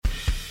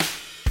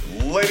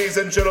Ladies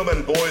and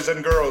gentlemen, boys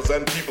and girls,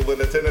 and people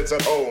in attendance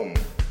at home,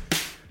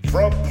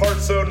 from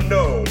parts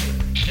unknown,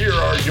 here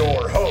are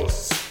your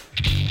hosts,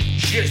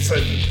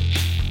 Jason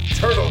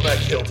Turtleneck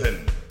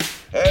Hilton,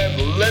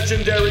 and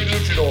legendary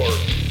luchador,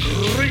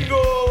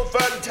 Gringo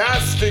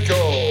Fantastico.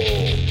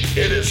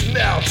 It is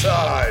now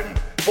time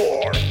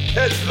for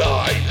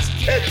Headlines,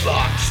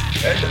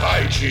 Headlocks, and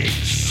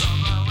Hijinks.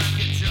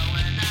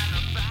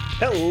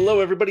 Hello,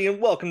 everybody,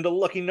 and welcome to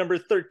lucky number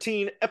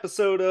 13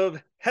 episode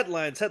of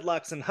Headlines,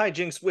 Headlocks, and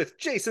Hijinks with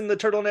Jason the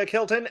Turtleneck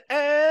Hilton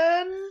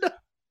and...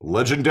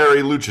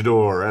 legendary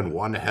luchador and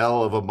one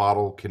hell of a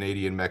model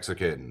Canadian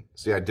Mexican.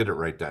 See, I did it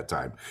right that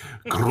time.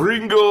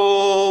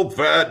 Gringo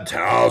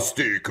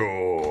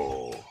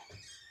Fantastico.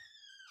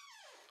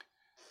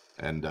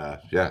 And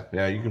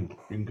yeah, you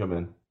can come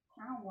in.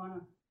 I don't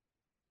wanna.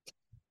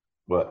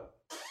 What?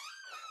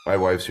 My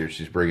wife's here.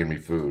 She's bringing me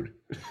food.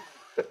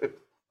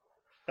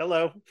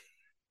 Hello.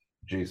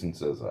 Jason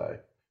says hi.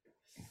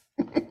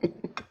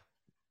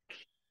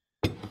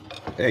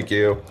 Thank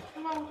you.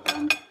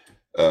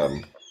 So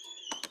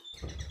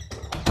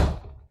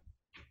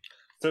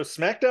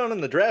SmackDown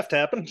and the draft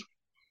happened.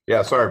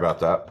 Yeah, sorry about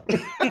that.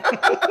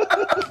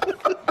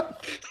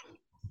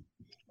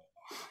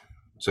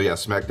 So yeah,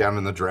 SmackDown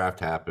and the draft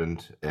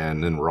happened,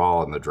 and then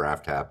Raw and the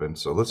draft happened.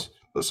 So let's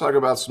talk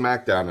about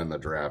SmackDown and the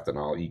draft, and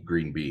I'll eat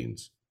green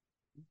beans.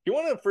 You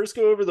want to first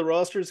go over the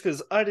rosters?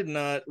 Because I did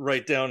not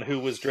write down who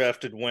was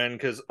drafted when,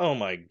 because, oh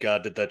my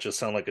god, did that just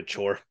sound like a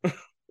chore.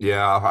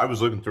 Yeah, I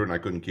was looking through and I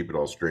couldn't keep it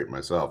all straight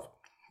myself.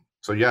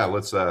 So yeah,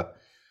 let's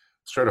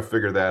try to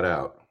figure that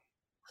out.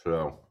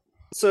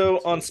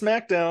 So on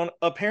SmackDown,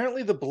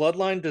 apparently the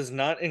Bloodline does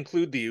not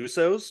include the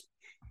Usos.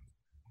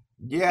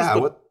 Yeah,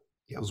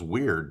 it was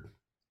weird.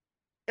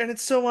 And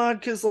it's so odd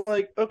because,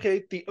 like,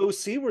 okay, the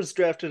OC was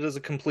drafted as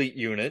a complete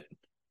unit.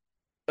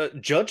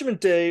 Judgment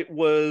Day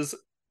was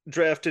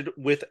drafted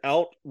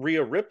without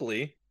Rhea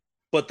Ripley,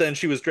 but then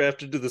she was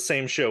drafted to the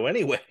same show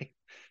anyway.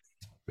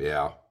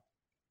 Yeah.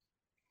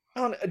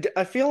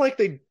 I feel like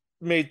they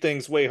made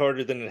things way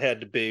harder than it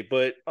had to be,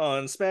 but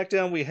on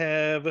SmackDown we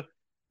have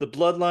the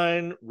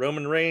Bloodline,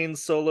 Roman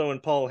Reigns, Solo,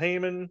 and Paul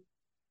Heyman,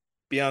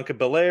 Bianca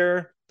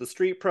Belair, the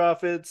Street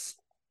Profits,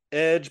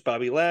 Edge,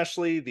 Bobby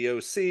Lashley, the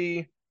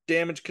OC,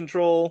 Damage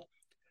Control,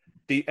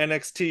 the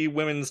NXT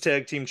Women's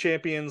Tag Team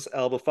Champions,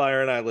 Alba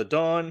Fire and Isla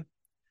Dawn.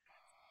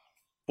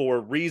 For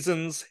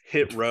reasons,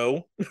 Hit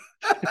Row.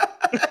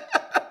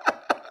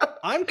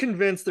 I'm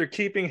convinced they're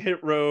keeping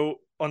Hit Row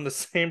on the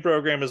same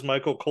program as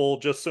Michael Cole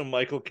just so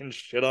Michael can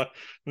shit on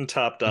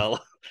Top Dollar.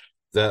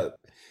 That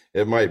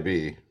it might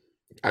be.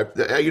 I've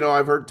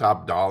heard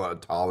Top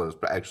Dollar is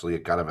actually a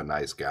kind of a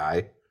nice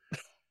guy.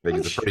 Like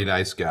he's a pretty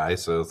nice guy,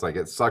 so it's like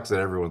it sucks that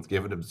everyone's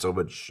giving him so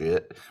much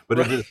shit, but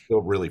it is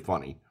still really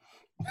funny.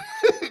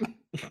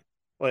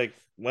 Like,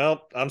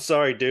 well, I'm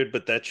sorry, dude,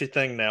 but that's your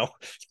thing now.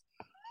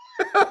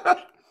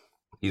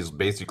 He's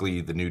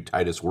basically the new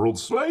Titus World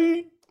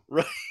Slate.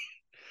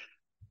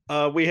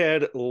 Right. We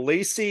had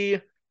Lacey,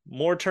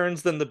 more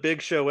turns than the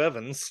Big Show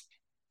Evans.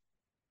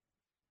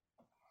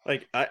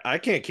 Like, I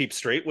can't keep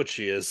straight what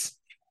she is.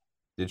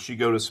 Did she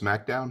go to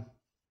SmackDown?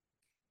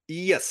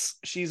 Yes,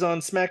 she's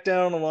on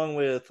SmackDown along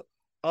with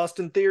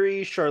Austin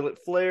Theory, Charlotte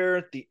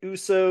Flair, the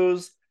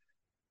Usos.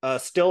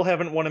 Still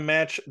haven't won a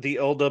match, the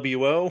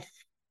LWO.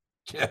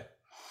 Yeah.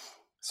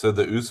 So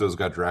the Usos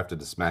got drafted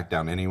to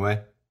SmackDown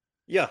anyway?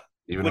 Yeah.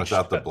 Even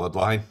without the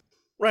Bloodline?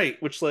 Right,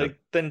 which,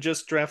 then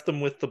just draft them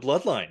with the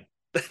Bloodline.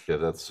 Yeah,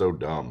 that's so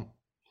dumb.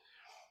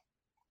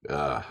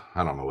 I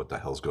don't know what the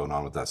hell's going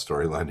on with that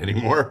storyline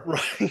anymore.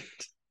 Right.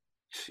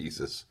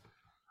 Jesus.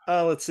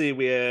 Let's see,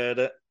 we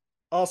had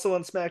also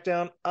on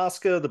SmackDown,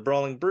 Asuka, the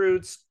Brawling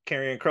Brutes,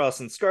 Karrion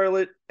Kross and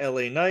Scarlett,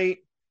 LA Knight,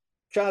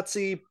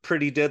 Shotzi,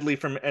 Pretty Deadly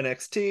from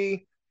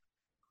NXT,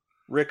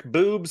 Rick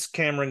Boobs,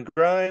 Cameron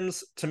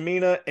Grimes,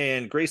 Tamina,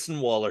 and Grayson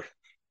Waller.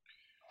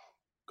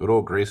 Good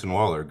old Grayson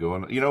Waller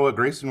going. You know what?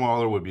 Grayson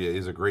Waller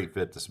is a great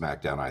fit to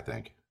SmackDown, I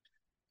think.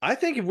 I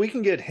think if we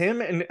can get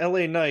him and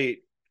LA Knight,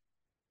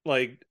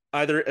 like,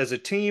 either as a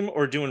team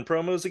or doing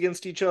promos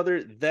against each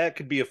other, that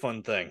could be a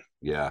fun thing.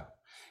 Yeah.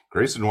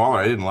 Grayson Waller,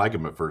 I didn't like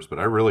him at first, but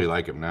I really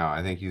like him now.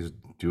 I think he's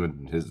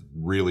doing his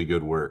really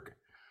good work.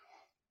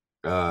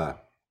 I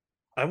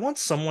want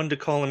someone to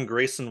call him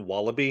Grayson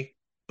Wallaby,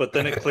 but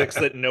then it clicks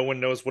that no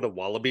one knows what a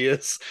wallaby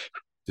is.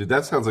 Dude,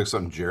 that sounds like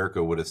something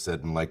Jericho would have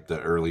said in like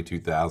the early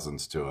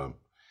 2000s to him.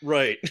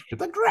 Right.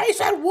 The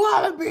Grayson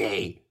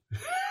Wallaby!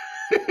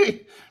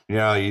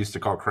 Yeah, he used to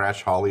call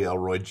Crash Holly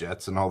Elroy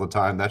Jetson all the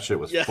time. That shit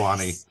was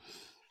funny.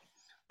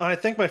 I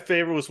think my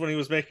favorite was when he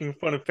was making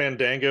fun of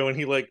Fandango and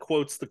he like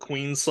quotes the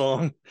Queen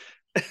song.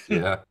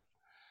 Yeah.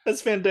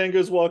 As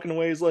Fandango's walking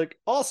away, he's like,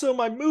 also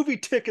my movie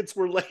tickets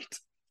were late.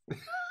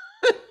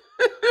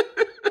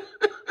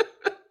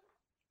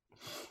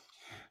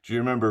 Do you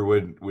remember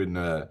when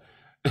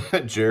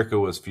Jericho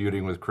was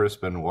feuding with Chris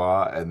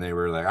Benoit and they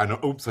were like, I know,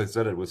 oops, I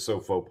said it was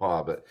so faux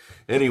pas, but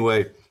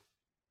anyway,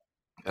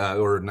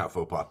 or not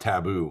faux pas,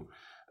 taboo.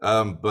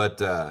 But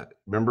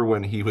remember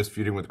when he was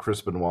feuding with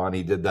Chris Benoit and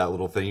he did that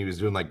little thing he was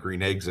doing like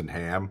green eggs and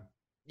ham?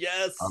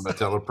 Yes. on the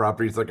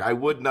teleprompter. He's like, I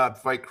would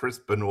not fight Chris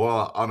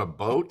Benoit on a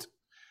boat.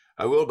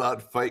 I will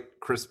not fight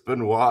Chris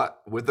Benoit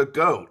with a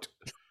goat.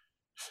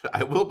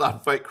 I will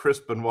not fight Chris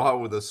Benoit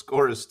with a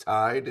score is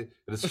tied. And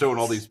it's showing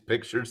all these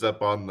pictures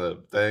up on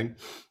the thing.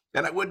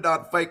 And I would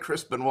not fight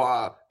Chris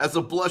Benoit as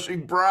a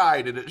blushing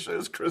bride. And it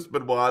shows Chris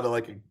Benoit in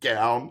like a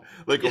gown,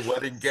 like a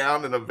wedding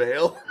gown and a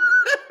veil.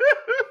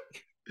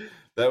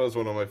 That was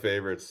one of my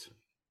favorites.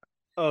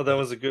 Oh, that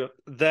was a good.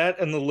 That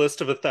and the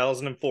list of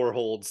 1,004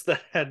 holds.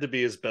 That had to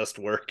be his best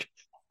work.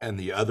 And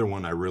the other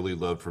one I really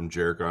loved from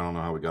Jericho. I don't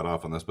know how we got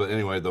off on this, but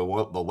anyway, the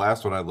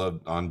last one I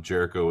loved on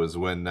Jericho is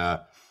when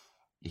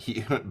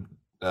he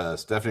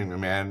Stephanie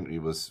McMahon he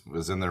was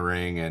in the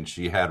ring and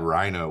she had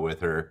Rhino with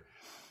her,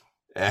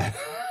 and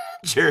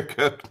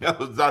Jericho. No,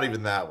 it's not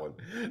even that one.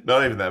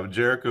 Not even that one.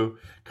 Jericho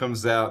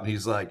comes out and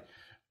he's like,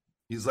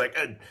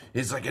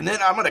 and then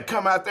I'm gonna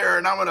come out there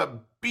and I'm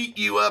gonna beat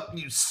you up,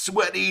 you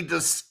sweaty,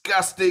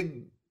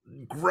 disgusting,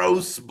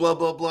 gross, blah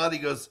blah blah. And he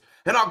goes,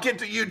 and I'll get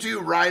to you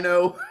too,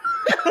 Rhino.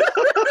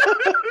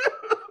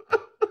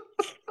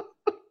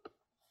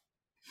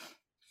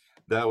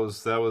 That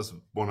was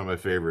one of my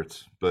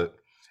favorites. But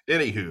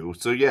anywho,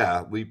 so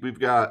yeah, we've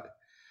got.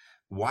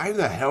 Why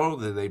the hell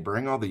did they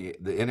bring all the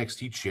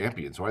NXT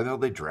champions? Why the hell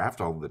did they draft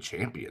all the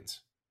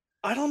champions?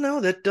 I don't know.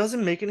 That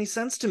doesn't make any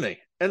sense to me.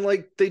 And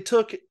like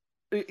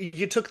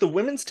you took the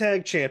women's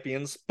tag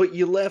champions, but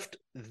you left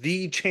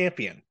the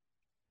champion.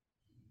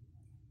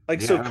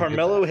 Like, Yeah, so I don't get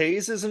Carmelo that.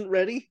 Hayes isn't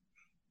ready?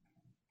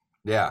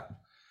 Yeah.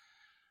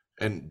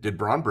 And did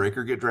Braun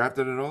Breaker get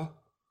drafted at all?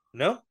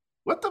 No.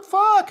 What the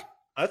fuck?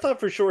 I thought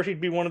for sure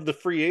he'd be one of the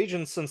free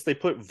agents since they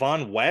put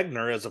Von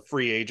Wagner as a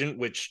free agent,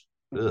 which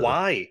Ugh.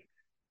 why?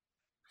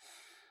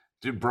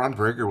 Dude, Braun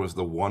Breaker was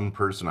the one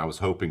person I was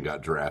hoping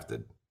got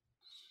drafted.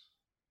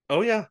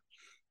 Oh yeah.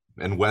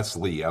 And Wes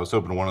Lee. I was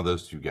hoping one of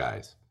those two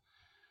guys.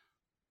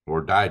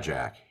 Or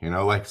Dijak.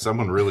 Like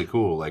someone really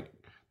cool. Like,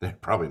 they're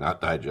probably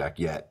not Dijak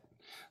yet.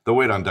 They'll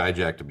wait on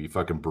Dijak to be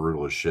fucking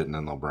brutal as shit and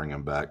then they'll bring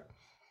him back.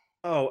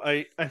 Oh,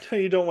 I know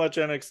you don't watch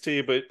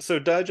NXT, but so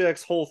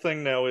Dijak's whole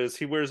thing now is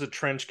he wears a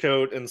trench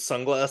coat and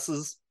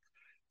sunglasses.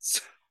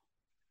 So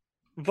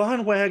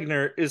Von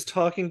Wagner is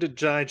talking to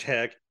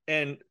Dijak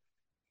and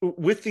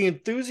with the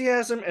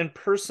enthusiasm and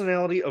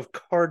personality of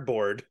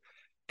cardboard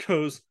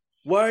goes,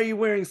 "Why are you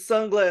wearing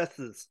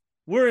sunglasses?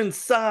 We're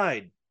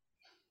inside."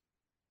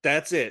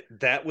 That's it.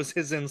 That was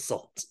his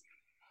insult.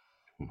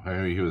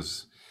 Maybe he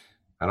was,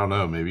 I don't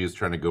know, maybe he was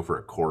trying to go for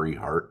a Corey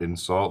Hart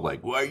insult.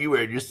 Like, why are you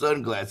wearing your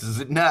sunglasses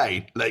at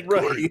night? Like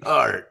Right. Corey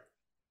Hart.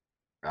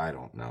 I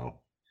don't know.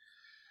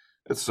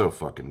 It's so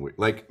fucking weird.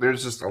 Like,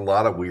 there's just a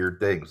lot of weird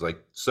things.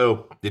 Like,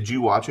 so did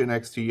you watch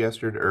NXT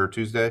yesterday or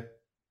Tuesday?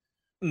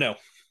 No.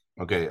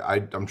 Okay,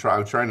 I'm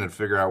trying to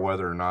figure out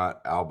whether or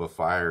not Alba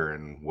Fire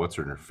and what's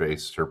her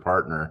face, her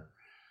partner.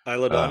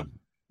 Isla Dawn.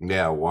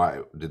 Yeah,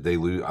 why did they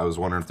lose? I was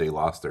wondering if they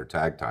lost their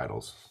tag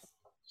titles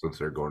since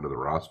they're going to the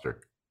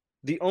roster.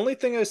 The only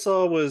thing I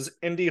saw was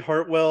Indy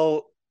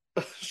Hartwell.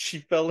 She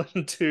fell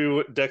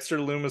into Dexter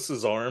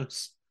Loomis's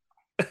arms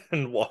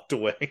and walked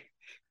away.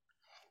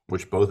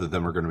 Which both of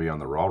them are going to be on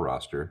the Raw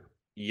roster.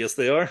 Yes,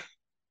 they are.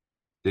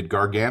 Did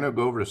Gargano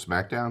go over to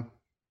SmackDown?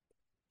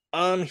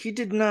 He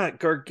did not.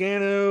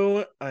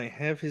 Gargano, I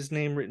have his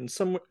name written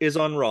somewhere, is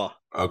on Raw.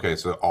 Okay,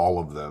 so all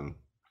of them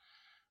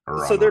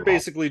are So on they're Raw.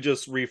 basically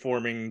just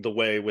reforming the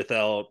way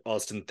without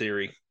Austin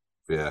Theory.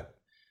 Yeah.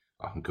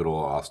 Good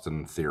old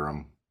Austin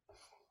Theorem.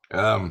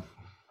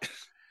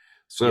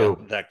 So yeah,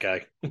 that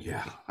guy.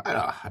 Yeah,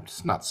 I'm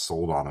just not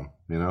sold on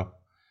him,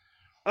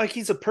 Like,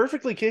 he's a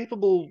perfectly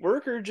capable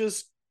worker,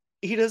 just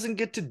he doesn't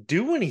get to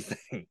do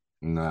anything.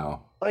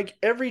 No. Like,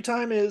 every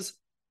time is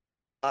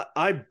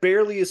I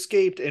barely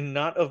escaped and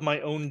not of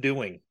my own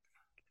doing.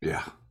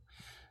 Yeah.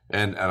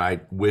 And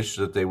I wish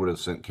that they would have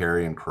sent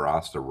Karrion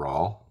Kross to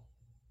Raw.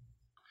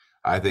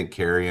 I think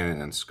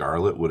Karrion and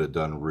Scarlett would have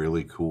done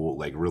really cool,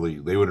 like really,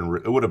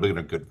 it would have been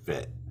a good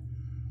fit.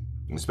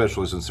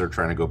 Especially since they're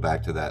trying to go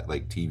back to that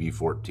like TV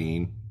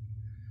 14.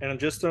 And I'm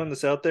just throwing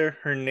this out there.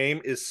 Her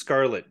name is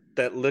Scarlet.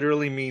 That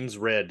literally means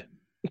red.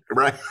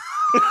 Right.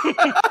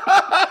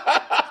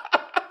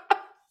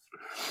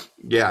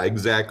 Yeah,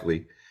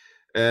 exactly.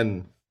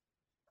 And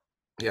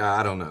yeah,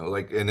 I don't know.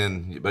 Like, and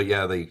then, but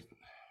yeah,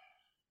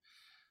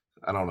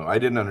 I don't know. I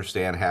didn't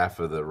understand half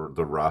of the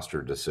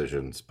roster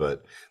decisions,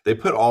 but they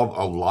put a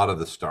lot of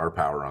the star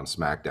power on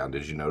SmackDown.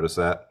 Did you notice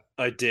that?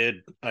 I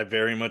did. I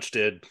very much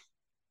did.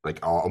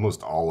 Like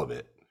almost all of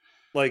it.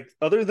 Like,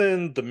 other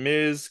than The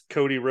Miz,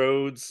 Cody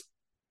Rhodes,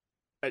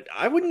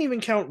 I wouldn't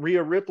even count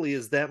Rhea Ripley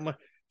as that much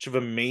of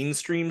a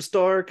mainstream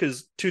star,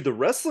 because to the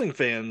wrestling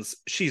fans,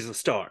 she's a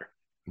star.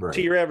 Right.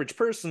 To your average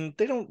person,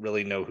 they don't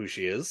really know who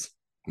she is.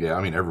 Yeah,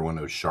 I mean, everyone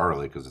knows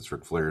Charlotte because it's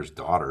Ric Flair's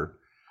daughter,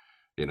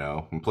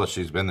 and plus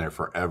she's been there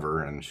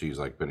forever and she's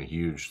like been a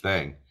huge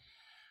thing.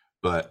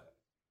 But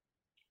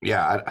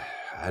yeah,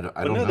 I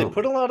don't know. They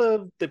put a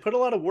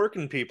lot of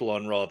working people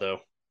on Raw,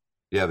 though.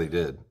 Yeah, they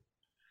did.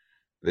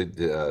 They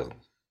did.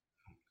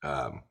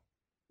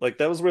 Like,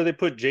 that was where they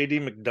put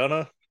JD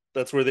McDonough.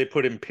 That's where they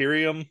put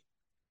Imperium.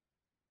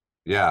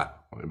 Yeah,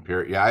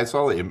 Imperium. Yeah, I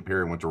saw the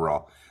Imperium went to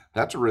Raw.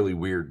 That's really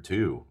weird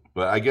too.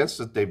 But I guess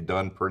that they've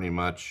done pretty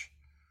much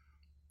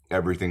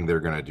everything they're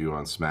going to do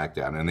on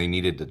SmackDown, and they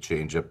needed to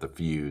change up the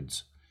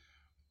feuds.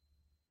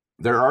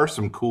 There are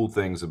some cool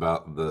things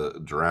about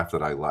the draft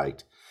that I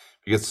liked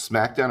because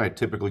SmackDown I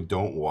typically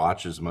don't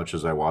watch as much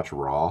as I watch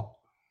Raw,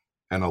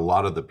 and a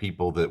lot of the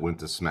people that went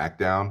to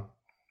SmackDown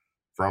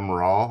from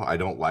Raw I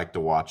don't like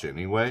to watch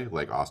anyway,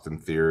 like Austin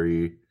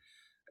Theory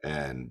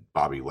and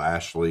Bobby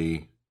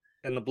Lashley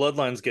And the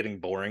bloodline's getting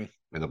boring.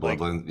 and the Like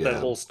Bloodline. that Yeah,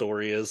 whole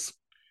story is.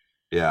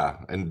 yeah.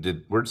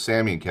 And where'd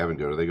Sammy and Kevin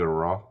go? Do they go to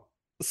Raw?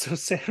 So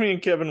Sammy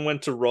and Kevin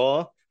went to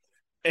Raw,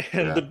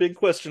 and the Yeah, big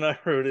question I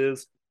wrote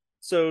is,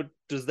 so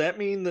does that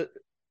mean that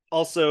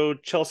also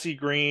Chelsea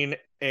Green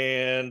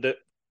and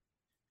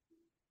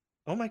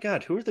oh my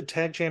God, who are the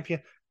tag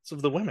champions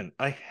of the women?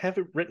 I have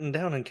it written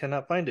down and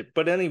cannot find it.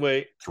 But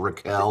anyway, it's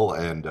Raquel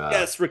and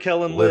yes,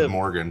 Raquel and Liv Liv,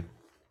 Morgan.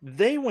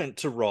 they went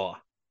to Raw.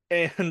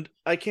 And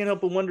I can't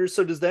help but wonder,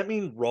 so does that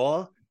mean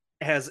Raw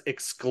has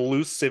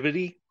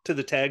exclusivity to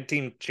the tag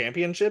team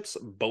championships,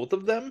 both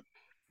of them?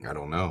 I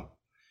don't know.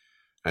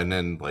 And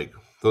then like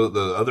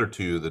the other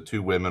two, the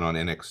two women on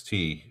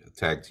NXT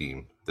tag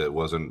team that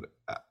wasn't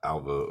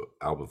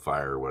Alba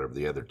Fire or whatever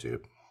the other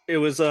two. It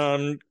was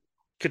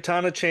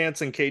Katana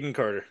Chance and Caden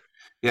Carter.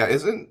 Yeah,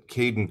 isn't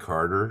Caden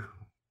Carter?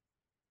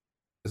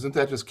 Isn't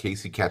that just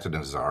Casey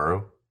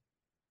Catanzaro?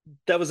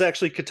 That was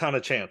actually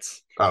Katana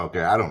Chance. Oh,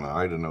 okay. I don't know.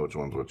 I didn't know which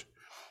one's which.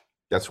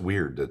 That's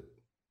weird.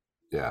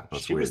 Yeah,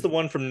 that's She was weird. the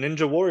one from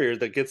Ninja Warrior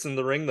that gets in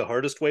the ring the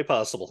hardest way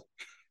possible.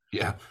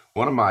 Yeah,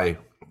 one of my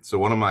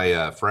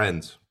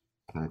friends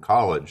from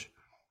college,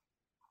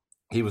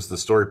 he was the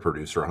story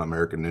producer on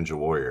American Ninja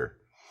Warrior.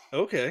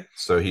 Okay.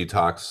 So he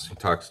talks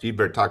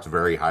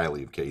very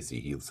highly of Casey.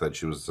 He said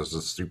she was just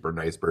a super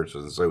nice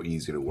person, so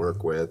easy to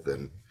work with,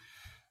 and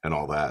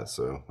all that.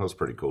 So that was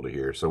pretty cool to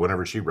hear. So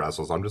whenever she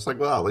wrestles, I'm just like,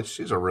 well, like,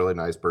 she's a really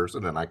nice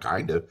person, and I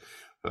kind of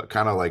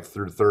like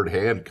through third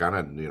hand, kind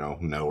of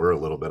know her a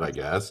little bit, I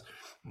guess,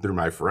 through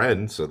my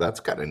friend. So that's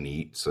kind of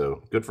neat.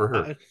 So good for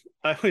her.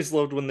 I always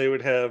loved when they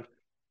would have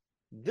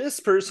this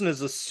person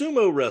is a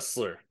sumo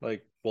wrestler.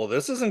 Like, well,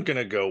 this isn't going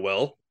to go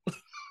well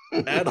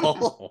at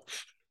all.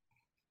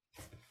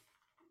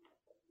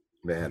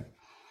 Man.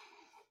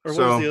 Or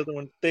what was So the other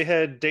one? They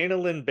had Dana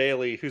Lynn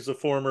Bailey, who's a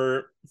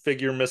former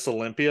figure Miss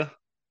Olympia.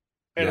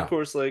 And of yeah.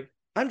 course, like,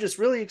 I'm just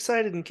really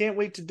excited and can't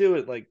wait to do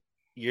it. Like,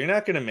 you're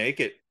not going to make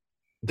it.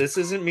 This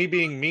isn't me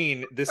being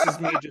mean. This is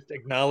me just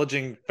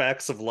acknowledging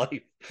facts of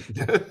life.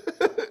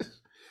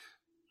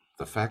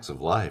 The Facts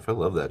of Life. I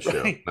love that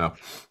show. Like, No.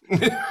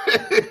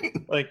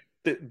 like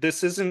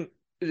this isn't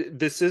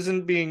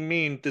being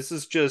mean. This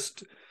is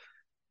just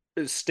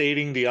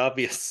stating the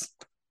obvious.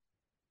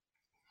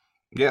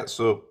 Yeah,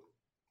 so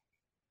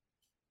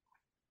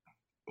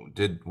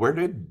where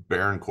did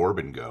Baron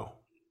Corbin go?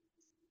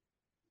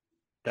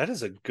 That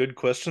is a good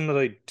question that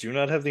I do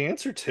not have the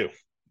answer to.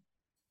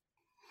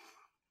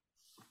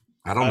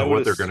 I don't I know would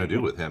what they're gonna do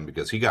assume with him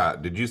because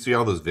did you see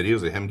all those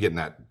videos of him getting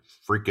that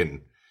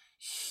freaking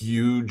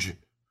huge,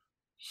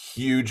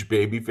 huge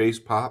baby face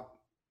pop?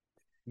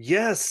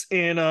 yes.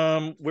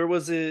 And where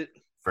was it?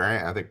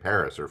 I think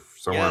Paris or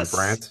somewhere in Yes.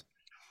 France.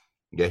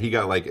 Yeah, he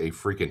got like a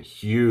freaking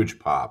huge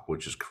pop,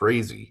 which is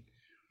crazy.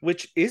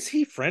 Which is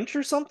he French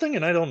or something?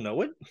 And I don't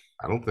know it.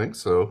 I don't think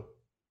so.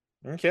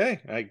 Okay.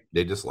 I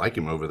They just like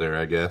him over there,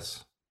 I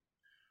guess.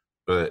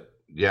 But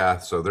yeah,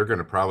 so they're going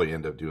to probably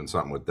end up doing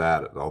something with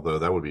that, although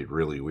that would be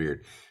really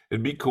weird.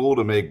 It'd be cool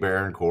to make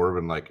Baron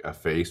Corbin like a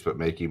face, but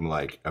make him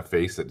like a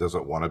face that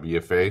doesn't want to be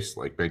a face.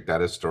 Like make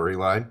that his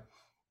storyline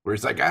where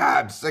he's like,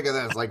 I'm sick of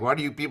this. Like, why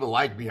do you people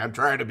like me? I'm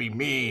trying to be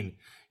mean,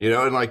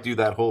 and like do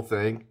that whole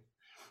thing.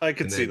 could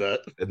And see then, that.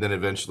 and then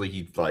eventually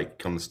he like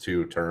comes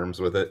to terms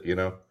with it.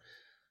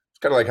 It's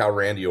kind of like how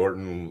Randy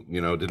Orton,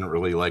 didn't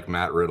really like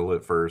Matt Riddle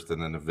at first,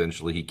 and then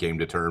eventually he came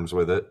to terms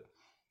with it.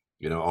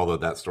 Although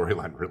that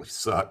storyline really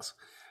sucks.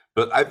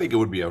 But I think it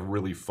would be a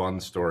really fun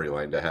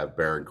storyline to have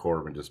Baron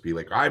Corbin just be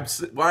like,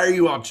 why are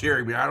you all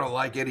cheering me? I don't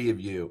like any of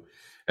you.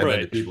 And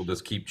then the Right. people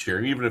just keep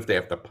cheering, even if they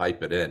have to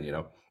pipe it in.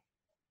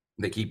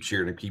 They keep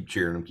cheering and keep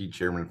cheering and keep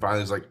cheering. And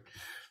finally, it's like,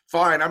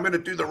 fine, I'm going to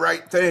do the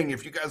right thing.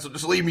 If you guys will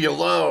just leave me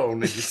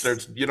alone. And he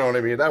starts, you know what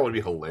I mean? That would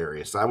be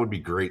hilarious. That would be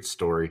a great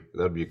story.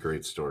 That would be a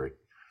great story.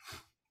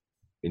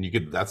 And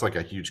that's like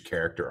a huge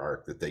character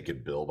arc that they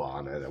could build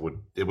on. And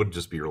it would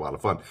just be a lot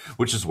of fun,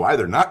 which is why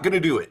they're not going to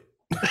do it.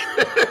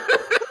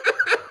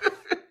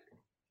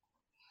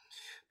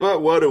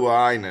 But what do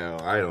I know?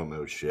 I don't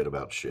know shit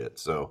about shit.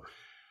 So,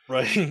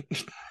 Right.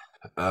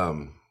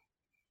 um,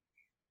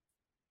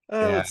 Let's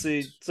and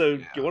see.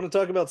 So you yeah, want to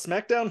talk about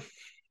SmackDown?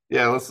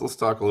 yeah. Let's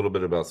talk a little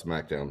bit about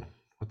SmackDown.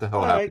 What the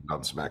hell All right. happened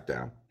on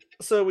SmackDown?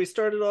 So we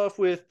started off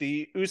with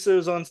the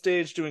Usos on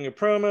stage doing a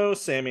promo.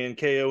 Sammy and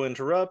KO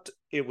interrupt.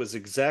 It was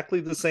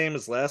exactly the same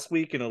as last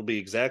week, and it'll be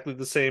exactly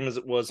the same as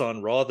it was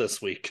on Raw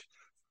this week.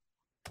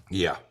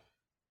 Yeah,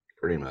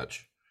 pretty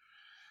much.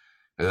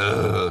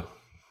 Blah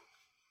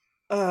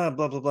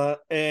blah blah.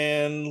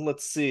 And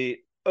let's see.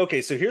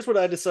 okay, so here's what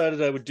I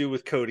decided I would do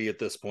with Cody at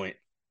this point.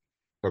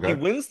 He Okay.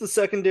 wins the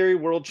secondary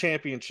world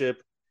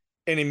championship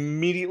and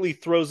immediately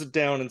throws it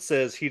down and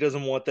says he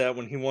doesn't want that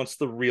one. He wants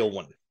the real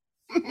one.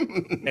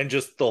 And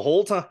just the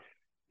whole time,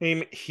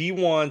 he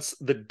wants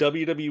the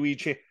WWE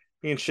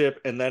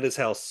championship, and that is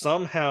how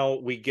somehow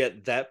we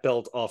get that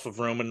belt off of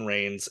Roman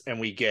Reigns, and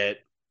we get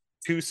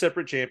two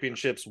separate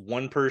championships,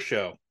 one per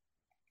show.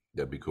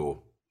 That'd be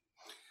cool.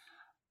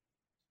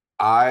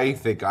 I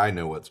think I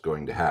know what's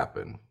going to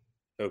happen.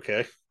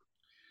 Okay.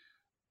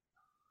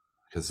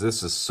 Because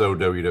this is so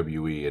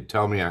WWE. And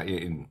tell me,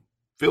 and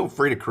feel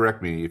free to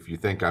correct me if you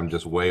think I'm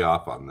just way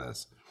off on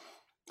this.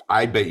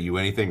 I bet you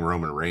anything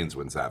Roman Reigns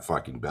wins that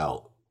fucking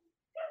belt.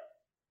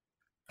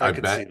 I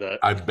can see that.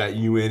 I bet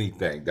you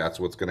anything that's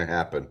what's going to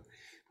happen.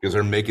 Because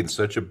they're making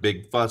such a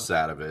big fuss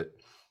out of it.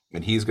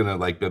 And he's going to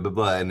like blah, blah,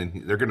 blah. And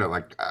then they're going to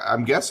like,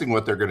 I'm guessing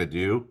what they're going to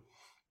do,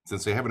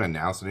 since they haven't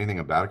announced anything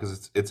about it,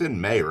 because it's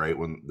in May, right?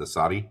 When the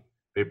Saudi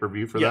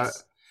pay-per-view for that.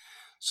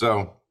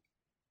 So,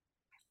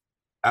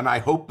 and I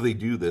hope they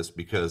do this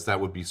because that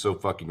would be so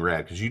fucking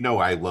rad. Because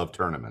I love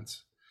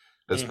tournaments,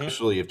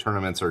 especially if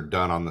tournaments are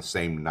done on the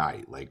same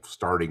night, like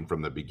starting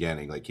from the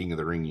beginning, like King of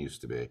the Ring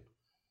used to be.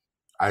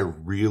 I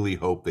really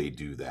hope they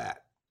do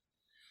that.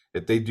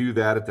 If they do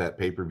that at that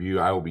pay-per-view,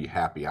 I will be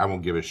happy. I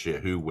won't give a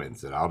shit who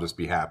wins it. I'll just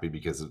be happy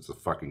because it's a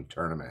fucking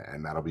tournament,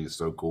 and that'll be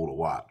so cool to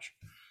watch.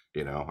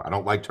 I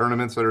don't like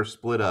tournaments that are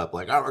split up.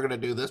 Like, oh, we're going to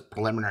do this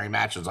preliminary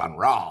matches on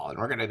Raw, and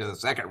we're going to do the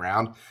second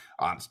round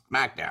on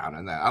SmackDown.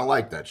 And I don't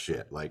like that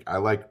shit. Like, I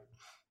like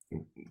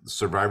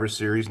Survivor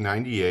Series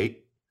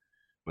 98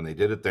 when they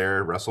did it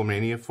there.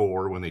 WrestleMania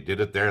 4 when they did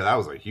it there. That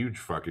was a huge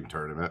fucking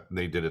tournament. And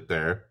they did it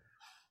there.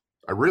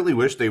 I really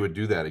wish they would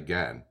do that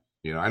again.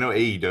 I know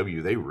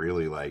AEW, they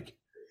really like,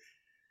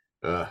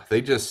 they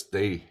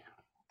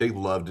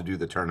love to do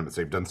the tournaments.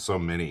 They've done so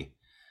many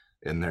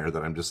in there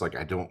that I'm just like,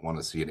 I don't want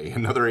to see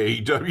another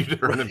AEW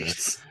tournament.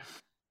 Right.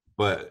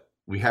 But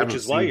we haven't. Which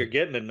is why you're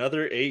getting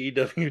another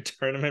AEW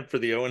tournament for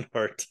the Owen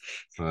Hart.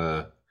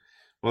 Well,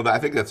 I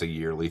think that's a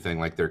yearly thing,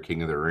 like their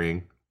King of the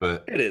Ring.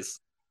 But it is,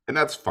 and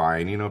that's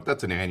fine. If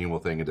that's an annual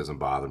thing, it doesn't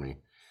bother me.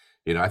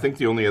 I think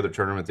the only other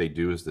tournament they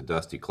do is the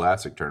Dusty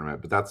Classic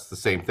tournament, but that's the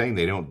same thing.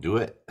 They don't do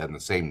it on the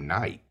same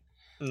night.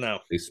 No,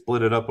 they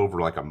split it up over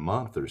like a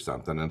month or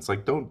something. And it's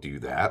like, don't do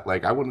that.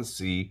 Like, I want to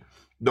see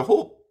the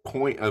whole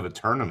point of a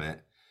tournament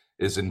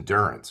is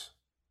endurance.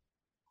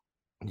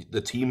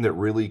 The team that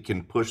really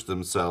can push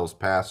themselves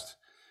past,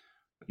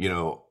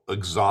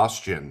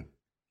 exhaustion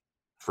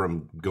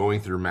from going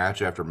through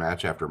match after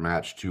match after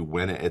match to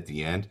win it at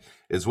the end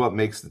is what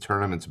makes the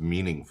tournaments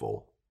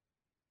meaningful.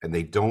 And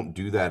they don't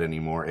do that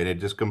anymore. And it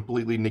just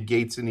completely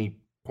negates any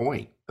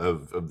point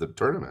of the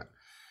tournament.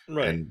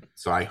 Right. And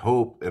so I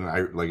hope, and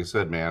like I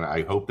said, man,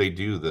 I hope they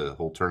do the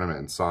whole tournament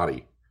in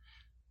Saudi.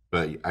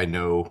 But I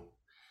know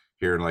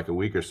here in like a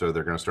week or so,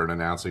 they're going to start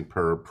announcing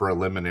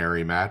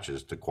preliminary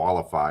matches to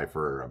qualify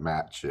for a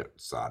match at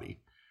Saudi.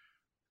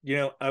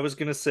 I was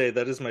going to say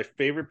that is my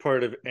favorite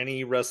part of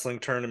any wrestling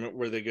tournament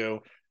where they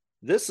go,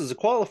 this is a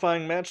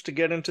qualifying match to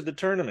get into the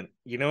tournament.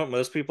 You know what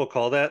most people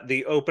call that?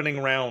 The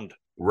opening round.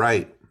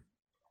 Right.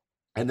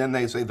 And then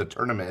they say the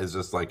tournament is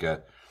just like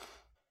a,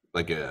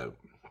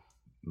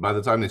 by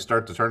the time they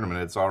start the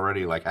tournament, it's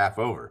already like half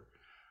over.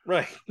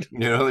 Right.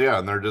 Yeah.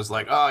 And they're just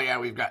like, oh yeah,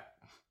 we've got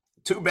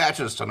 2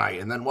 matches tonight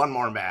and then one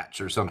more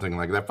match or something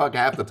like that. Fuck,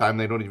 half the time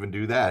they don't even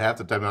do that. Half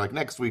the time they're like,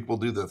 next week we'll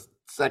do the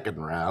second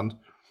round.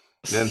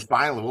 Then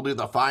finally we'll do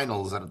the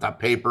finals at the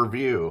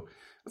pay-per-view.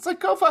 It's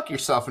like, go fuck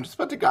yourself and just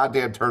put the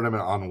goddamn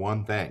tournament on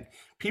one thing.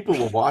 People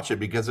will watch it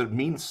because it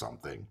means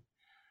something.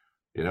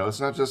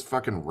 It's not just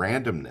fucking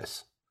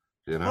randomness.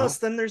 Plus,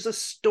 then there's a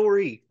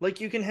story.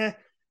 Like, you can have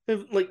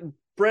like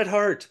Bret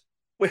Hart,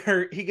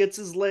 where he gets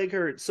his leg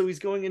hurt, so he's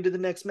going into the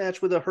next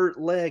match with a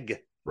hurt leg.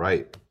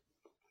 Right.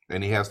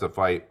 And he has to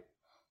fight.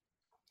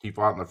 He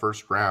fought in the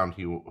first round.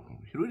 Who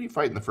did he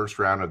fight in the first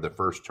round of the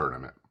first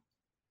tournament?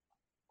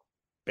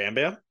 Bam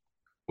Bam?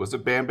 Was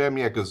it Bam Bam?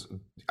 Yeah, because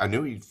I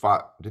knew he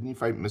fought. Didn't he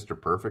fight Mr.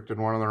 Perfect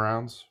in one of the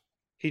rounds?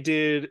 He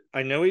did.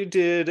 I know he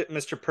did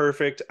Mr.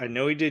 Perfect. I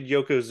know he did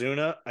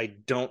Yokozuna. I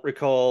don't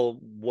recall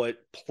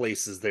what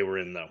places they were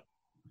in, though.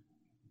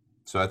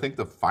 So I think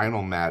the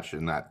final match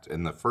in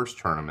the first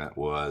tournament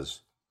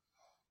was.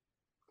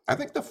 I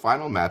think the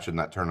final match in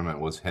that tournament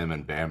was him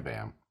and Bam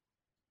Bam.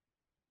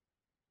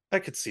 I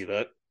could see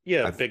that.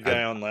 Yeah, big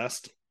guy on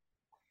last.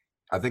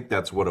 I think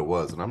that's what it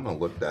was, and I'm going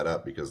to look that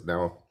up because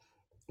now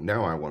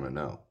I want to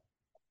know.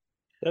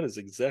 That is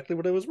exactly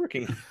what I was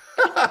working.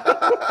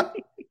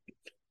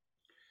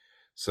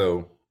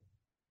 So,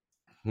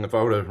 if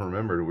I would have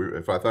remembered,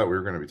 if I thought we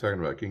were going to be talking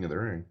about King of the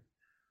Ring,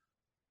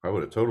 I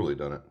would have totally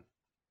done it.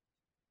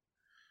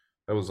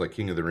 That was like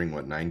King of the Ring,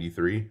 what,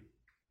 93?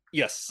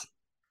 Yes.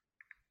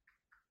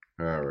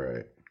 All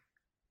right.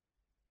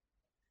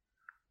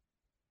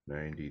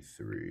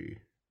 93.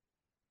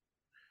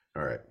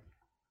 All right.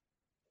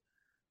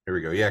 Here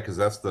we go. Yeah, because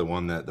that's the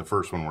one the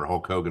first one where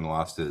Hulk Hogan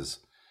lost his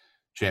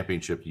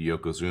championship to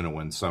Yokozuna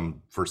when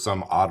for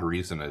some odd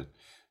reason,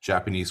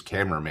 Japanese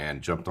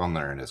cameraman jumped on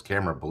there and his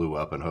camera blew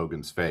up in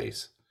Hogan's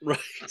face. Right.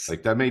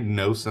 Like that made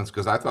no sense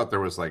because I thought there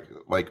was like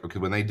okay,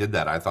 when they did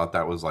that, I thought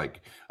that was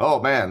like,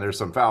 oh man, there's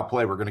some foul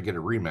play. We're gonna get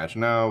a rematch.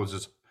 No, it was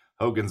just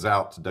Hogan's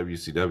out to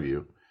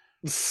WCW.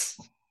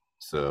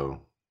 So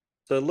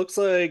it looks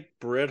like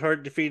Bret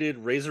Hart defeated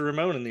Razor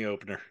Ramon in the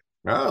opener.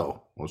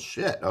 oh well,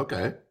 shit.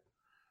 Okay,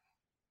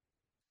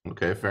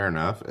 fair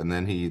enough. And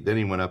then he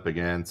went up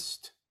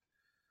against.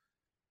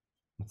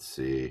 Let's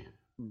see.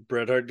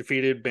 Bret Hart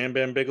defeated Bam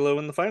Bam Bigelow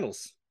in the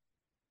finals.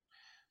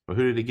 Well,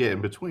 who did he get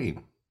in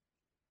between?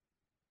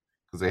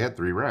 Because they had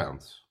 3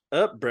 rounds.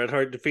 Bret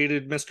Hart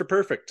defeated Mr.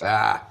 Perfect.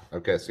 Ah,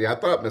 okay. See, I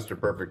thought Mr.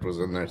 Perfect was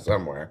in there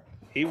somewhere.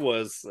 He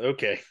was.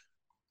 Okay.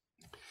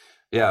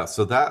 Yeah,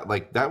 so that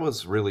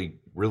was really,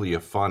 really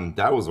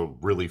that was a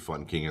really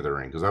fun King of the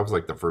Ring because that was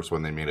like the first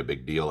one they made a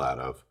big deal out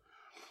of.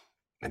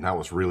 And that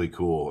was really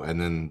cool.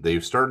 And then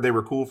they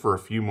were cool for a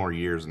few more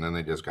years and then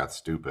they just got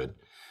stupid.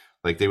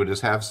 Like they would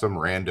just have some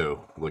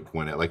rando like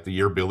win it, like the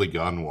year Billy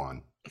Gunn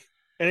won.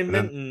 And it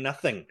meant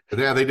nothing.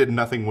 Yeah, they did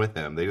nothing with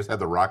him. They just had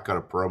The Rock cut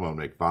a promo and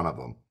make fun of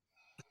him.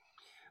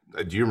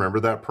 Do you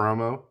remember that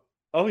promo?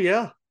 Oh,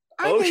 yeah.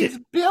 My name's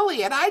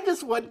Billy, and I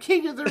just won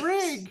King of the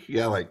Ring.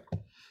 Yeah, like,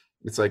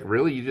 it's like,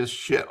 really? You just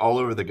shit all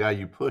over the guy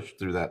you pushed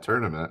through that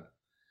tournament.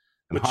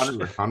 And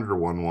Hunter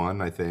won one,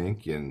 I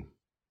think. And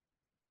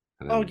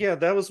then, oh, yeah,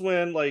 that was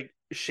when, like,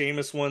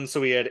 Sheamus won,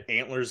 so he had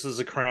antlers as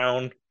a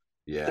crown.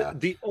 Yeah.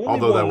 The only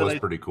although one that was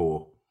pretty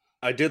cool.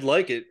 I did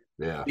like it.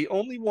 Yeah. The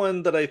only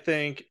one that I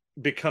think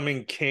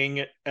becoming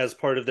king as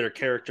part of their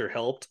character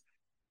helped,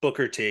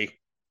 Booker T.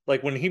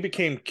 Like when he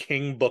became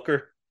King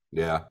Booker.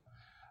 Yeah.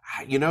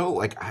 You know,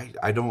 like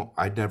I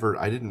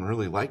didn't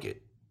really like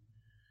it.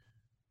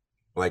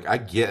 Like I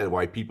get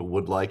why people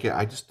would like it.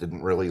 I just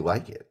didn't really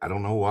like it. I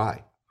don't know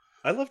why.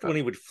 I loved when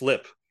he would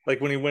flip. Like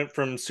when he went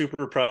from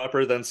super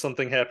proper, then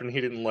something happened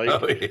he didn't like.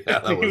 Oh,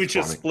 yeah, he would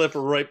just flip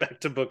right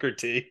back to Booker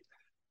T.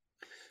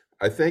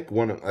 I think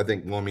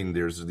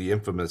there's the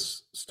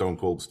infamous Stone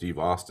Cold Steve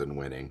Austin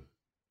winning.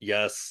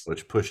 Yes.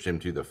 Which pushed him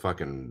to the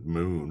fucking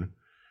moon.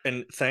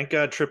 And thank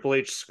God Triple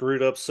H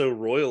screwed up so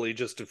royally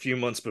just a few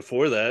months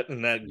before that,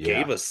 and that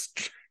gave us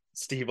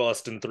Steve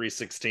Austin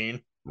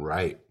 316.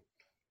 Right.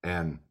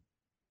 And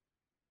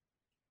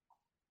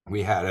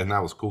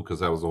that was cool because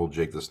that was the old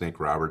Jake the Snake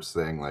Roberts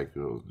thing. Like, it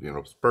was, it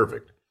was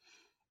perfect.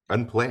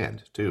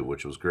 Unplanned, too,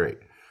 which was great.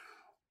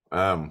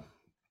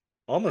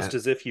 Almost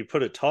as if you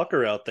put a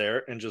talker out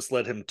there and just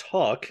let him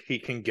talk, he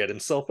can get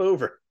himself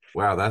over.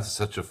 Wow, that's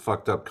such a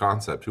fucked up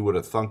concept. Who would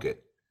have thunk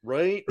it?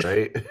 Right?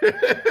 Right?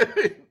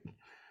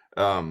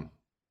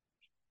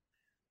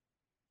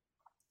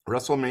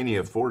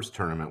 WrestleMania 4's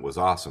tournament was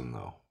awesome,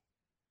 though.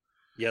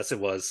 Yes, it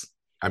was.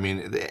 I mean,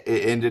 it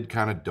ended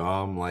kind of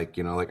dumb. Like,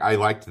 I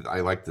liked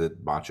the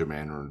Macho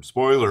Man.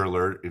 Spoiler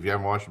alert, if you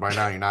haven't watched it by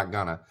now, you're not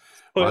gonna.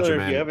 Spoiler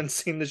if you haven't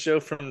seen the show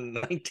from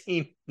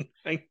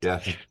 1990.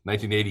 Yeah,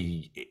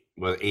 1980,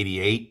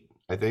 88,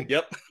 I think.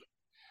 Yep.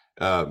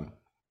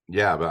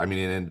 Yeah, but I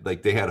mean,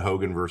 like they had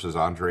Hogan versus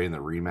Andre in the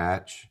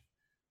rematch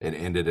and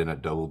ended in a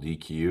double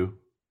DQ.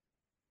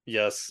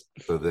 Yes.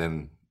 So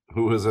then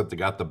who was it that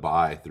got the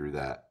bye through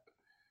that?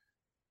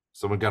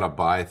 Someone got a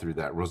bye through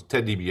that. It was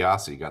Ted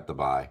DiBiase got the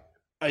bye.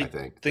 I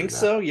think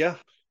so, yeah.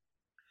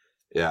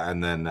 Yeah,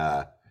 and then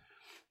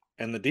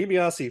and the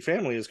DiBiase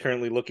family is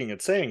currently looking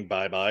at saying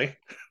bye-bye.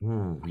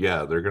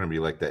 Yeah, they're going to be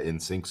like that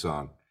NSYNC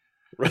song.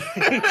 Right.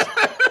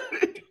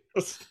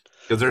 Because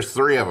there's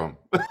 3 of them.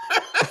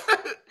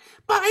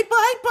 Bye,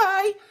 bye,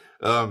 bye.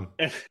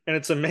 And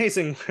it's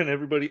amazing when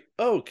everybody,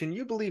 can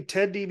you believe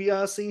Ted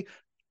DiBiase?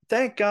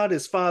 Thank God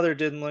his father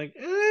didn't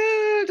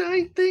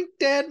I think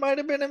Dad might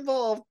have been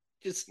involved.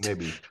 Just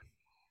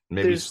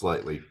maybe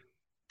slightly.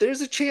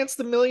 There's a chance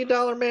the $1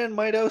 Million Man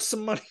might owe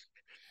some money.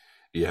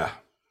 Yeah.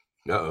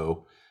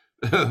 Uh-oh.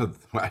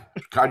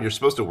 God, you're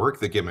supposed to work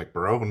the gimmick,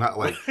 bro.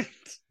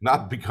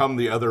 Not become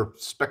the other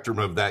spectrum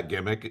of that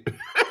gimmick.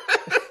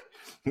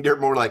 You're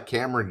more like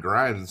Cameron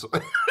Grimes.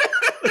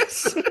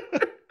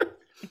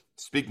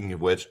 Speaking of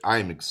which,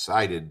 I'm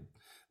excited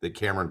that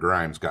Cameron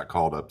Grimes got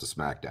called up to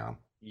SmackDown.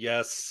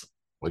 Yes.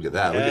 Look at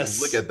that. Yes.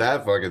 Look at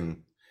that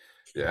fucking.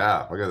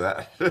 Yeah, look at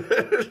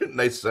that.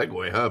 Nice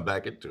segue, huh?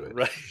 Back into it.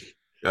 Right.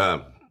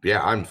 Yeah,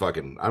 I'm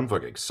fucking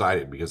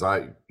excited because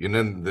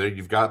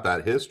you've got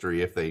that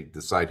history if they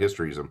decide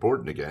history is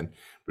important again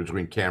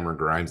between Cameron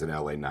Grimes and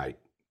LA Knight.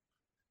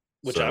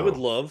 Which I would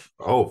love.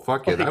 Oh,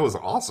 fuck yeah. That was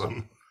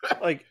awesome.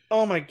 Like,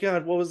 oh my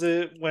God, what was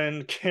it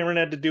when Cameron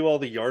had to do all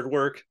the yard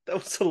work? That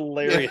was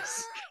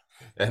hilarious.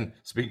 Yeah. And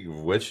speaking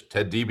of which,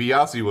 Ted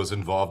DiBiase was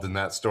involved in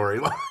that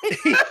storyline.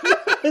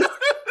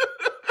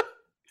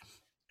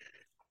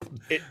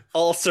 It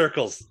all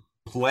circles.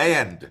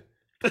 Planned.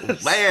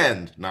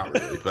 Not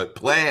really, but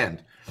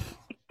planned.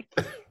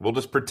 We'll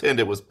just pretend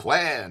it was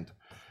planned.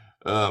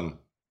 Well,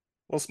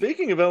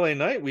 speaking of LA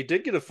Knight, we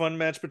did get a fun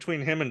match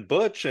between him and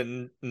Butch,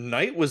 and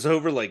Knight was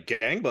over like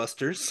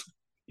gangbusters.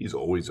 He's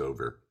always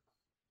over.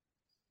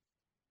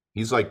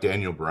 He's like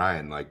Daniel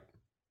Bryan. Like,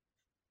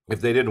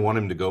 if they didn't want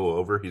him to go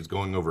over, he's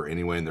going over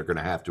anyway, and they're going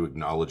to have to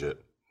acknowledge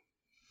it.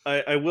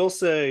 I will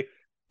say,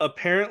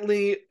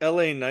 apparently,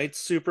 LA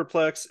Knight's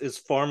superplex is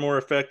far more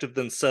effective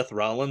than Seth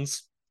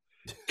Rollins.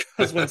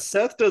 Because when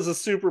Seth does a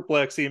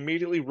superplex, he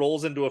immediately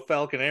rolls into a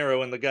Falcon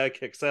Arrow and the guy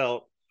kicks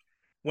out.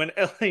 When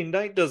LA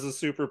Knight does a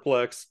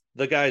superplex,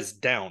 the guy's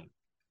down.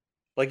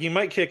 Like, he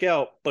might kick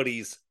out, but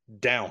he's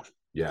down.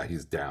 Yeah,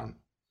 he's down.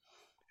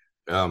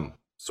 So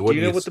Do what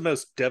you do know you? what the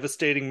most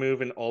devastating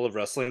move in all of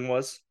wrestling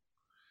was?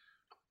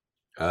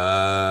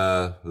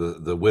 The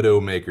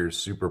Widowmaker's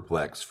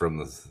superplex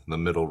from the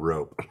middle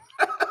rope.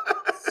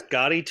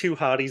 Scotty Too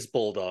Hottie's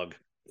Bulldog.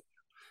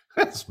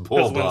 That's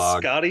Because when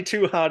Bulldog. Scotty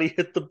Too Hottie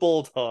hit the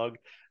Bulldog,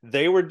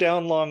 they were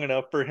down long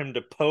enough for him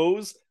to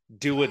pose,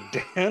 do a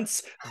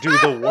dance, do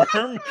the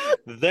worm,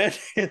 then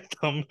hit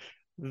them,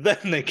 then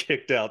they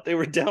kicked out. They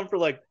were down for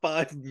like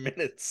 5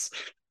 minutes.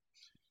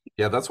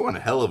 Yeah, that's one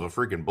hell of a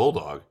freaking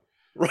Bulldog.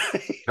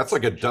 Right. That's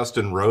like a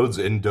Dustin Rhodes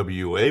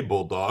NWA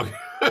Bulldog.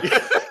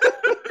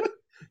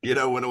 You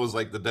know, when it was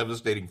like the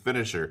devastating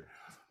finisher.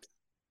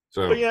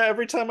 So, But yeah,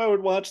 every time I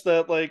would watch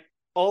that, like,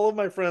 all of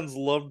my friends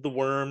loved the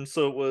worm,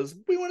 so it was,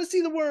 we want to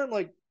see the worm.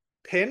 Like,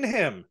 pin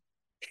him.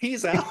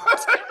 He's out.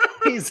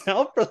 He's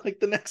out for like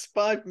the next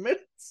 5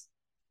 minutes.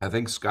 I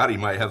think Scotty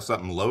might have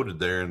something loaded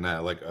there in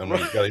that. Like, I don't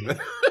know,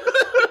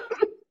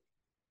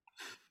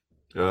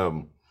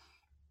 Right.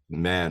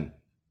 Man.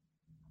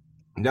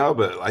 No,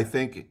 but I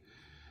think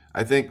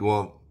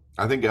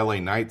LA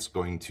Knight's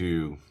going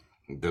to,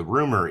 the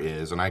rumor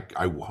is, and I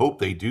hope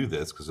they do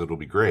this because it'll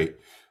be great,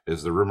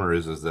 is the rumor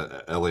is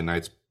that LA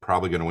Knight's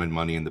probably going to win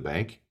Money in the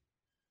Bank.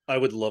 I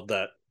would love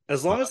that.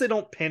 As long as they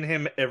don't pin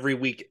him every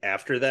week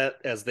after that,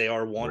 as they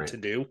are wont Right. to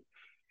do.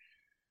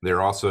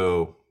 They're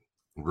also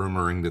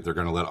rumoring that they're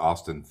going to let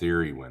Austin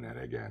Theory win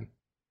it again.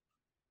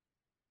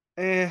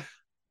 Eh,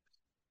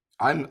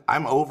 I'm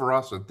over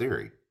Austin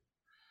Theory.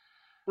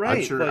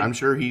 right. I'm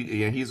sure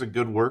he's a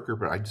good worker,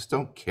 but I just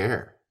don't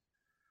care.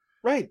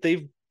 Right.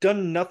 They've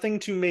done nothing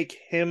to make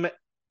him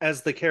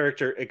as the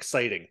character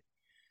exciting.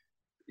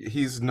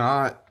 He's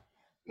not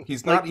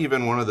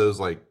even one of those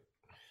like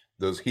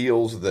those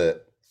heels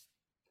that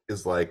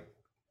is like,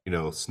 you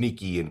know,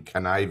 sneaky and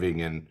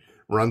conniving and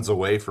runs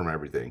away from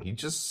everything. He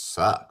just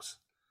sucks.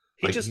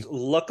 He Like just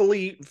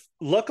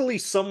luckily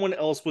someone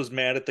else was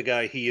mad at the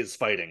guy he is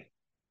fighting.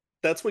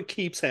 That's what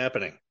keeps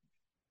happening.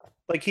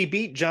 Like, he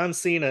beat John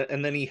Cena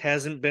and then he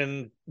hasn't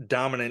been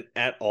dominant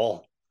at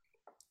all.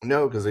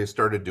 No, because they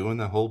started doing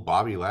the whole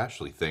Bobby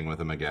Lashley thing with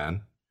him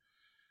again.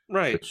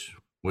 Right.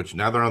 Which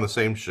now they're on the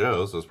same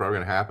show, so it's probably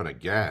gonna happen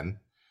again.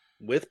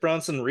 With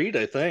Bronson Reed,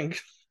 I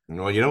think.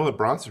 Well, you know what?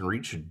 Bronson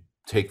Reed should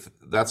take.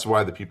 That's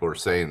why the people are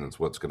saying that's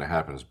what's going to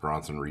happen is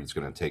Bronson Reed's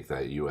going to take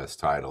that U.S.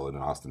 title, and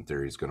Austin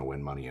Theory's going to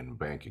win Money in the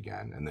Bank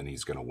again, and then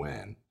he's going to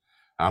win.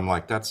 I'm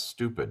like, that's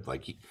stupid.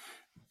 Like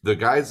the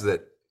guys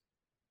that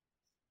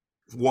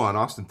won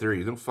Austin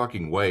Theory, no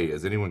fucking way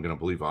is anyone going to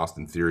believe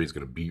Austin Theory is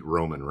going to beat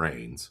Roman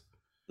Reigns.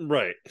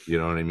 Right. You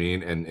know what I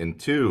mean? And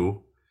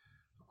two,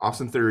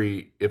 Austin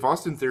Theory. If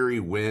Austin Theory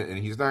win, and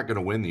he's not going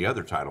to win the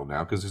other title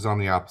now because he's on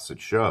the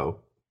opposite show.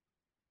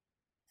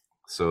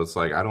 So it's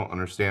like, I don't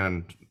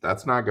understand.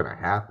 That's not going to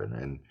happen.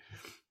 And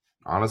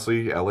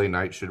honestly, LA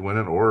Knight should win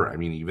it. Or, I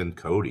mean, even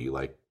Cody,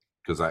 like,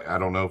 because I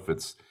don't know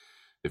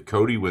if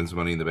Cody wins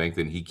Money in the Bank,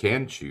 then he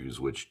can choose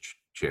which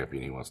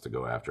champion he wants to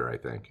go after, I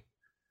think.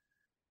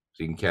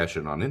 So he can cash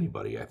in on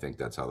anybody. I think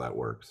that's how that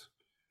works.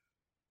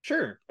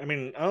 Sure. I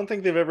mean, I don't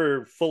think they've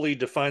ever fully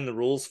defined the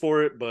rules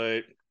for it,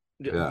 but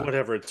Yeah.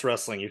 whatever, it's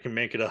wrestling. You can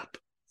make it up.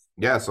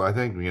 Yeah, so I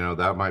think,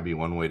 that might be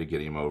one way to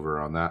get him over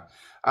on that.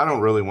 I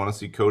don't really want to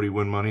see Cody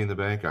win Money in the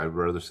Bank. I'd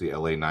rather see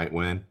LA Knight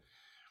win.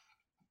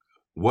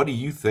 What do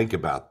you think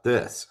about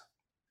this?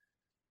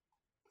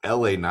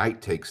 LA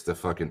Knight takes the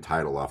fucking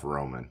title off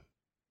Roman.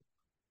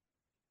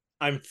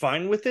 I'm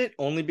fine with it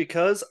only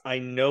because I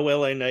know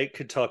LA Knight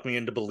could talk me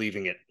into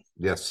believing it.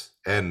 Yes,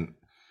 and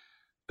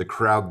the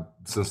crowd,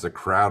 since the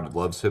crowd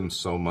loves him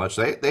so much,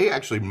 they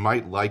actually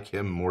might like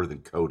him more than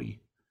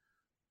Cody.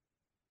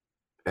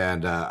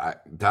 And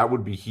that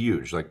would be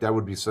huge. Like, that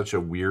would be such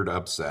a weird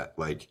upset.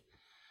 Like,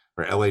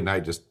 where LA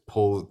Knight just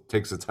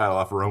takes the title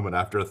off Roman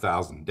after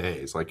 1,000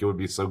 days. Like, it would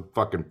be so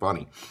fucking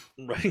funny.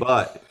 Right.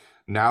 But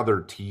now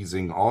they're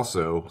teasing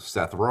also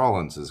Seth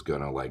Rollins is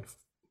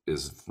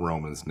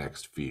Roman's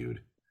next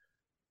feud.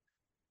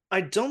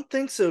 I don't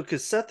think so,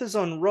 because Seth is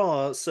on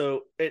Raw,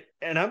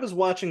 and I was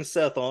watching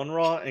Seth on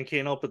Raw and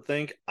can't help but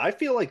think, I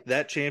feel like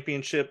that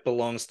championship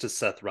belongs to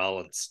Seth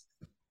Rollins.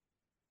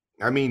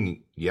 I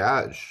mean,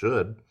 yeah, it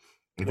should.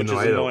 Which is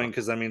annoying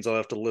because that means I'll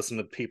have to listen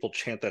to people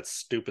chant that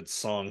stupid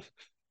song.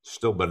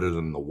 Still better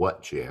than the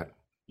what chant.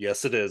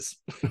 Yes, it is.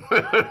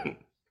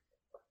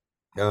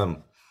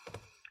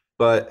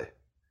 But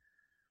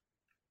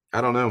I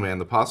don't know, man.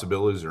 The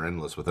possibilities are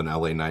endless with an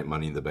LA Knight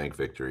Money in the Bank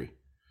victory.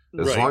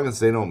 As long as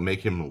they don't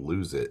make him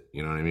lose it,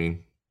 you know what I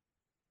mean?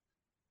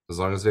 As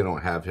long as they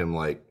don't have him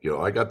like,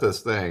 I got this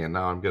thing and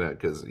now I'm gonna,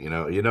 because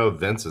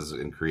Vince is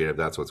in creative.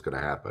 That's what's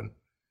gonna happen.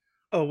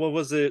 Oh, what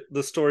was it?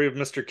 The story of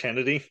Mr.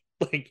 Kennedy?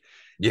 Like,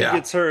 yeah, he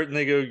gets hurt and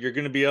they go, "You're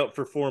going to be out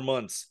for 4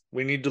 months.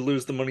 We need to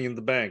lose the Money in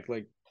the Bank."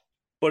 Like,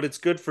 but it's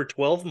good for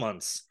 12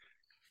 months.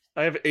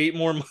 I have 8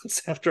 more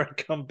months after I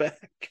come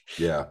back.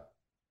 Yeah.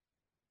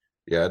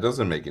 Yeah, it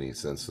doesn't make any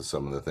sense to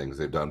some of the things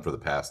they've done for the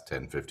past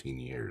 10, 15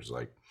 years.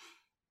 Like,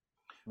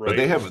 but Right?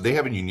 they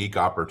have a unique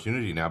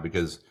opportunity now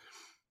because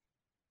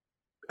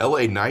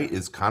LA Knight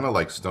is kind of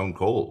like Stone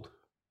Cold.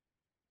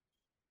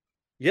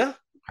 Yeah.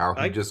 How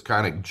he just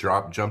kind of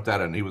jumped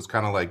out, and he was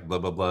kind of like blah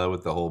blah blah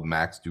with the whole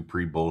Max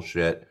Dupree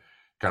bullshit.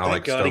 Kind of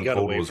Thank like God he Stone got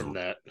Cold away was. from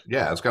that.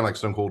 Yeah, it's kind of like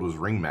Stone Cold was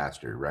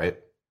ringmaster, right?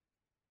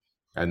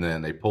 And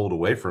then they pulled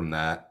away from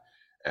that,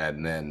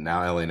 and then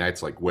now LA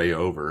Knight's like way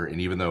over.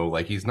 And even though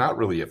like he's not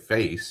really a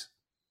face,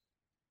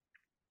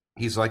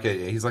 he's like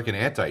an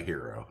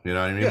anti-hero. You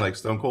know what I mean? Yeah. Like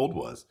Stone Cold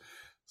was.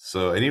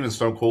 So, and even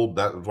Stone Cold,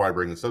 that's why I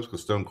bring this up,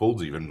 because Stone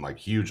Cold's even like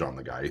huge on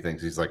the guy. He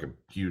thinks he's like a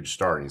huge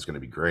star and he's going to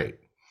be great.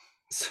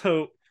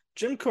 So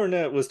Jim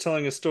Cornette was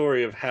telling a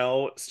story of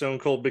how Stone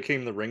Cold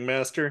became the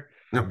ringmaster.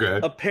 Okay.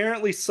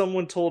 Apparently,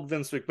 someone told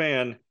Vince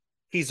McMahon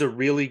he's a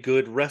really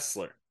good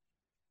wrestler.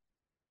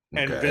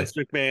 And Okay. Vince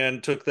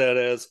McMahon took that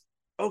as,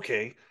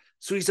 okay,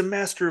 so he's a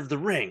master of the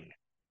ring.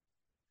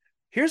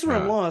 Here's where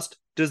I'm lost.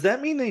 Does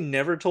that mean they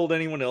never told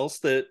anyone else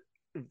that?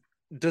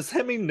 Does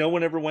that mean no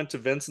one ever went to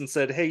Vince and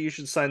said, hey, you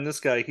should sign this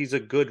guy? He's a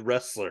good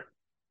wrestler.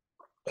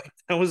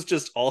 That was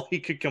just all he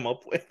could come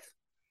up with.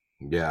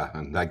 Yeah,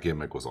 and that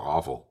gimmick was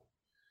awful.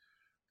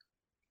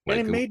 And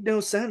it made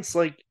no sense.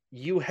 Like,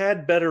 you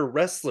had better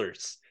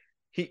wrestlers.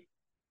 He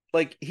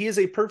is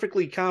a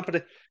perfectly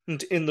competent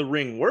in the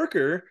ring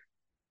worker,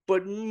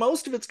 but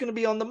most of it's going to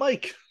be on the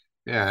mic.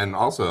 Yeah, and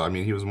also, I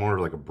mean, he was more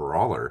like a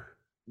brawler.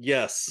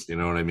 Yes. You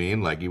know what I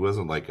mean? Like he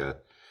wasn't like a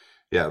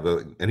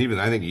and even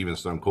I think even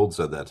Stone Cold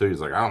said that too. He's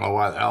like, I don't know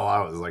why the hell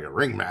I was like a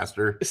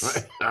ringmaster.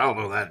 I don't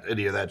know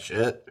any of that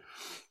shit.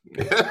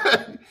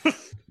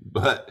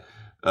 But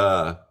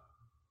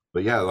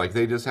yeah, like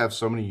they just have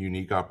so many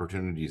unique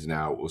opportunities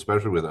now,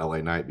 especially with LA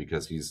Knight,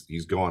 because he's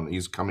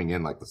coming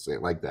in like the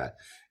same like that.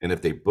 And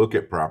if they book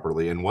it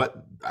properly, and what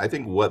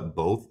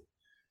both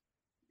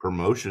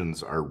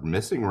promotions are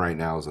missing right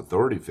now is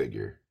authority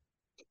figure.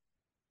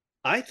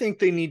 I think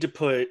they need to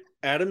put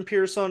Adam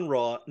Pearce on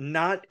Raw,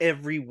 not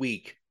every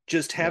week.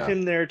 Just have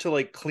him there to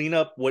like clean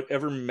up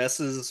whatever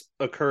messes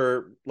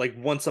occur like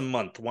once a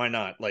month. Why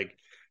not? Like,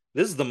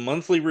 this is the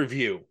monthly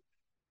review.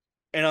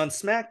 And on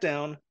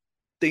SmackDown,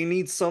 they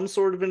need some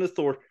sort of an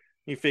authority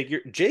figure.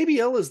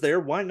 JBL is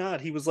there. Why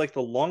not? He was like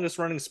the longest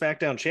running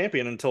SmackDown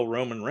champion until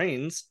Roman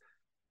Reigns.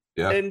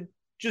 Yeah. And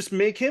just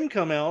make him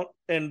come out,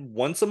 and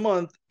once a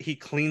month, he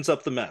cleans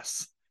up the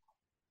mess.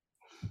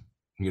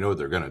 You know what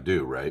they're going to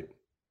do, right?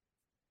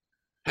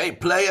 Hey,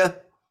 playa.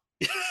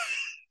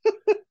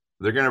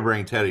 They're going to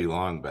bring Teddy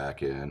Long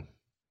back in.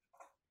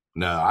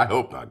 No, I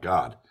hope not.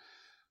 God.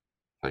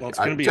 Like, well, it's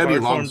going to be Teddy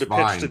hard Long's for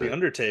him to pitch to The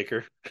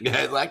Undertaker.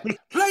 Yeah, like,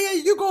 playa,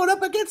 you going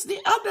up against The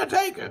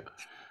Undertaker.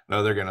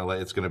 No, they're going to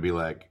it's going to be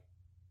like,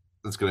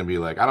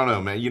 I don't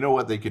know, man. You know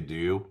what they could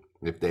do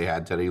if they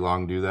had Teddy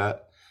Long do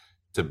that?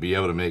 To be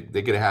able to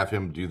they could have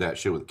him do that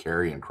shit with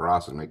Karrion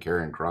Kross and make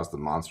Karrion Kross the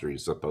monster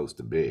he's supposed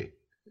to be.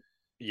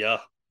 Yeah.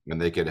 And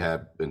they could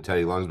have, and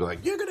Teddy Long's be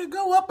like, you're going to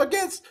go up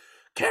against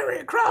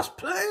Karrion Kross,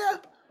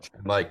 player.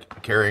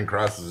 Like, Karrion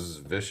Kross is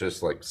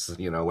vicious, like,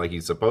 like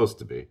he's supposed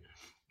to be.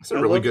 It's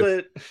really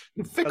good.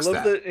 I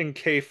love that in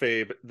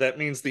kayfabe, that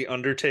means The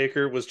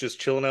Undertaker was just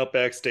chilling out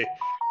backstage.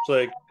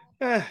 It's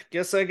like,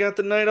 guess I got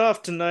the night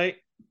off tonight.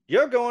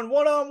 You're going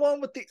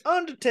one-on-one with The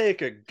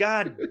Undertaker.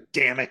 God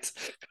damn it.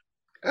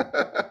 I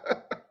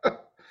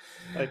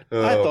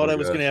thought I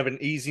was going to have an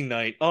easy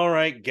night. All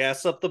right,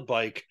 gas up the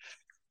bike.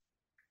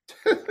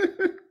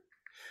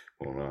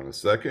 Hold on a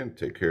second.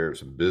 Take care of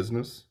some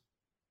business.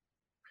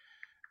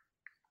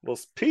 Well,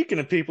 speaking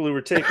of people who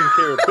were taking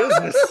care of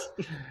business.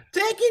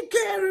 Taking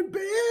care of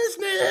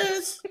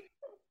business.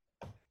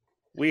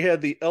 We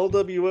had the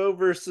LWO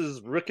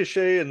versus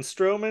Ricochet and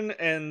Strowman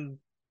and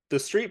the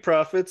Street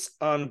Profits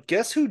on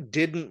Guess Who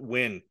Didn't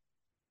Win?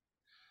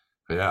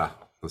 Yeah,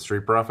 the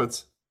Street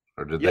Profits?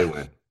 Or did they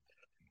win?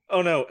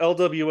 Oh, no.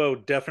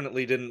 LWO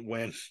definitely didn't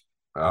win.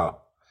 Oh,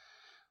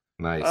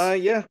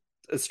 nice. Yeah.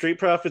 Street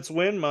Profits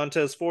win.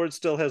 Montez Ford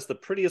still has the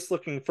prettiest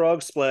looking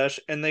frog splash,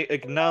 and they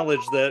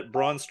acknowledge that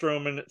Braun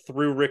Strowman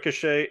threw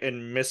Ricochet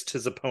and missed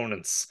his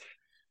opponents.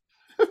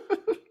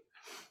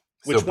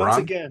 Which, once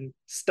again,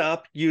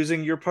 stop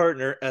using your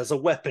partner as a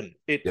weapon.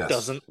 It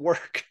doesn't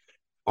work.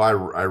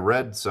 Well, I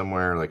read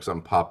somewhere, like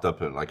something popped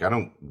up, and like I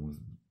don't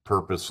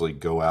purposely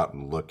go out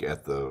and look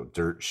at the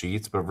dirt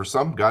sheets, but for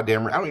some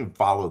goddamn reason, I don't even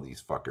follow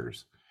these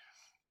fuckers.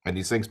 And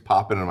these things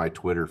pop into my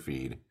Twitter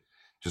feed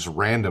just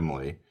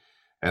randomly.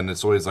 And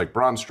it's always like,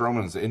 Braun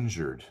Strowman's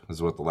injured,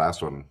 is what the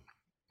last one.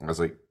 I was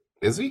like,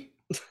 is he?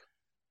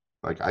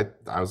 Like, I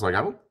was like,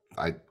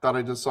 I thought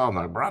I just saw him.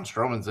 Like, Braun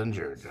Strowman's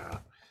injured.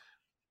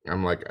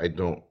 I'm like, I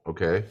don't,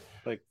 okay.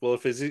 Like, well,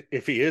 if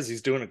he is,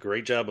 he's doing a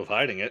great job of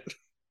hiding it.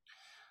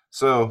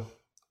 So,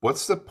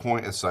 what's the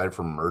point aside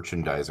from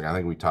merchandising? I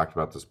think we talked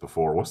about this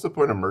before. What's the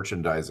point of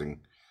merchandising,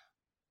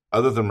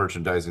 other than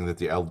merchandising, that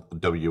the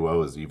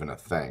LWO is even a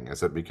thing?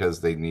 Is it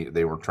because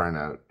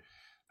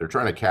they're They're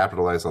trying to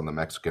capitalize on the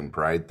Mexican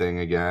pride thing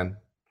again.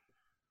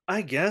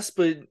 I guess,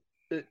 but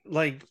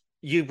like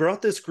you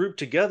brought this group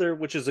together,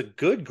 which is a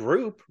good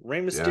group. Rey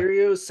Yeah.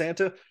 Mysterio,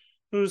 Santa,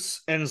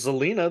 who's and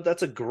Zelina.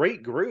 That's a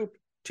great group.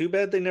 Too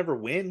bad they never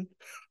win.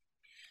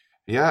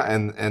 Yeah,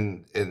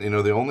 and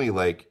the only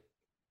like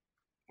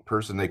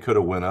person they could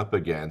have went up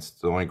against,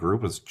 the only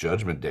group was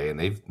Judgment Day, and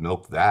they've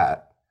milked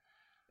that.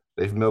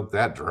 They've milked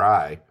that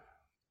dry.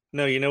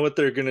 No, you know what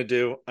they're gonna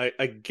do?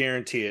 I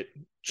guarantee it.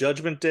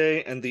 Judgment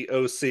Day and the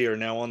OC are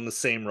now on the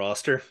same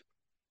roster.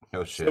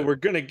 Oh So shit. we're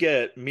gonna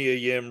get Mia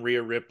Yim,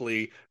 Rhea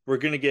Ripley. We're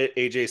gonna get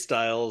AJ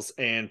Styles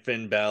and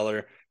Finn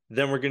Balor.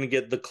 Then we're gonna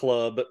get the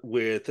club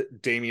with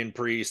Damian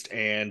Priest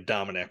and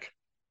Dominic.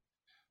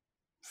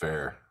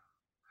 Fair.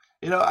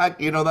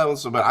 That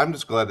was, but I'm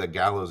just glad that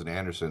Gallows and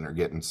Anderson are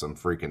getting some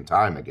freaking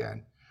time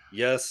again.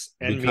 Yes,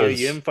 and Mia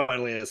Because Yim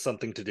finally has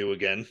something to do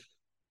again.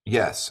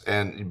 yes,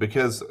 and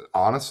because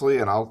honestly,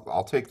 and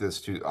I'll take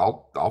this to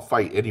I'll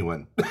fight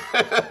anyone.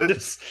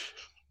 Just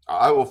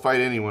I will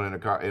fight anyone in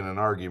an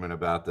argument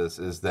about this.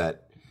 Is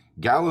that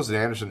Gallows and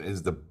Anderson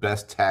is the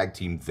best tag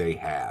team they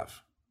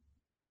have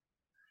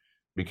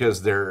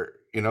because there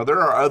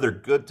are other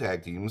good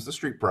tag teams. The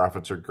Street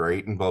Profits are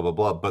great and blah blah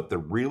blah, but the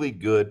really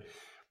good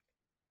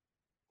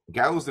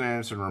Gallows and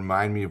Anderson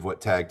remind me of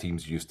what tag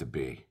teams used to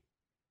be.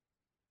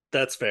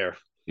 that's fair.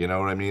 You know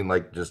what I mean?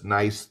 Like just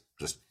nice,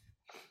 just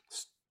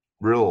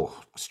real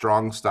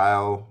strong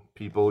style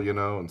people,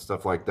 and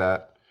stuff like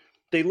that.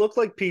 They look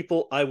like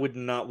people I would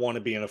not want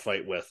to be in a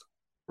fight with.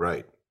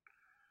 Right.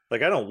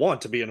 Like I don't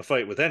want to be in a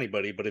fight with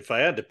anybody, but if I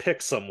had to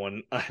pick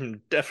someone,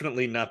 I'm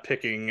definitely not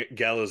picking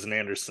Gallows and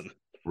Anderson.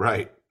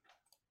 Right.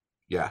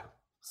 Yeah.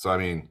 So I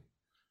mean,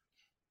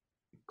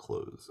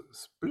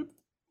 closes. Boop.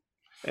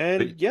 And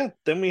But yeah,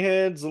 then we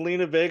had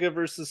Zelina Vega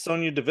versus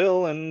Sonya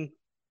Deville, and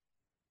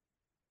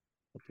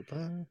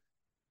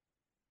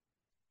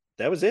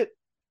that was it.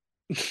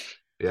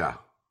 yeah,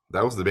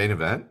 that was the main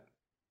event.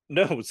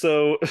 No,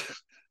 so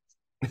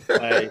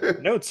my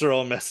notes are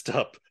all messed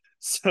up.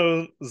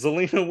 So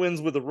Zelina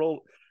wins with a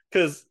roll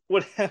because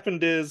what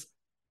happened is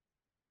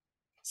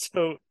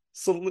so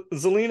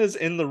Zelina's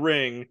in the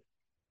ring.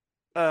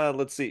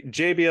 Let's see.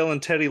 JBL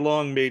and Teddy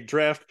Long made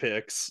draft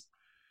picks.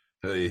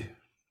 Hey,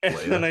 And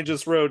then Leia. I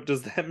just wrote,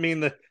 does that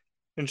mean that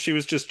and she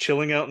was just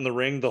chilling out in the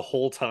ring the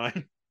whole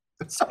time?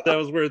 So that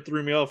was where it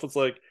threw me off. It's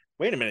like,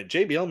 wait a minute,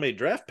 JBL made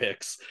draft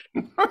picks.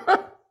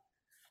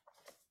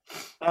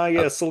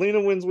 Yeah,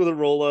 Selena wins with a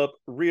roll up.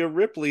 Rhea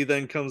Ripley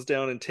then comes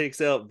down and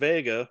takes out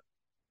Vega.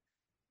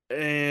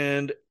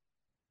 And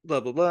blah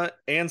blah blah.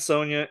 And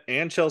Sonya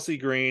and Chelsea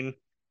Green,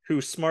 who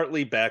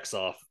smartly backs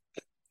off.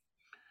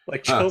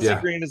 Like Chelsea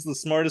Yeah. Green is the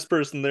smartest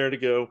person there to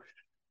go,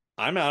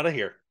 I'm out of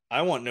here.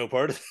 I want no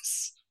part of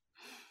this.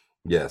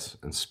 Yes.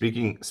 And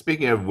speaking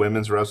of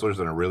women's wrestlers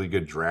and a really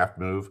good draft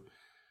move,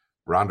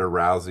 Ronda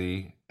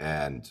Rousey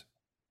and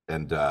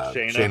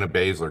Shayna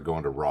Baszler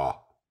going to Raw.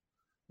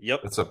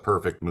 Yep. That's a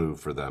perfect move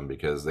for them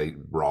because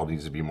Raw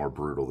needs to be more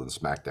brutal than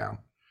SmackDown.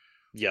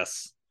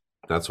 Yes.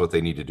 That's what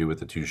they need to do with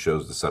the two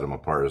shows to set them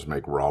apart is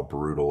make Raw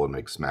brutal and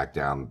make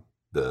SmackDown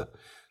the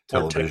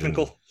television.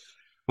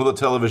 The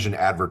television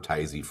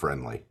advertising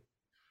friendly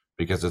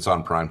because it's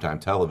on primetime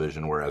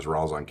television, whereas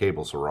Raw's on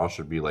cable. So Raw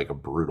should be like a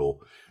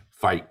brutal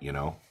fight,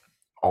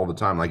 all the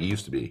time, like it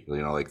used to be.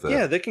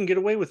 Yeah, they can get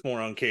away with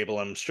more on cable,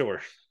 I'm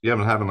sure. Yeah,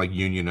 I'm having like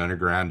Union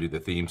Underground do the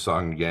theme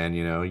song again.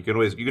 You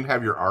can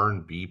have your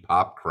R&B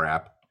pop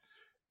crap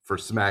for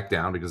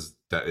SmackDown because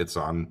it's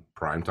on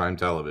primetime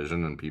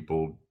television and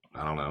people,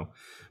 I don't know,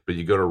 but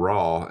you go to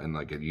Raw and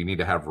like you need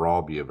to have Raw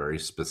be a very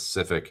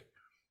specific,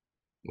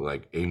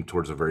 like aimed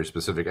towards a very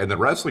specific, and the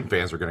wrestling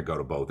fans are going to go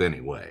to both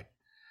anyway.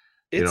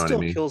 It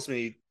still kills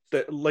me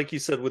that, like you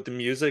said, with the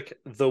music,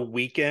 The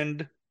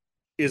Weeknd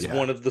is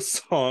one of the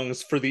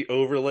songs for the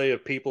overlay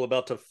of people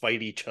about to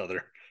fight each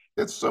other.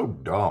 It's so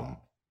dumb.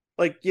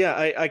 Like, yeah,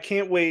 I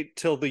can't wait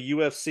till the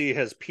UFC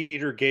has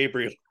Peter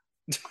Gabriel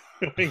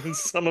doing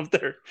some of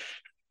their.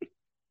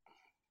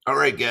 All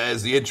right,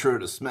 guys, the intro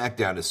to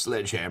SmackDown is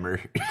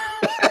Sledgehammer.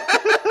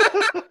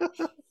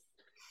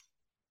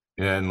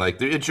 And like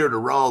the intro to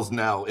Raw's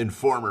now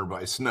Informer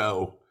by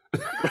Snow.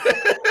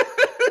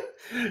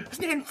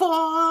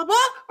 Informer,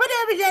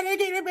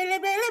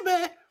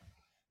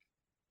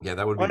 yeah,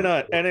 that would be. Why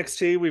not?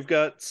 NXT, we've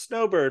got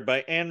Snowbird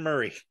by Anne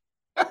Murray.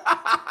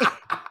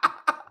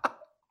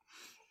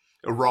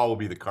 Raw will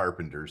be the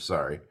Carpenters,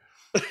 sorry.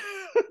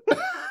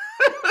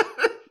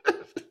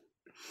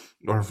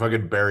 Or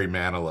fucking Barry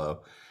Manilow.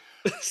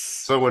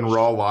 So when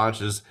Raw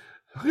launches,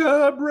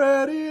 I'm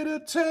ready to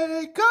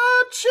take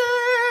a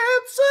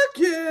chance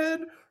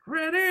again.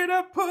 Ready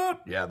to put.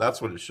 Yeah,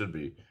 that's what it should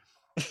be.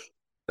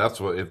 That's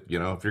what if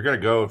you're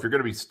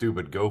gonna be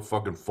stupid, go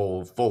fucking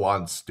full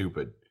on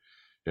stupid.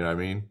 You know what I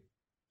mean?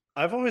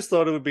 I've always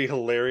thought it would be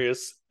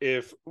hilarious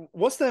if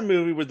what's that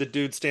movie where the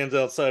dude stands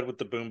outside with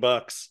the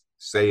boombox?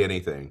 Say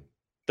Anything.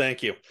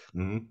 Thank you.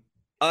 Mm-hmm.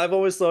 I've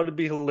always thought it'd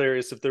be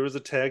hilarious if there was a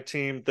tag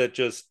team that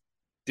just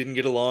didn't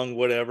get along,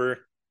 whatever,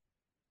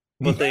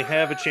 but they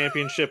have a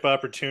championship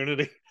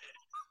opportunity.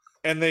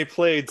 And they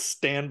played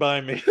Stand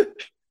By Me.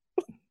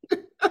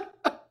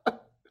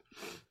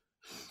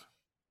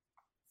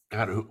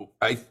 God,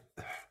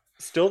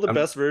 Still, the I'm,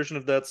 best version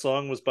of that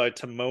song was by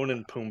Timon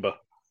and Pumbaa.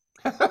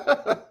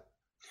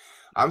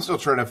 I'm still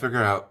trying to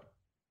figure out.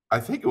 I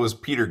think it was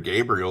Peter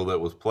Gabriel that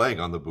was playing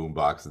on the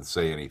boombox and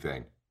Say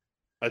Anything.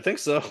 I think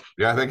so.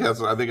 Yeah, I think that's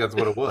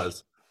what it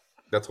was.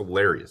 That's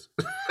hilarious.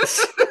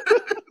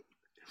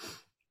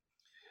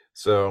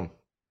 So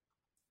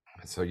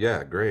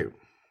yeah, great.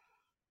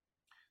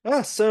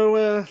 Let's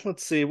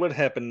see what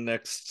happened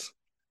next.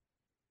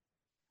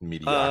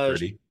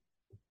 Mediocrity.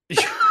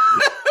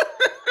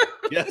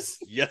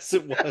 Yes,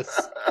 it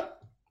was.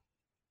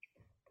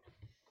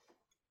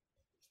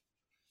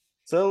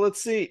 So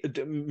let's see.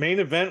 Main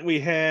event, we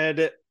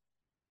had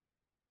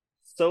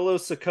Solo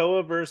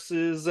Sikoa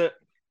versus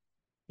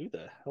who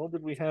the hell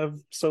did we have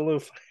Solo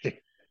fighting?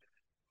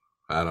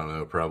 I don't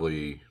know,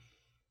 probably.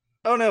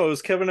 Oh no, it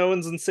was Kevin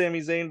Owens and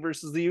Sami Zayn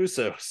versus the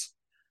Usos.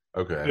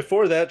 Okay.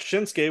 Before that,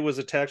 Shinsuke was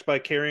attacked by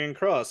Karrion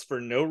Kross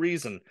for no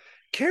reason.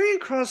 Karrion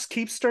Kross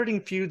keeps starting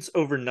feuds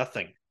over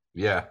nothing.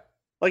 Yeah.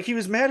 Like, he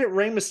was mad at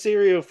Rey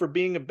Mysterio for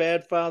being a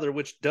bad father,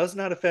 which does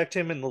not affect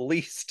him in the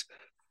least.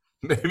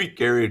 Maybe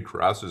Karrion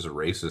Kross is a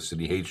racist and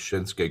he hates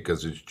Shinsuke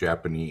because he's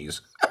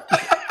Japanese.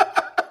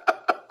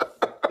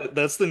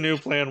 That's the new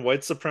plan.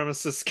 White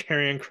supremacist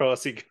Karrion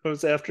Kross. He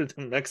goes after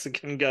the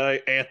Mexican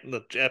guy and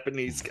the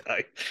Japanese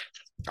guy.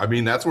 I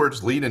mean, that's where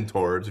it's leaning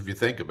towards, if you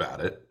think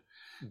about it.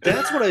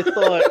 That's what I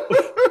thought.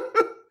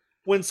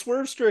 When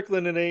Swerve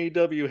Strickland and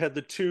AEW had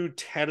the two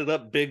tatted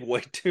up big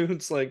white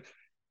dudes, like,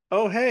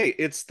 oh, hey,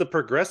 it's the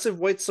progressive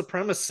white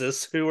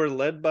supremacists who are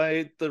led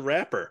by the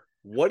rapper.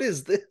 What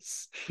is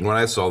this? When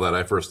I saw that,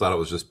 I first thought it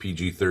was just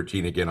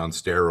PG-13 again on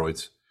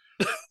steroids.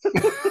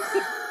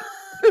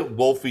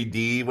 Wolfie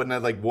D, wasn't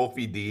that like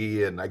Wolfie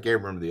D? And I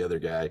can't remember the other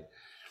guy.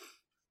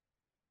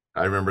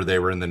 I remember they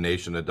were in the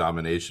Nation of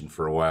Domination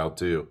for a while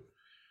too.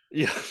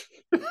 Yeah.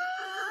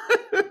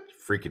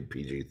 Freaking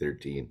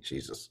PG-13,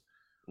 Jesus.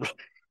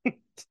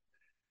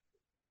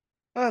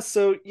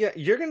 So yeah,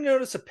 you're gonna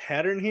notice a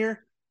pattern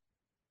here.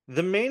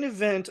 The main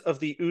event of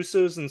the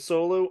Usos and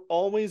Solo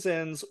always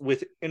ends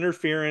with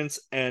interference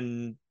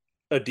and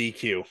a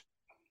DQ.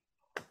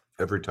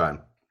 Every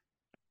time.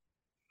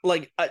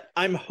 Like,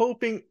 I'm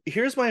hoping,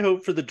 here's my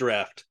hope for the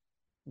draft.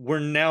 We're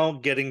now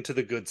getting to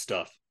the good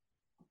stuff.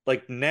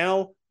 Like,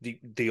 now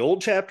the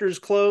old chapter is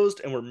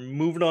closed and we're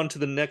moving on to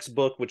the next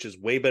book, which is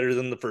way better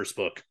than the first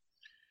book.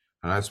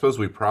 And I suppose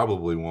we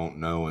probably won't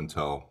know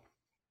until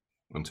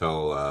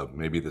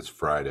maybe this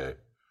Friday,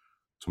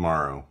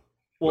 tomorrow.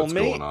 Well,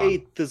 May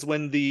 8th is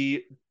when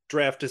the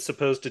draft is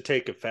supposed to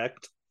take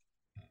effect.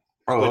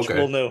 Oh, which okay.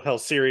 we'll know how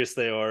serious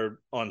they are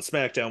on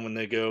SmackDown when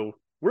they go,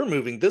 we're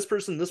moving this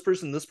person, this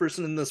person, this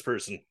person, and this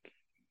person.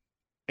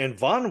 And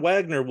Von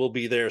Wagner will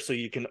be there, so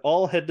you can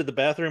all head to the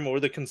bathroom or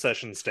the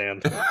concession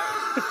stand.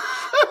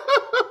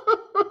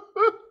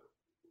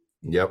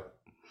 Yep.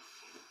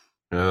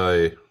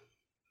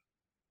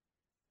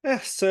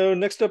 So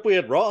next up we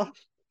had Raw.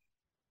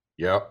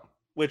 Yep.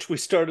 Which we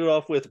started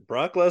off with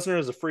Brock Lesnar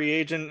as a free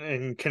agent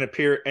and can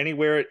appear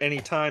anywhere at any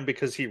time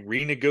because he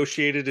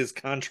renegotiated his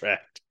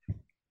contract.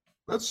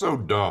 That's so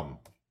dumb.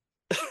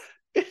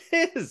 It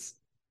is.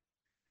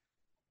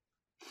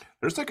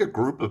 There's like a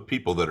group of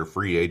people that are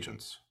free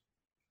agents.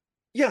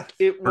 Yeah,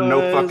 it was... For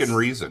no fucking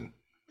reason.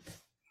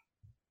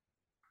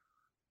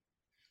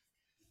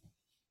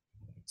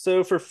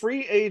 So for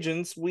free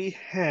agents, we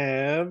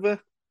have...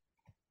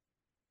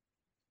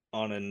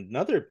 on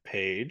another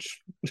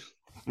page...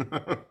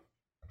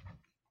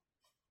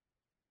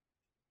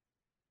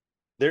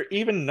 They're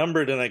even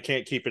numbered and I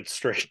can't keep it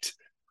straight.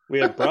 We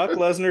have Brock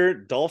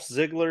Lesnar, Dolph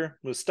Ziggler,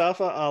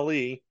 Mustafa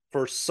Ali,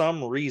 for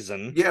some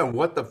reason. Yeah,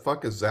 what the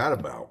fuck is that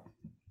about?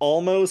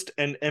 Almost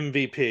an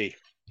MVP.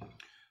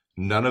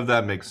 None of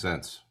that makes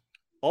sense.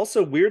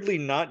 Also, weirdly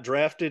not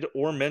drafted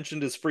or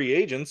mentioned as free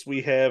agents,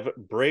 we have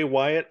Bray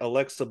Wyatt,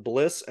 Alexa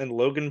Bliss, and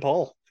Logan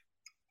Paul.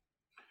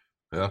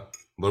 Yeah,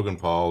 Logan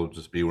Paul will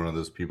just be one of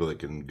those people that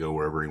can go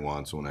wherever he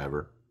wants,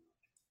 whenever.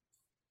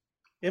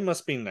 It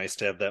must be nice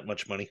to have that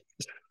much money.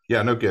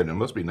 Yeah, no kidding. It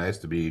must be nice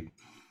to be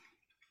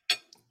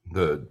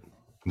the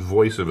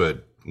voice of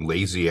a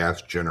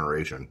lazy-ass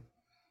generation.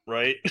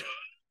 Right?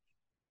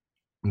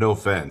 No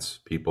offense,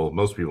 people.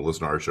 Most people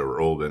listen to our show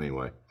are old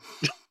anyway.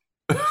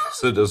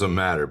 So it doesn't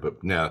matter. But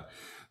yeah.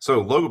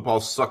 So Logan Paul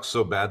sucks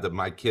so bad that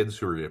my kids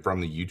who are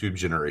from the YouTube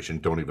generation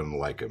don't even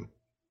like him.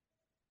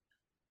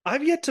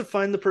 I've yet to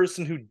find the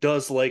person who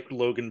does like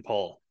Logan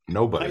Paul.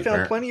 Nobody. I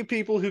found plenty of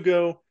people who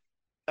go,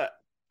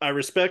 I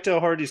respect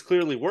how hard he's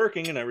clearly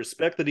working, and I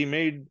respect that he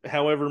made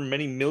however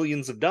many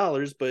millions of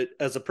dollars, but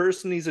as a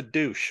person, he's a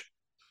douche.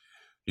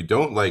 You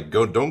don't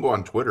don't go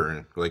on Twitter.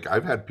 And like,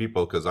 I've had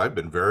people, because I've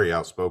been very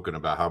outspoken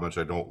about how much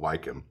I don't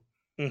like him.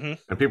 Mm-hmm.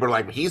 And people are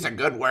like, he's a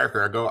good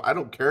worker. I go, I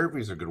don't care if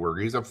he's a good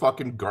worker. He's a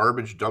fucking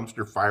garbage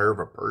dumpster fire of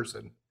a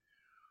person.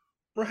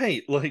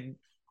 Right. Like,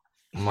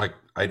 I'm like,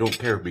 I don't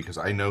care because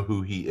I know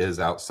who he is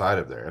outside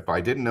of there. If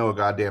I didn't know a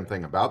goddamn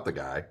thing about the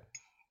guy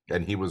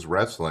and he was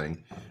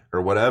wrestling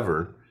or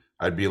whatever,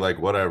 I'd be like,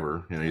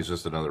 whatever, he's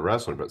just another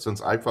wrestler. But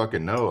since I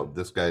fucking know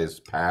this guy's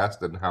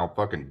past and how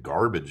fucking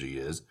garbage he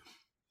is,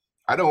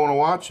 I don't want to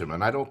watch him,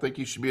 and I don't think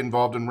he should be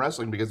involved in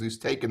wrestling because he's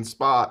taking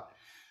spot.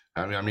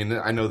 I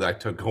know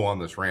that I go on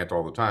this rant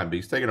all the time, but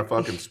he's taking a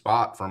fucking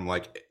spot from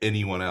like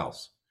anyone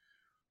else.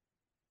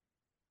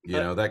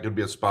 That could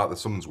be a spot that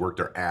someone's worked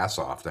their ass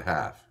off to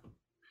have.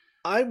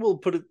 I will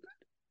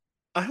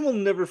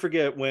never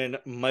forget when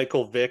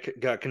Michael Vick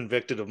got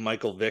convicted of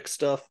Michael Vick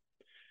stuff.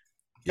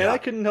 Yeah. And I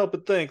couldn't help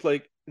but think,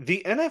 like,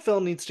 the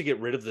NFL needs to get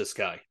rid of this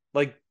guy.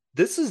 Like,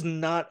 this is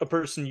not a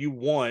person you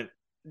want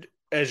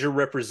as your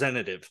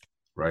representative.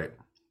 Right.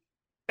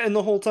 And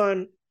the whole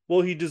time,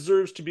 well, he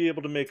deserves to be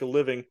able to make a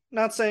living.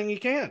 Not saying he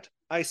can't.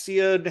 I see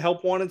a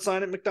help wanted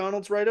sign at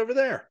McDonald's right over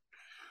there.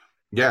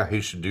 Yeah, he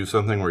should do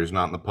something where he's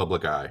not in the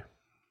public eye.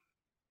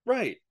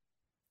 Right.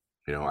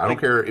 I don't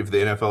care if the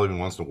NFL even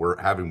wants to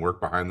have him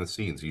work behind the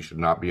scenes. He should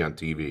not be on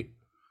TV.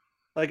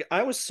 Like,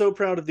 I was so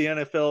proud of the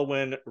NFL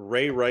when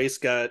Ray Rice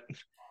got...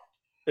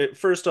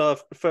 First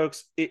off,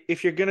 folks,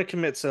 if you're going to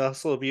commit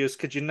sexual abuse,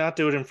 could you not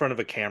do it in front of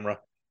a camera?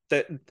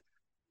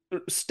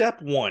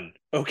 Step one,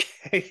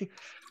 okay?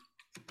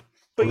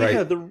 But right.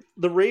 Yeah,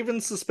 the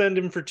Ravens suspend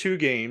him for 2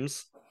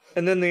 games,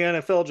 and then the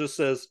NFL just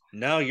says,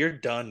 "Now you're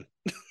done."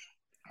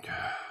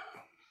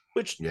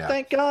 Which,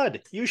 thank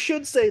God, you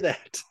should say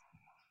that.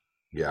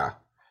 Yeah.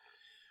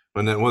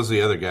 And then was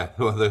the other guy?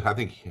 Well, I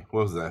think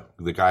what was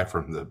the guy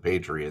from the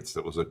Patriots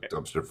that was a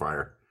dumpster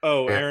fire?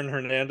 Oh, Aaron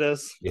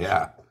Hernandez.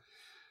 Yeah,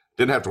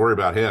 didn't have to worry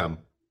about him.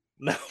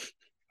 No,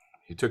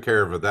 he took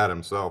care of that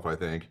himself, I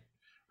think,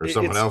 or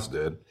someone else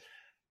did.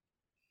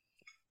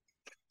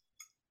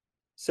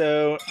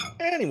 So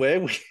anyway,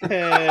 we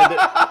had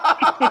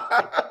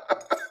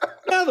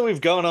now that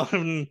we've gone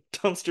on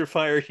dumpster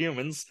fire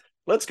humans,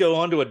 let's go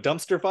on to a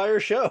dumpster fire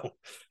show.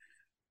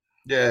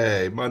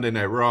 Yay, Monday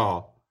Night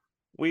Raw.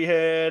 We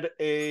had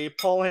a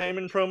Paul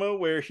Heyman promo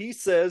where he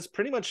says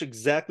pretty much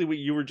exactly what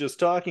you were just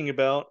talking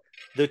about.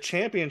 The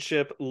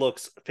championship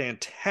looks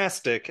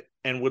fantastic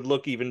and would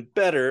look even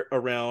better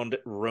around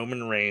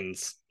Roman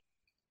Reigns,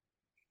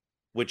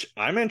 which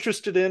I'm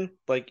interested in.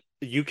 Like,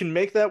 you can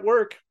make that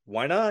work.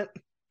 Why not?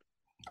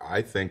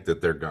 I think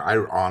that they're going. I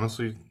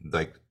honestly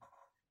like,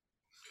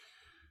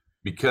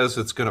 because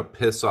it's going to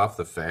piss off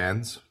the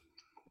fans,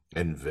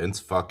 and Vince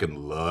fucking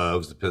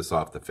loves to piss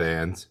off the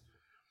fans.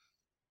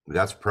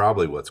 That's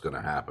probably what's going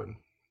to happen.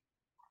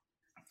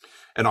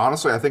 And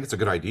honestly, I think it's a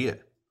good idea.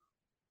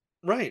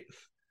 Right.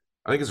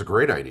 I think it's a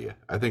great idea.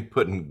 I think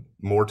putting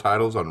more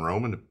titles on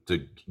Roman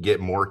to get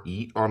more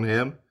heat on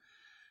him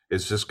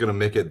is just going to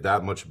make it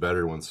that much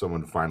better when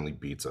someone finally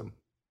beats him.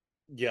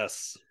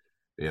 Yes.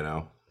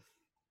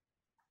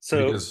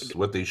 So because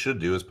what they should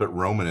do is put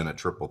Roman in a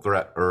triple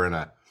threat or in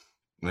a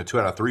 2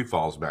 out of 3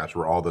 falls match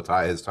where all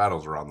his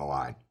titles are on the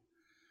line.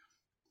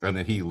 And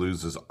then he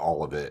loses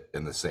all of it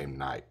in the same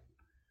night.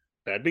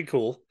 That'd be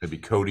cool.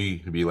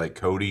 It'd be like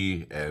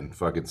Cody and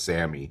fucking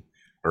Sammy,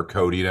 or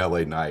Cody and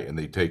LA Knight, and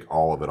they take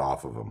all of it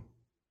off of him.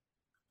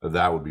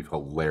 That would be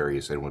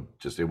hilarious. It would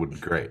be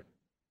great.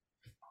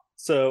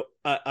 So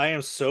I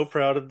am so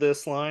proud of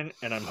this line,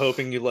 and I'm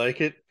hoping you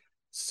like it.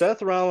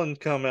 Seth Rollins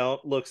come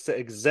out, looks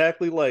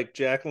exactly like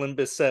Jacqueline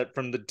Bisset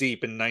from The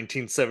Deep in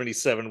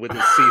 1977 with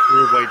his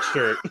see-through white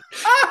shirt.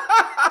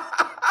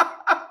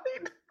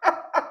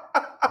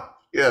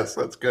 Yes,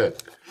 that's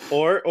good.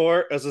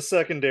 Or as a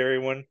secondary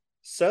one,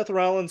 Seth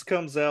Rollins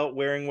comes out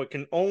wearing what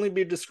can only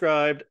be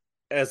described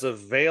as a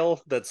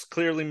veil that's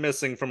clearly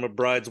missing from a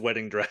bride's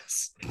wedding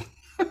dress.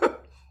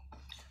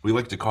 We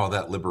like to call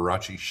that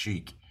Liberace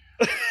chic.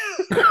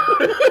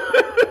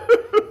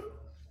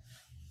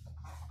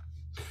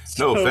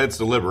 No offense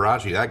to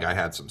Liberace, that guy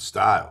had some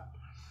style.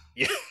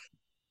 Yeah,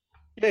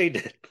 he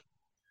did.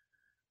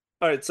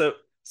 All right, so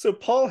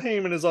Paul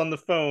Heyman is on the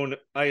phone,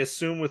 I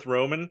assume with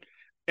Roman,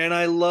 and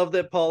I love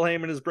that Paul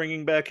Heyman is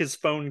bringing back his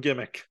phone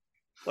gimmick.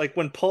 Like,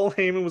 when Paul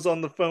Heyman was on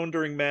the phone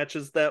during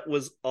matches, that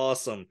was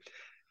awesome.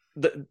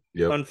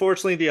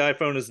 Unfortunately, the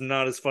iPhone is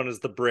not as fun as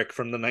the brick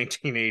from the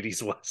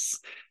 1980s was.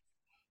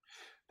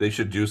 They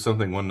should do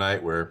something one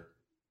night where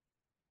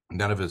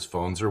none of his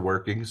phones are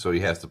working, so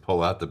he has to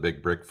pull out the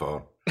big brick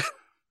phone.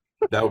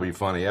 That would be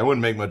funny. It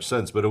wouldn't make much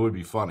sense, but it would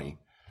be funny.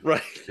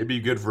 Right. It'd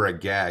be good for a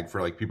gag for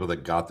like people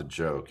that got the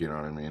joke, you know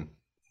what I mean?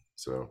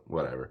 So,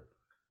 whatever.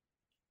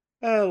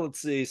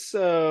 Let's see.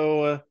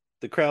 So,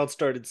 the crowd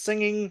started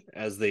singing,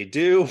 as they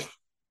do.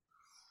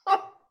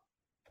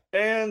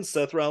 And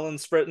Seth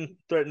Rollins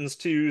threatens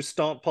to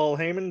stomp Paul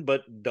Heyman,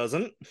 but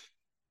doesn't.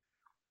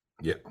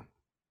 Yeah.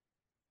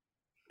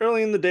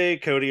 Early in the day,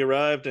 Cody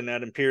arrived, and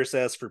Adam Pearce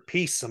asked for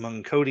peace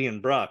among Cody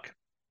and Brock.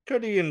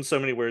 Cody, in so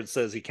many words,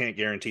 says he can't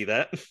guarantee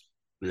that.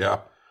 Yeah.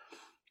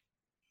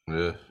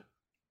 I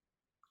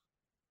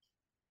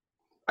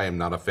am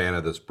not a fan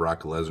of this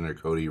Brock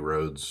Lesnar-Cody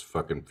Rhodes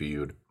fucking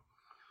feud.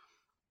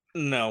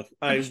 No,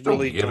 I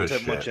really don't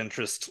have much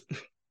interest.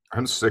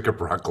 I'm sick of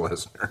Brock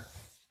Lesnar.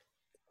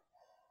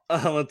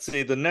 Let's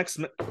see.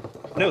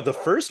 The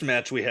first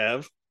match we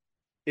have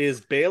is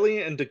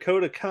Bayley and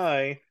Dakota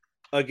Kai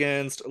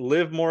against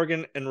Liv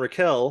Morgan and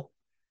Raquel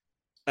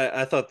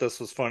I thought this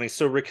was funny.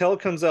 So Raquel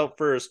comes out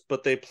first,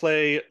 but they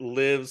play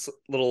Liv's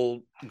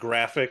little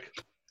graphic,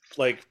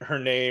 like her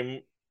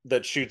name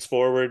that shoots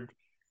forward,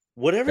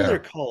 whatever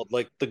they're Yeah. called,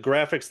 like the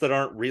graphics that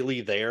aren't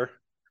really there.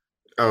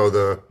 Oh,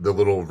 the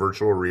little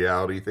virtual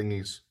reality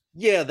thingies.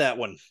 Yeah, that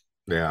one.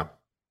 Yeah.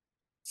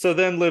 So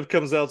then Liv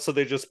comes out, so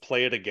they just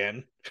play it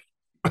again.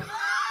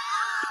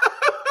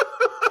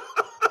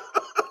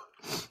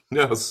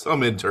 No,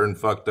 some intern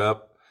fucked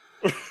up.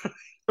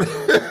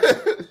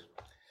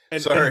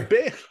 and Sorry.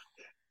 and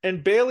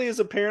and Bailey is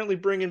apparently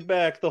bringing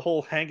back the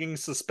whole hanging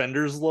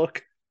suspenders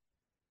look,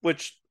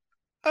 which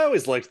I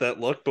always liked that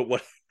look, but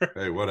what?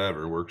 Hey,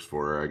 whatever works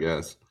for her, I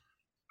guess.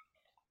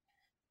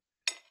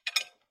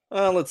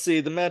 Let's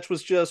see. The match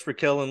was just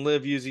Raquel and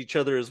Liv use each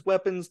other as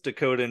weapons.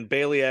 Dakota and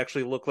Bailey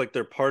actually look like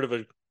they're part of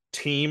a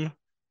team,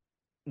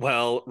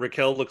 while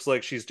Raquel looks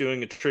like she's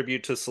doing a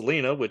tribute to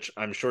Selena, which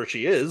I'm sure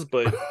she is,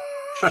 but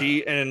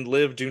she and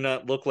Liv do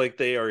not look like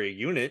they are a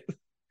unit.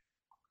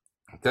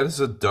 That is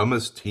the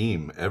dumbest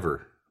team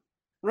ever.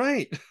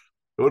 Right.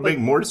 It would Like,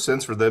 make more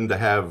sense for them to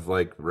have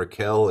like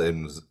Raquel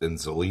and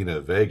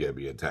Zelina Vega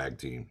be a tag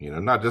team. You know,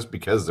 not just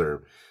because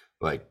they're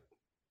like,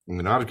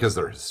 not because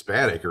they're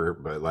Hispanic or,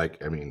 but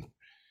like, I mean,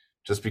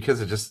 just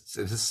because it just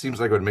seems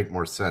like it would make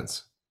more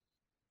sense.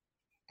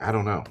 I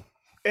don't know.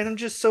 and I'm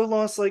just so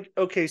lost. Like,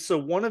 okay, so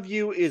one of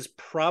you is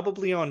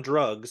probably on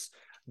drugs,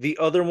 the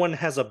other one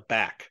has a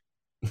back.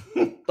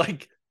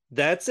 Like,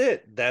 that's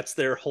it. That's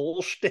their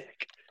whole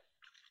shtick.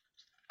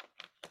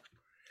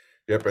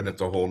 Yep, and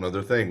it's a whole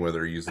nother thing whether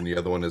they're using the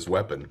other one as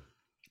weapon.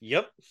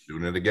 Yep.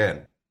 Doing it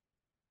again.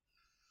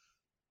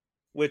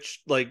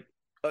 Which, like,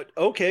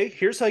 okay,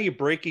 here's how you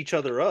break each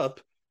other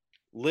up.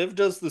 Liv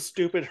does the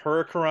stupid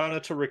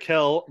Hurricanrana to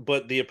Raquel,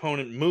 but the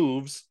opponent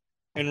moves,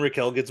 and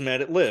Raquel gets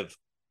mad at Liv.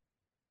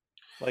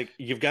 Like,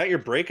 you've got your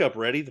breakup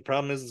ready. The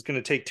problem is it's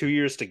going to take 2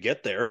 years to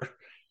get there.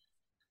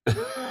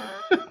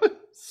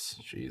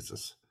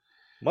 Jesus.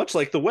 Much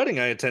like the wedding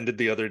I attended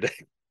the other day.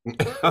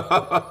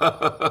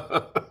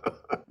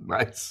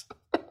 Nice.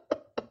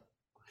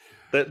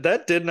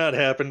 That did not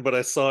happen, but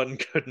I saw it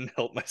and couldn't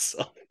help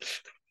myself.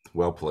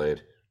 Well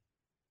played.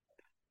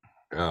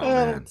 Oh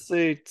man. Let's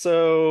see.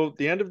 So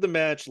the end of the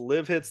match,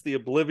 Liv hits the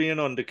Oblivion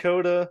on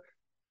Dakota,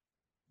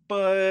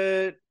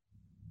 but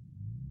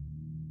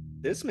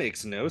this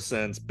makes no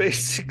sense.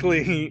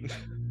 Basically,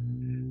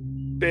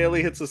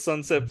 Bailey hits a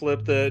sunset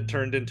flip that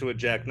turned into a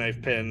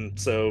jackknife pin,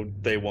 so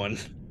they won.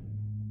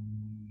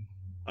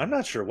 I'm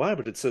not sure why,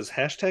 but it says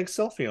hashtag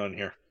selfie on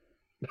here.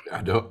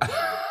 I don't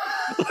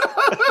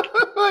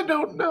I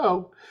don't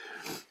know.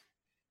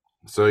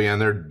 So yeah,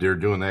 and they're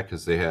doing that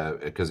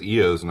because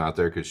Io's not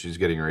there because she's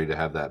getting ready to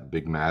have that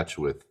big match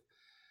with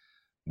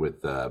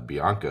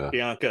Bianca.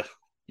 Bianca,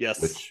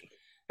 yes. Which,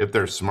 if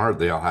they're smart,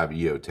 they'll have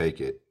Io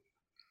take it.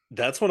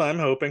 That's what I'm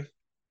hoping.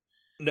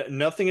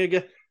 Nothing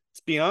against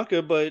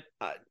Bianca, but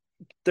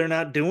they're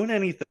not doing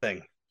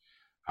anything.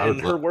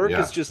 And her work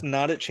is just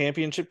not at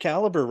championship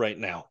caliber right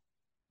now.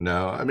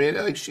 No, I mean,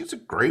 like, she's a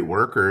great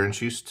worker and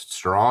she's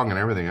strong and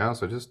everything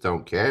else. I just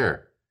don't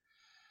care.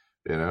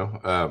 You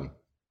know,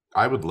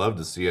 I would love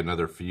to see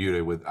another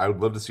feud with. I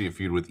would love to see a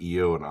feud with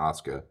Io and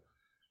Asuka.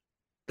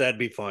 That'd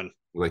be fun,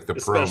 like the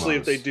especially promos.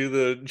 If they do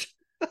the.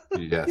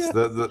 Yes, Yeah.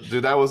 the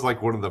dude, that was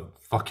like one of the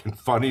fucking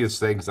funniest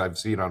things I've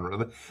seen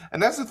on.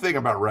 And that's the thing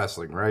about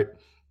wrestling, right?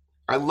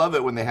 I love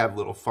it when they have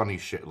little funny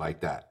shit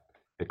like that.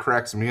 It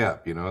cracks me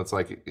up, you know. It's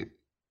like,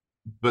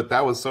 but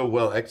that was so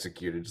well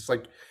executed, just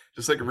like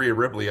Rhea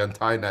Ripley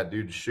untying that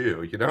dude's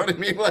shoe. You know what I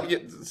mean? Like,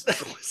 it's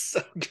That was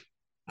so good.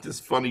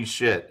 just funny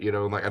shit, you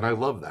know. Like, and I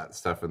love that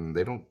stuff, and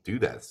they don't do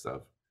that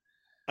stuff.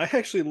 I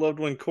actually loved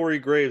when Corey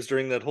Graves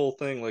during that whole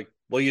thing, like,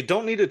 well, you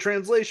don't need a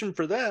translation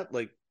for that.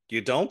 Like, you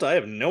don't? I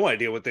have no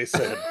idea what they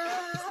said.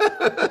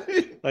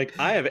 Like,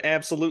 I have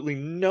absolutely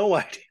no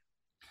idea.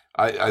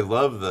 I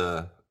love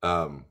the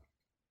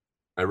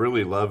I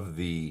really love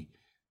the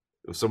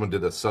if someone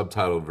did a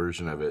subtitle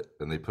version of it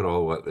and they put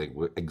all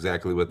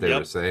exactly what they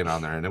were saying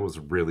on there, and it was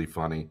really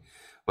funny.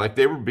 Like,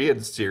 they were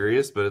being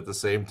serious, but at the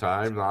same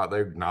time,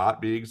 they're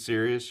not being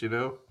serious, you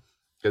know,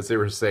 because they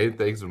were saying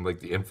things and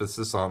like the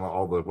emphasis on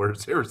all the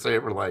words they were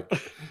saying were like,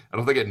 I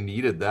don't think it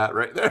needed that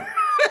right there,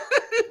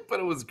 but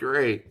it was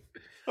great.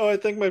 Oh, I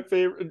think my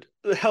favorite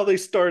how they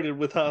started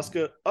with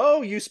Asuka.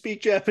 Oh, you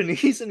speak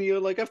Japanese, and you're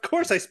like, of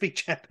course I speak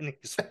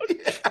Japanese.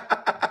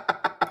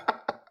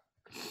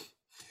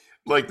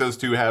 Like, those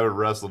two haven't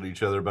wrestled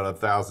each other about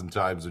 1,000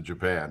 times in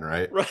Japan,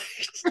 right? Right.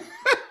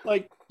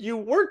 Like, you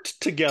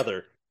worked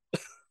together.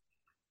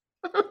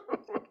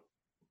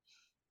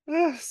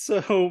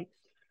 So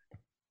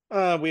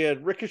we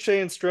had Ricochet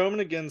and Strowman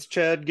against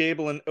Chad,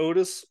 Gable, and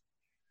Otis.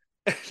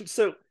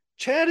 So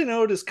Chad and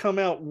Otis come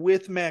out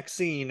with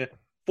Maxine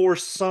for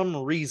some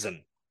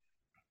reason.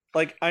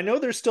 Like, I know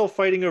they're still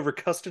fighting over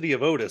custody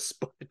of Otis,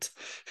 but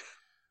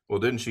well,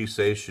 didn't she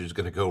say she's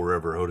going to go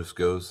wherever Otis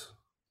goes?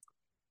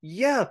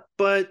 Yeah,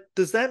 but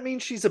does that mean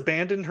she's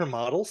abandoned her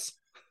models?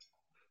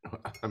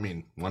 I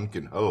mean, one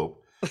can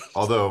hope.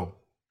 Although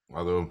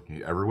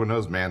everyone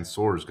knows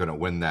Mansoor is going to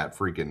win that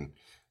freaking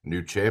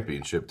new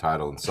championship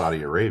title in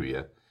Saudi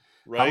Arabia.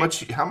 Right?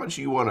 How much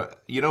you want to,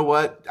 you know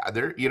what?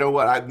 You know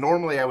what?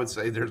 I would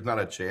say there's not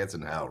a chance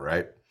in hell,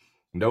 right?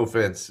 No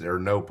offense or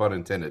no pun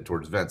intended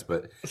towards Vince,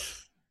 but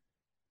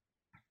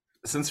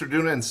since they're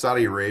doing it in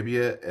Saudi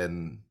Arabia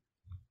and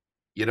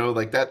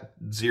like that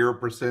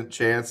 0%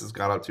 chance has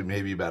gone up to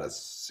maybe about a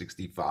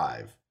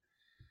 65.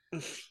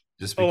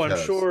 Just Oh, I'm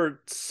because.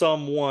 sure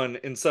someone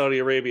in Saudi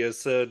Arabia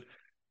said,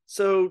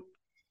 "So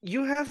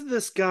you have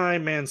this guy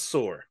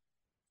Mansoor.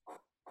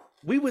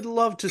 We would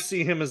love to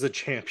see him as a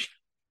champion."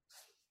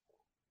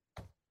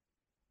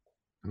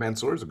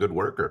 Mansoor's a good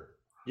worker.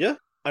 Yeah.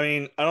 I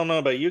mean, I don't know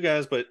about you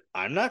guys, but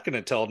I'm not going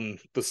to tell them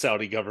the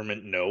Saudi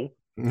government no,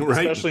 Right.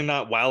 especially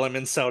not while I'm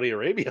in Saudi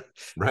Arabia.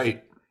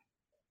 Right.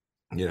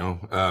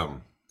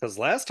 Because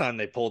last time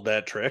they pulled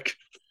that trick.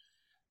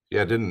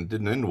 Yeah, it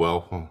didn't end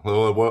well.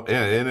 Well,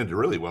 yeah, it ended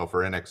really well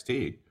for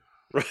NXT.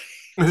 Right.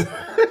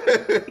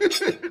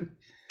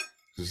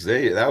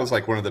 That was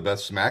like one of the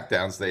best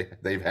SmackDowns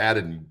they've had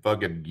in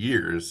fucking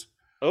years.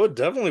 Oh, it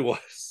definitely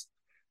was.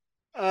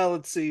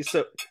 Let's see.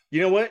 So,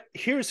 you know what?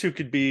 Here's who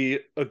could be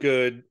a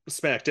good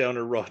SmackDown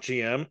or Raw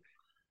GM.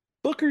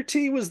 Booker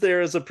T was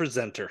there as a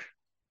presenter.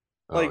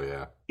 Oh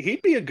yeah.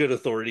 He'd be a good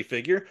authority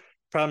figure.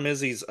 Problem is,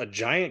 he's a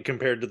giant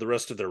compared to the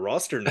rest of their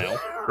roster now.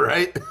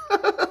 Right.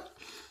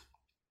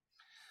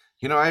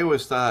 I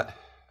always thought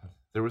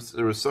there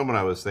was someone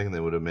I was thinking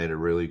that would have made a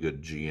really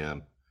good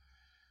GM.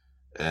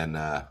 And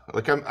I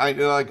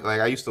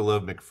used to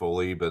love Mick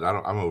Foley, but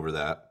I'm over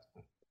that.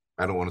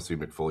 I don't want to see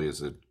Mick Foley as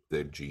the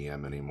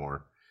GM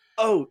anymore.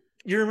 Oh,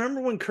 you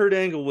remember when Kurt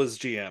Angle was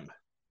GM?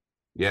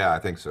 Yeah, I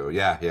think so.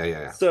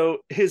 Yeah. So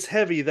his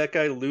heavy, that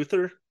guy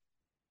Luther,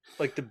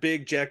 like the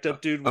big jacked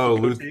up dude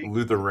with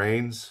Luther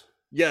Reigns.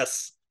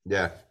 Yes.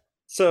 Yeah.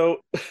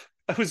 So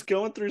I was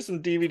going through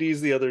some DVDs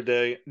the other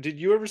day. Did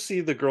you ever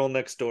see The Girl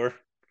Next Door?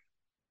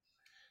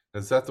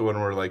 Is that the one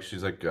where like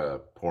she's like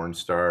a porn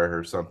star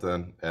or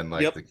something? And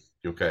like Yep.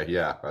 okay,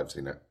 yeah, I've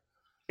seen it.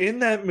 In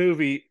that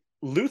movie,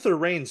 Luther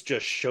Reigns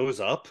just shows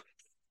up.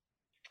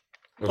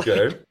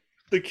 Okay. Like,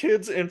 the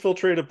kids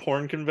infiltrate a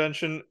porn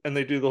convention and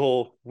they do the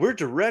whole, "We're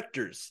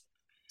directors."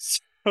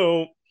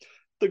 So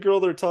the girl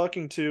they're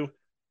talking to,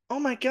 "Oh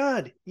my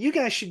God, you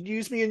guys should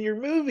use me in your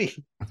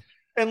movie."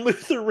 And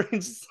Luther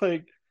Reigns is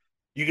like,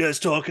 "You guys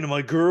talking to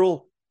my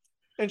girl?"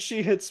 And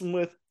she hits him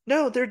with,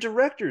 "No, they're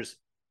directors."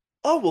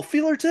 "Oh, well,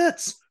 feel her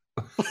tits."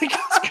 Like, and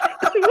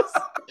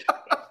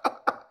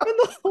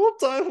the whole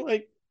time,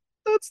 like,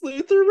 that's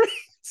Luther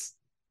Reigns.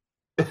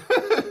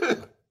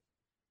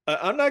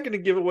 I'm not going to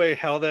give away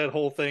how that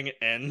whole thing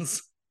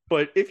ends,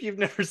 but if you've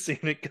never seen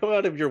it, go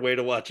out of your way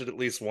to watch it at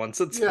least once.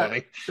 It's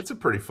funny. It's a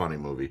pretty funny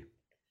movie.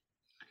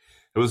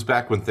 It was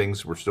back when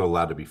things were still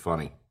allowed to be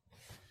funny.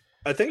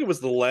 I think it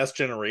was the last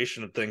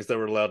generation of things that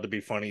were allowed to be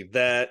funny.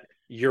 That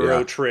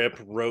Euro trip,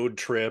 road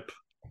trip.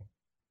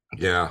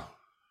 Yeah.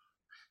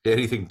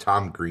 Anything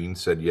Tom Green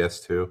said yes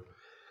to.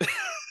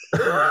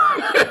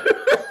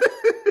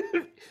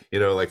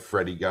 Like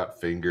Freddie Got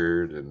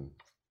Fingered and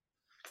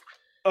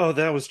Oh,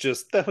 that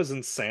was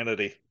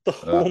insanity. The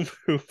whole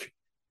movie.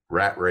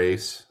 Rat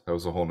Race. That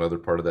was a whole nother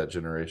part of that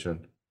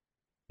generation.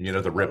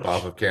 The rip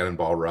off of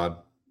Cannonball Run.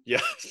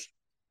 Yes.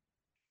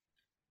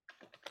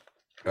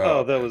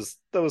 Oh, that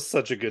was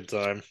such a good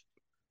time.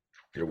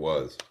 It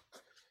was.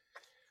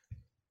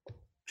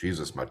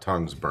 Jesus, my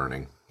tongue's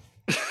burning.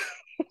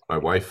 My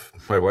wife,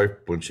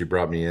 when she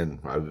brought me in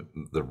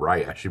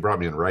she brought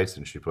me in rice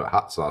and she put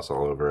hot sauce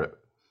all over it.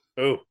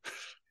 Oh.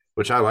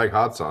 Which I like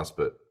hot sauce,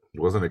 but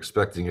wasn't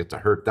expecting it to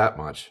hurt that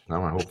much.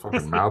 Now my whole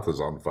fucking mouth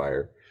is on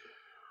fire.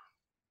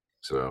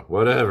 So,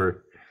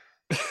 whatever.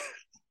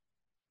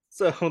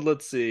 So,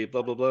 let's see.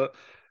 Blah, blah, blah.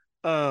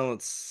 Oh,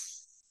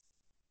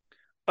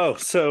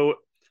 so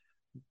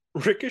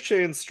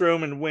Ricochet and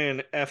Strowman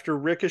win after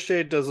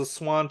Ricochet does a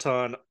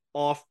swanton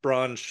off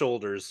Braun's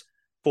shoulders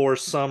for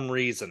some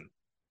reason.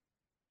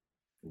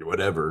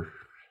 Whatever.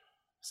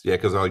 Yeah,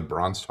 because I like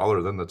Braun's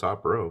taller than the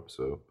top rope,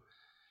 so.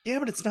 Yeah,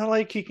 but it's not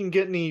like he can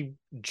get any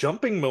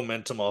jumping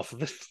momentum off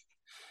of it.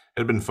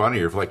 It'd been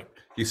funnier if like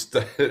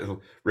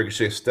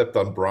Ricochet stepped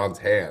on Braun's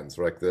hands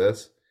like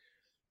this,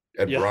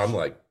 and Braun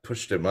like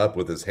pushed him up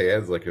with his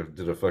hands like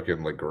did a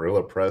fucking like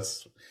gorilla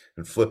press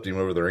and flipped him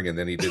over the ring, and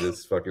then he did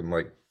his fucking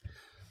like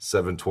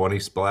 720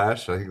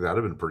 splash. I think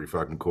that'd have been pretty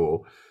fucking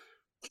cool.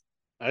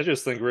 I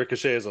just think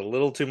Ricochet has a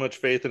little too much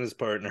faith in his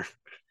partner.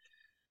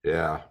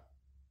 Yeah,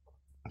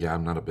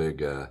 I'm not a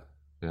big. I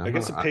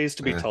guess it pays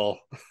to be tall.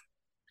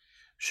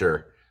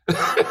 Sure.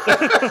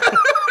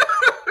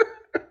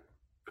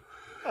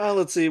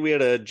 Let's see. We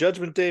had a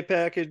Judgment Day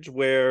package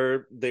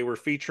where they were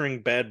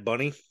featuring Bad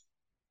Bunny.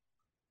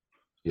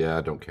 Yeah,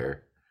 I don't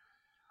care.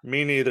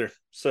 Me neither.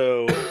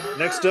 So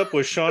next up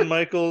was Shawn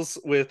Michaels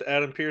with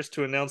Adam Pearce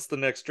to announce the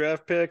next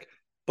draft pick,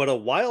 but a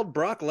wild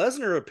Brock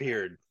Lesnar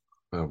appeared.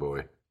 Oh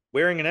boy.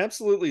 Wearing an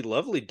absolutely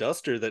lovely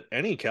duster that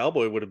any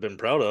cowboy would have been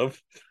proud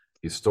of.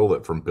 He stole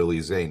it from Billy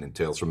Zane in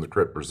Tales from the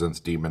Crypt presents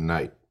Demon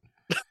Knight.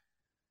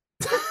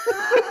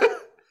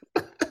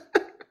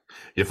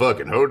 You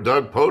fucking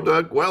ho-dug,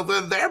 po-dug. Well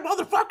then there,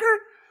 motherfucker.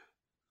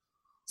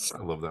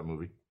 I love that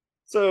movie.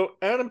 So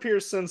Adam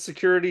Pearce sends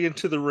security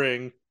into the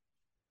ring,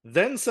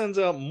 then sends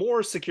out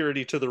more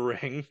security to the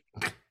ring,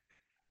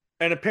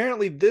 and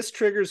apparently this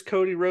triggers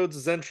Cody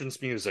Rhodes'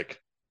 entrance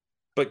music.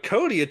 But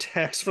Cody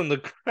attacks from the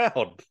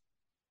crowd.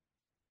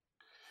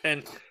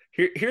 And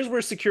here's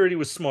where security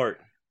was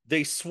smart.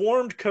 They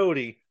swarmed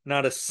Cody,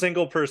 not a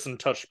single person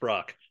touched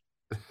Brock.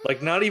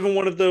 Like, not even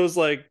one of those,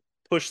 like,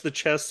 push the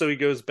chest so he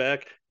goes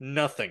back.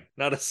 Nothing.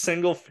 Not a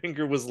single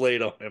finger was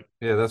laid on him.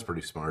 Yeah, that's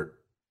pretty smart.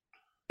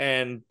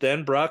 And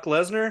then Brock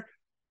Lesnar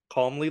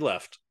calmly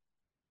left.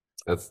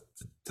 That's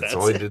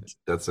all he did.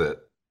 That's it.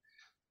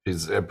 He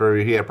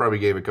probably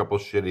gave a couple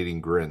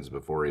shit-eating grins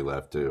before he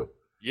left too.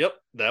 Yep,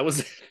 that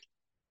was it.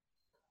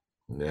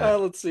 Yeah.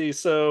 Let's see.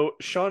 So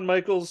Shawn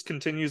Michaels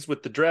continues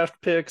with the draft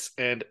picks,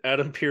 and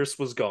Adam Pearce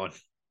was gone.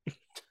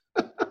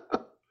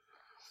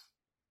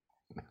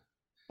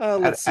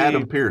 Let's see.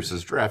 Adam Pearce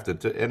is drafted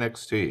to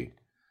NXT.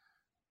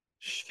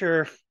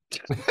 Sure.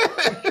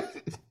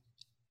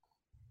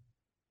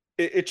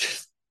 It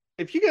just,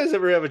 if you guys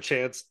ever have a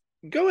chance,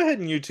 go ahead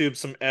and YouTube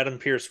some Adam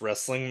Pearce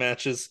wrestling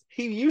matches.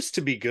 He used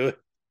to be good.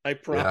 I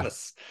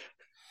promise.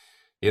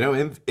 Yeah. You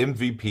know,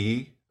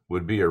 MVP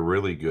would be a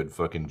really good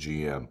fucking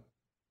GM.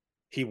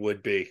 He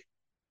would be.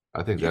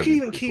 I think you that'd can be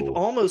even keep cool.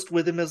 Almost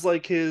with him as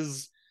like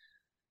his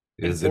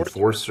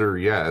enforcer.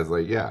 Yeah, it's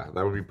like, yeah,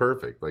 that would be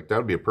perfect. Like that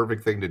would be a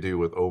perfect thing to do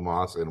with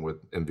Omos and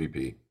with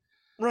MVP.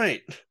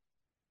 Right.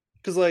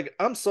 Because, like,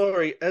 I'm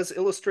sorry, as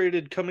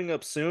illustrated coming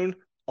up soon,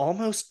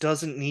 Almost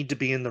doesn't need to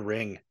be in the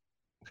ring.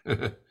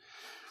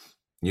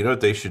 You know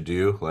what they should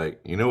do? Like,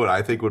 you know what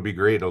I think would be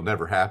great? It'll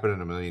never happen in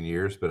a million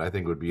years, but I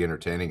think would be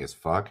entertaining as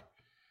fuck.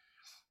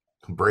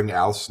 Bring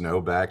Al Snow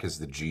back as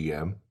the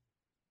GM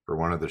for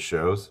one of the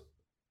shows.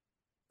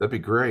 That'd be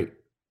great.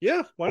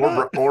 Yeah, why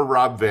not? Or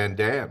Rob Van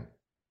Dam.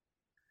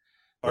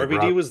 Like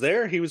RVD was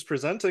there. He was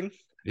presenting.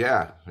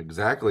 Yeah,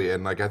 exactly.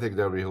 And like, I think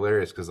that would be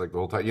hilarious because like the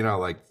whole time, you know,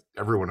 like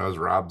everyone knows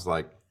Rob's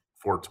like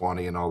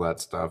 420 and all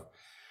that stuff.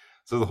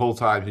 So the whole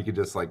time he could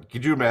just like,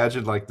 could you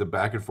imagine like the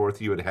back and forth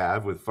he would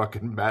have with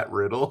fucking Matt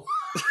Riddle?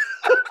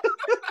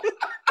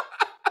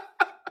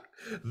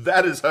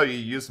 That is how you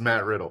use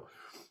Matt Riddle.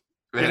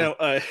 Man, you know,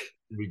 it'd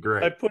be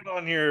great. I put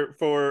on here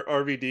for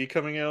RVD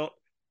coming out.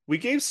 We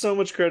gave so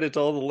much credit to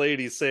all the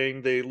ladies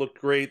saying they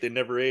looked great, they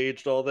never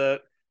aged, all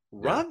that.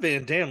 Rob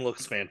Van Dam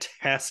looks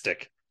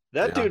fantastic.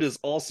 That dude is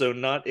also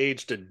not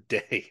aged a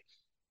day.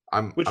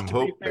 I'm to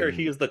hoping, be fair,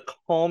 he is the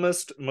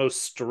calmest,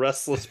 most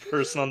stressless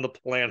person on the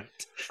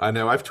planet. I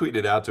know. I've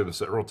tweeted out to him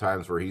several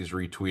times where he's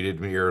retweeted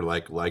me or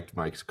like liked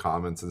my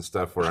comments and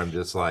stuff where I'm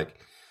just like,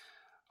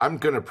 I'm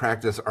going to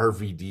practice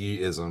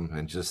RVD-ism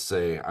and just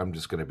say, I'm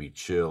just going to be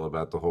chill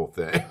about the whole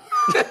thing.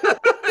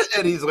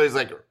 And he's always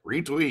like,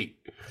 retweet.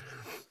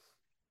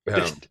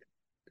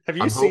 Have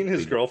you seen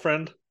his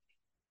girlfriend?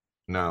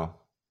 No.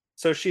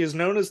 So she is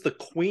known as the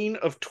Queen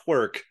of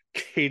Twerk,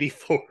 Katie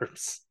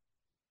Forbes.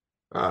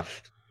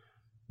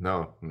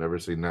 No, never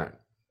seen that.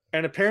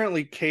 And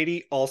apparently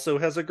Katie also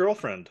has a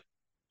girlfriend.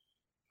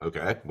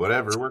 Okay,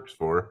 whatever works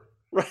for her.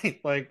 Right,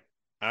 like,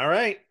 all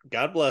right,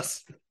 God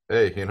bless.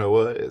 Hey, you know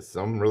what?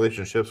 Some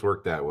relationships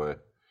work that way.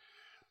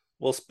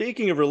 Well,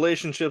 speaking of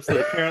relationships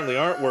that apparently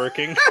aren't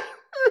working,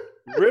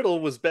 Riddle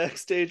was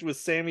backstage with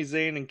Sami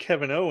Zayn and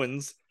Kevin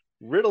Owens.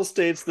 Riddle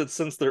states that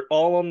since they're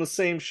all on the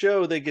same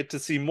show, they get to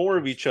see more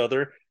of each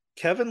other.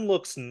 Kevin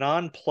looks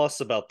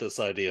nonplussed about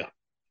this idea.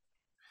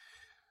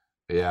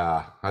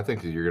 Yeah, I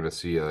think that you're going to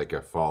see like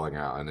a falling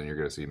out, and then you're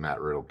going to see Matt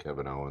Riddle,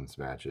 Kevin Owens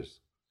matches.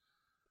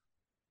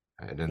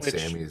 And then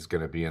Sammy's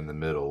going to be in the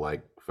middle,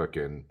 like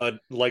fucking...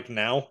 like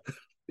now?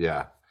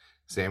 Yeah.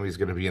 Sammy's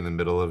going to be in the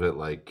middle of it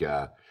like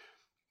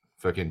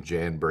fucking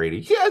Jan Brady.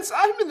 Yes,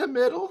 I'm in the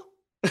middle.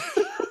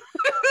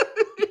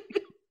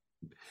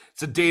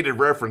 It's a dated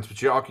reference,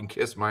 but y'all can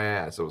kiss my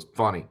ass. It was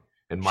funny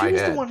in my head. She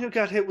was the one who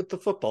got hit with the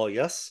football,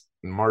 yes?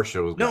 And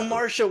Marsha was... No,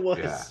 Marsha was.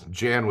 Yeah,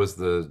 Jan was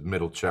the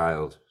middle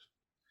child.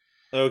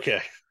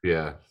 Okay.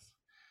 Yeah.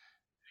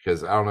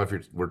 Because I don't know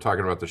if we're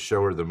talking about the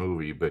show or the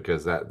movie,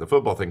 because the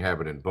football thing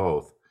happened in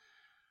both.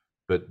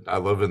 But I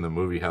love in the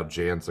movie how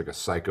Jan's like a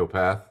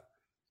psychopath.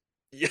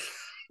 Yeah.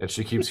 And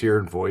she keeps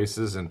hearing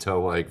voices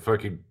until like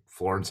fucking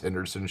Florence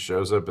Henderson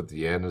shows up at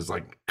the end and is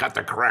like, cut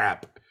the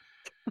crap.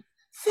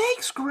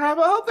 Thanks,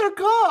 Grandma. They're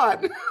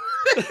gone.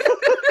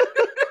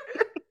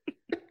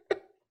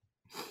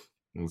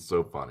 It's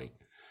so funny.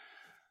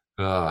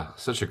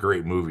 Such a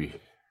great movie.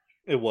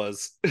 It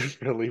was.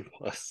 It really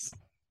was.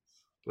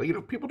 Like, you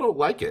know, people don't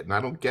like it, and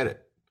I don't get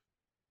it.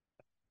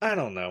 I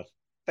don't know.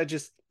 I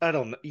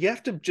don't know. You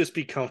have to just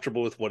be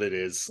comfortable with what it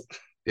is.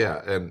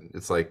 Yeah, and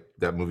it's like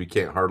that movie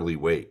can't hardly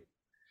wait.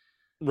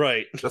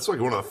 Right. That's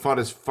like one of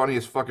the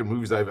funniest fucking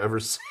movies I've ever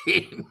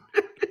seen.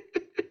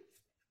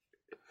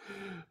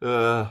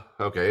 Okay,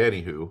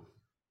 anywho.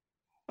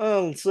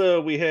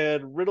 So we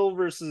had Riddle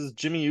versus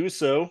Jimmy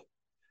Uso.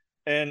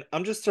 And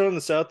I'm just throwing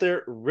this out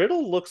there.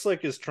 Riddle looks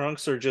like his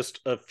trunks are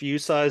just a few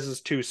sizes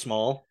too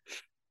small.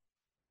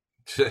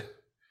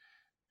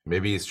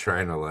 Maybe he's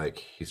trying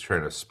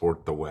to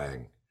sport the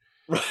wang.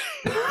 Right.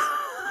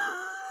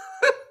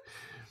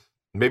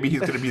 Maybe he's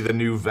going to be the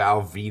new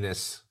Val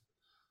Venus.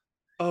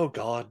 Oh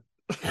God.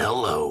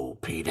 Hello,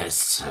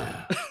 penis.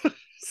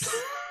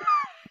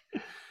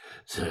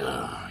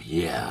 So,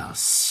 yeah,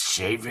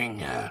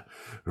 shaving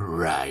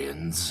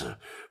Ryan's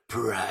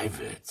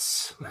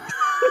privates.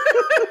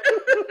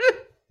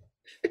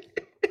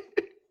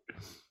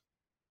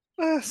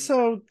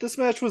 So this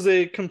match was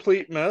a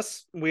complete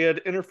mess. We had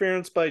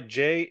interference by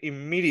Jay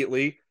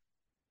immediately.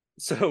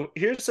 So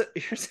here's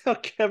how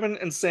Kevin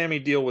and Sammy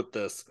deal with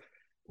this.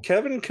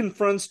 Kevin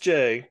confronts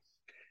Jay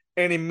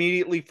and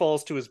immediately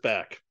falls to his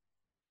back.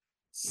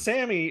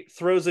 Sammy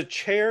throws a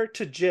chair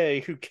to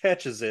Jay, who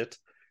catches it,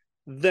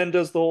 then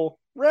does the whole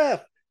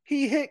ref.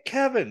 He hit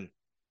Kevin.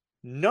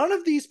 None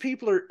of these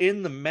people are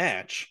in the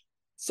match,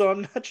 so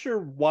I'm not sure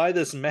why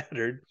this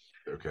mattered.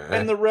 Okay.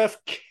 And the ref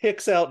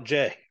kicks out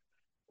Jay.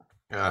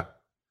 Yeah.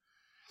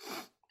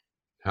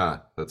 Huh,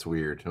 that's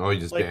weird. Oh, he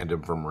just banned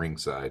him from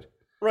ringside.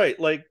 Right,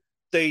 like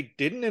they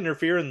didn't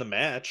interfere in the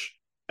match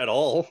at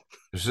all.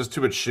 There's just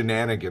too much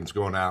shenanigans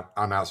going on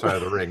outside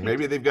of the ring.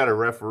 Maybe they've got a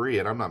referee,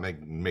 and I'm not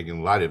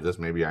making light of this.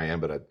 Maybe I am,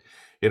 but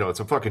it's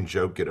a fucking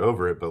joke. Get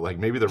over it. But like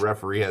maybe the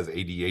referee has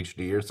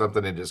ADHD or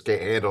something and just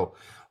can't handle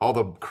all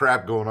the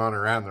crap going on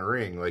around the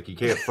ring. Like he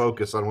can't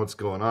focus on what's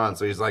going on.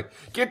 So he's like,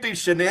 "Get these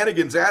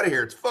shenanigans out of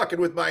here. It's fucking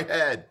with my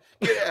head.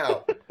 Get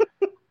out."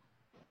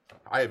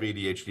 I have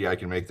ADHD. I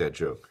can make that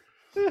joke.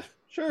 Yeah,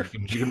 sure.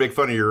 You can make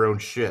fun of your own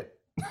shit.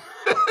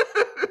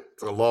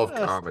 It's a law of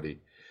comedy.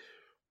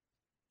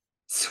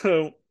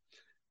 So,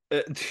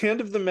 at the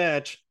end of the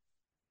match,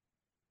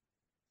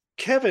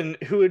 Kevin,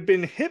 who had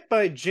been hit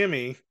by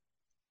Jimmy,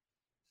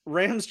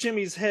 rams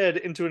Jimmy's head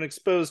into an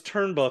exposed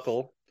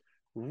turnbuckle.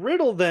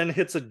 Riddle then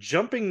hits a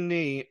jumping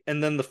knee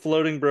and then the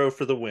floating bro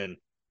for the win.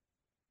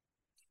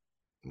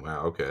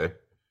 Wow, okay.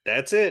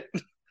 That's it.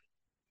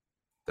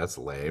 That's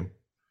lame.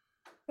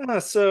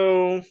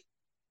 Didn't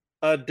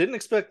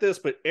expect this,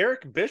 but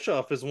Eric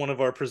Bischoff is one of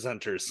our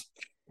presenters.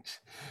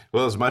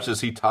 Well, as much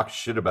as he talks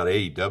shit about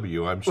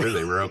AEW, I'm sure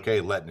they were okay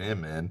letting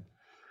him in.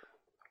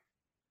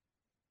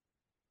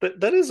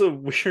 That is a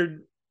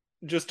weird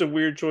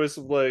choice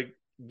of like,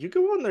 you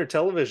go on their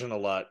television a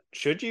lot.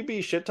 Should you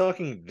be shit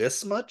talking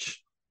this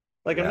much?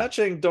 Like, yeah. I'm not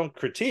saying don't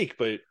critique,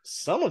 but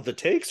some of the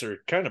takes are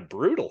kind of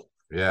brutal.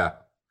 Yeah.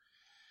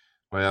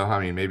 Well,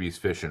 I mean, maybe he's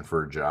fishing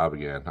for a job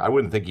again. I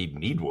wouldn't think he'd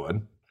need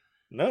one.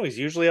 No, he's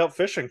usually out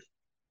fishing.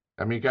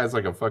 I mean, guy's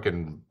like a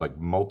fucking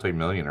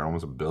multi-millionaire,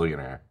 almost a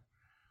billionaire.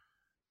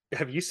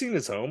 Have you seen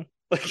his home?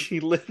 Like he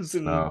lives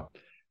in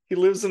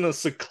a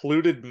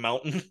secluded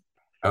mountain.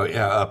 Oh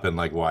yeah, up in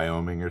like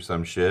Wyoming or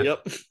some shit.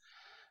 Yep.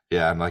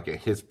 Yeah, and like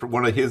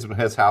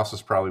his house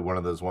is probably one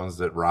of those ones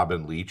that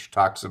Robin Leach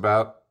talks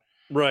about.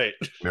 Right.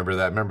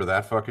 Remember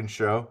that fucking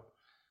show?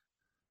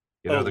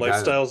 The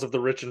Lifestyles of the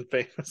Rich and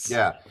Famous.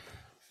 Yeah.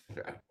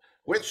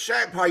 With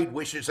champagne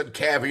wishes and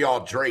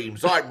caviar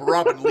dreams, I'm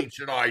Robin Leach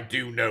and I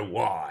do know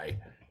why.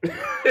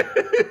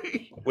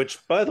 Which,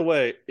 by the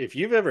way, if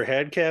you've ever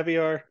had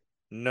caviar,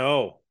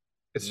 no.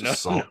 It's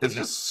just it's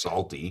just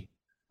salty.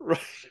 Right.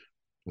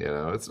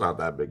 It's not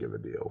that big of a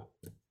deal.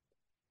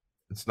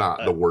 It's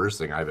not the worst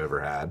thing I've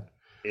ever had.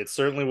 It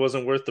certainly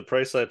wasn't worth the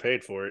price I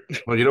paid for it.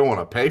 Well, you don't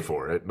want to pay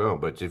for it, no.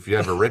 But if you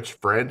have a rich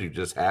friend who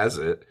just has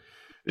it,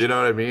 you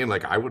know what I mean?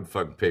 Like, I would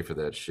fucking pay for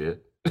that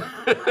shit.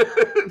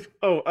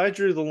 Oh, I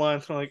drew the line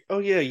from like, oh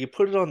yeah, you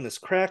put it on this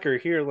cracker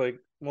here. Like,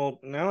 well,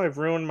 now I've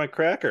ruined my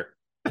cracker.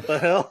 What the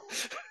hell?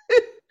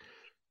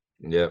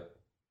 Yep.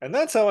 And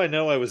that's how I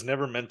know I was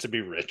never meant to be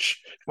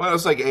rich. Well,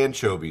 it's like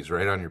anchovies,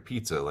 right, on your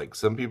pizza. Like,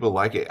 some people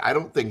like it. I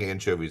don't think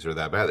anchovies are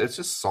that bad. It's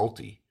just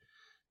salty.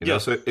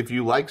 So if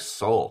you like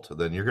salt,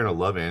 then you're going to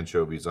love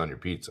anchovies on your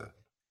pizza.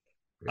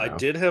 I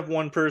did have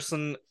one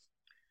person,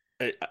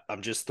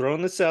 I'm just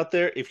throwing this out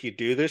there. If you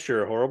do this,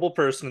 you're a horrible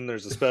person, and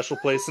there's a special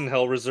place in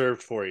hell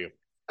reserved for you.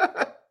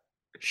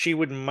 She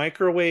would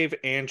microwave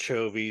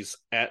anchovies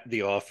at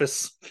the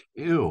office.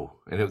 Ew,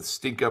 and it would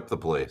stink up the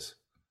place.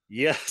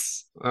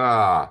 Yes.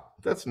 Ah,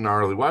 that's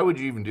gnarly. Why would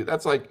you even do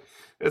that?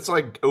 It's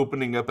like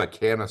opening up a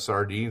can of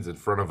sardines in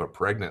front of a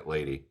pregnant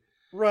lady.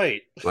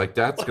 Right. Like,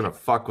 that's going to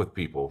fuck with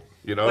people.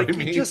 You know what I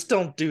mean? You just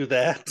don't do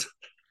that.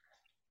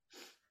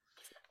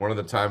 One of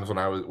the times when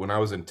I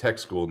was in tech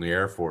school in the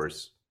Air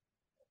Force,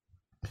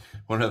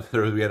 we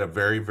had a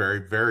very, very,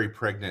 very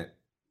pregnant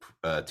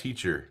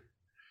teacher.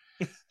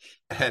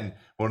 And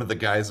one of the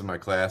guys in my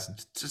class,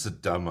 just a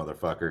dumb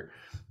motherfucker,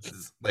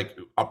 like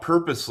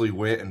purposely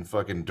went and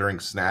fucking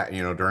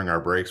during our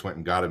breaks went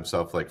and got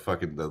himself like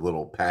fucking the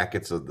little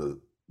packets of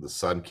the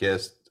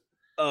Sunkist.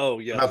 Oh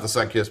yeah, not the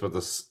Sunkist, but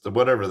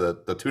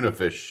the tuna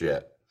fish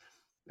shit.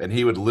 And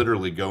he would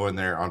literally go in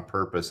there on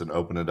purpose and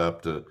open it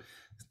up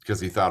because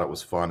he thought it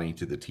was funny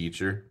to the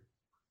teacher.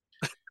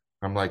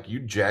 I'm like, you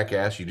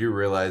jackass! You do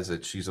realize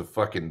that she's a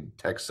fucking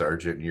tech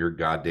sergeant and you're a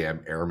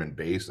goddamn airman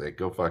basic.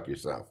 Go fuck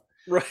yourself.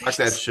 Right. Knock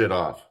that shit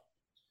off.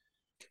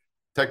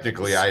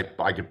 Technically,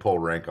 I could pull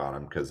rank on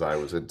him because I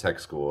was in tech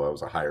school. I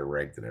was a higher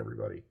rank than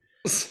everybody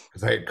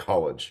because I had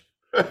college.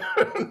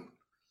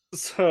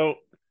 So,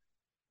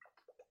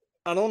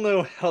 I don't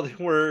know how they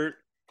were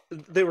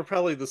they were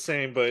probably the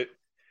same, but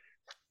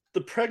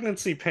the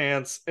pregnancy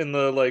pants and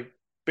the like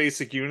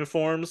basic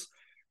uniforms,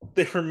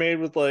 they were made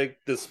with like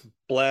this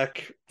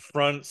black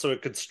front so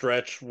it could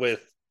stretch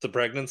with the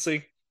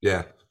pregnancy.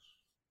 Yeah.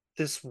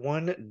 This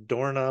one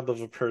doorknob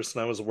of a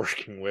person I was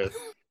working with,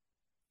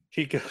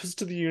 he goes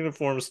to the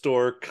uniform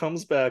store,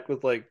 comes back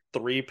with like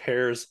 3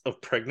 pairs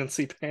of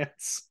pregnancy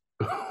pants.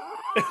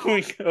 And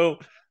we go,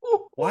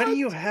 why do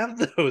you have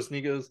those? And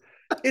he goes,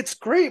 it's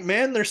great,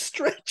 man. They're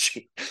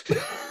stretchy.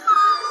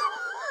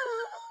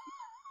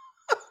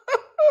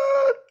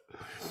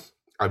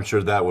 I'm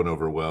sure that went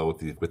over well with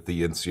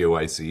the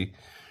NCOIC.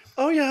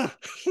 Oh, yeah.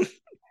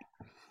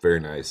 Very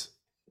nice.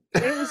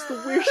 It was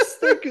the weirdest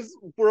thing because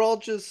we're all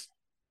just,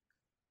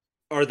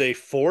 are they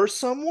for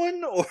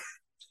someone or?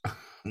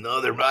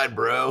 No, they're mine,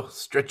 bro.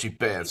 Stretchy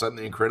pants. I'm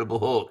the Incredible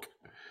Hulk.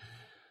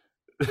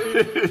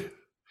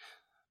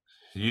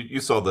 You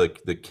saw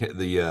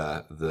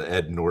the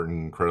Ed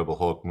Norton Incredible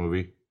Hulk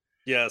movie?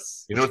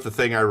 Yes. You know what the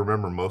thing I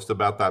remember most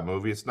about that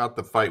movie? It's not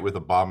the fight with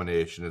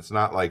Abomination. It's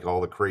not like all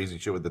the crazy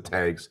shit with the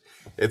tanks.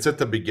 It's at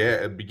the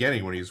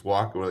beginning when he's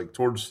walking like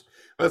towards.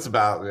 That's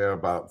about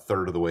about a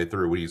third of the way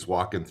through when he's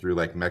walking through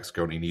like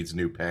Mexico and he needs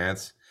new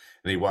pants.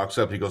 And he walks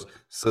up. And he goes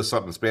says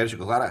something in Spanish. He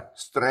goes, "Lara,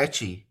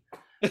 stretchy."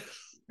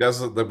 That's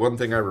the one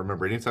thing I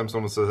remember. Anytime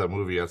someone says that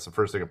movie, that's the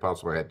first thing that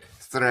pops in my head.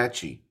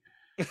 Stretchy.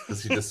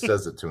 Because he just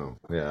says it to him.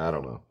 Yeah, I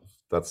don't know.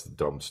 That's a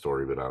dumb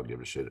story, but I don't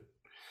give a shit.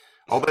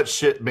 All that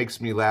shit makes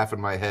me laugh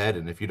in my head,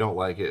 and if you don't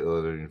like it,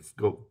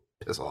 go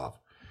piss off.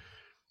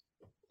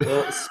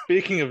 Well,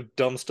 speaking of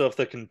dumb stuff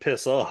that can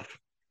piss off,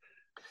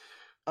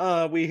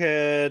 we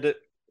had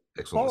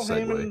Excellent Paul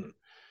segue.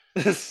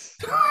 Heyman.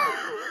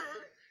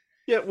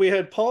 Yeah, we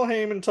had Paul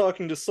Heyman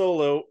talking to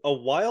Solo. A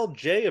Wild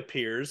Jay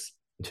appears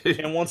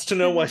and wants to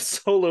know why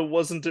Solo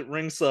wasn't at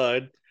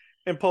ringside.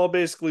 And Paul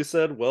basically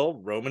said,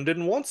 well, Roman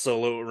didn't want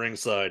Solo at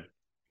ringside.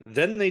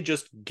 Then they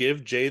just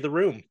give Jay the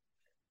room.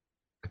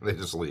 They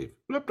just leave.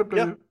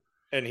 Yep.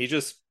 And he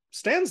just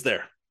stands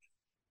there.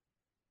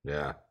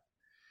 Yeah.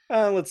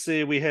 Let's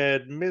see. We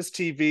had Miz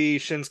TV.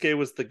 Shinsuke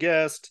was the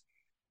guest.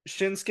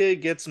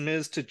 Shinsuke gets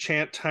Miz to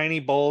chant tiny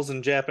balls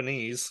in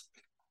Japanese.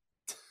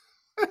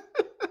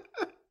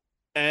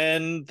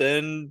 And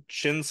then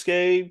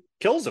Shinsuke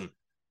kills him.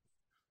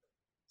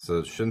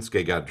 So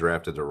Shinsuke got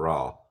drafted to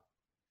Raw.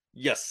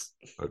 Yes.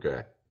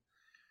 Okay.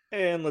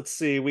 And let's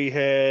see. We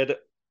had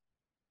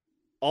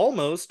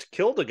almost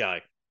killed a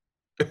guy.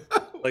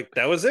 Like,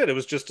 that was it. It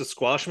was just a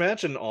squash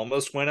match and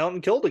almost went out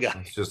and killed a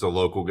guy. It's just a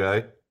local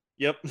guy?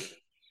 Yep.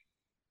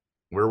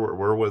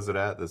 Where was it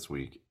at this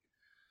week?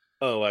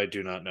 Oh, I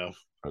do not know.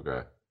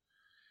 Okay.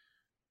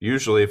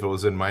 Usually, if it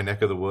was in my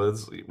neck of the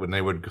woods, when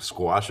they would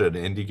squash an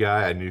indie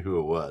guy, I knew who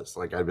it was.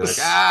 Like, I'd be like,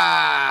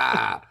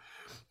 ah!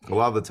 A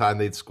lot of the time,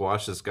 they'd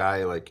squash this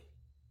guy. Like,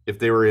 if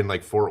they were in,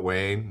 like, Fort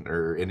Wayne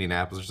or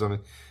Indianapolis or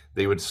something,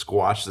 they would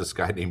squash this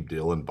guy named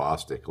Dylan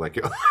Bostic. Like,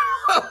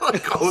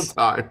 like all the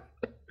time.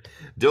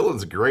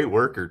 Dylan's a great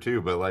worker,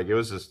 too, but, like, it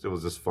was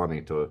just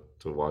funny to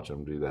watch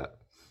him do that.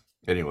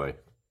 Anyway.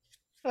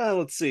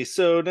 Let's see.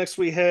 So, next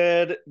we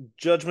had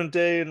Judgment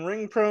Day and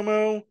ring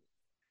promo.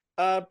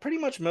 Pretty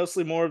much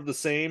mostly more of the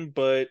same,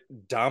 but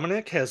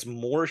Dominic has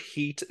more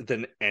heat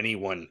than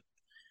anyone.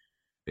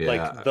 Yeah.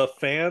 Like, the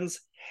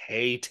fans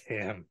hate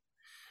him.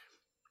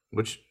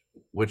 Which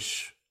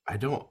I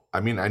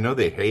know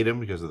they hate him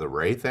because of the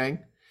Ray thing,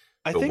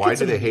 I but think why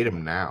do they hate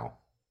him now?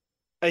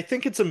 I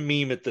think it's a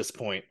meme at this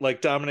point. Like,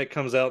 Dominic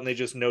comes out and they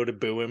just know to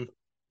boo him.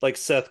 Like,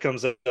 Seth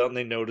comes out and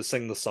they know to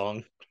sing the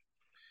song.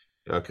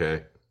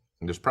 Okay.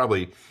 And there's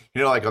probably,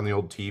 like on the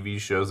old TV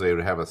shows, they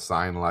would have a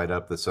sign light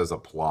up that says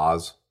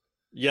applause.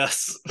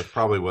 Yes. That's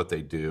probably what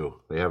they do.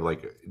 They have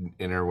like,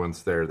 and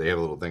everyone's there, they have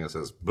a little thing that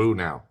says boo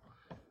now.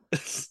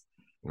 And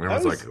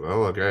everyone's like,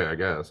 well, okay, I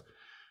guess.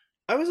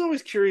 I was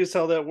always curious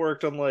how that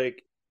worked on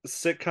like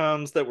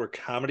sitcoms that were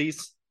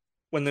comedies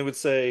when they would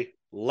say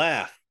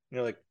laugh.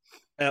 You're like,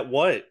 at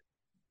what?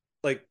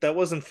 Like, that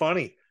wasn't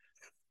funny.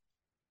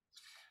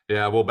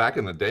 Yeah, well, back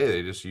in the day,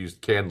 they just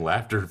used canned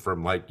laughter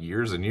from like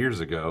years and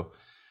years ago.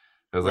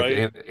 It was like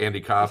Right. Andy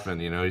Kaufman,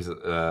 he's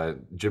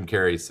Jim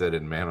Carrey said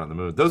in Man on the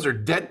Moon, those are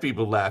dead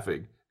people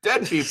laughing.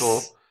 Dead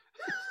people.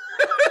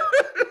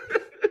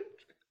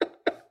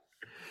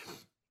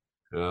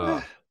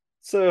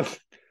 So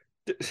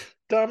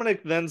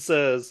Dominic then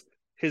says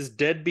his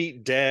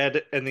deadbeat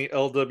dad and the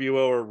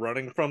LWO are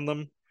running from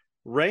them.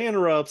 Ray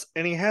interrupts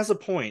and he has a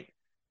point.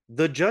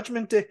 The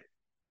Judgment Day.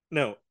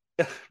 No,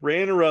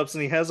 Ray interrupts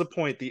and he has a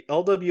point. The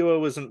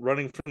LWO isn't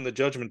running from the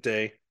Judgment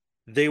Day.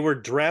 They were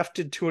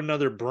drafted to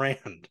another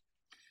brand.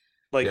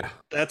 Like, Yeah.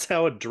 That's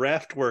how a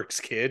draft works,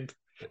 kid.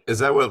 Is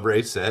that what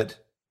Ray said?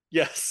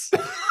 Yes.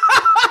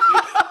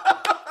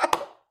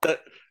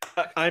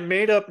 I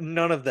made up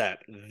none of that.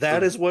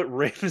 That is what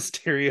Rey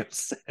Mysterio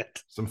said.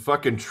 Some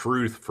fucking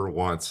truth for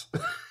once.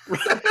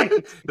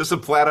 Right. Just a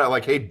flat out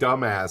like, hey,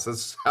 dumbass,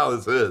 that's how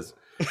this is.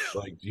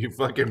 Like,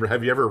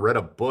 have you ever read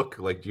a book?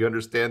 Like, do you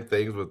understand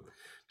things with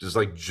just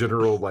like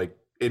general, like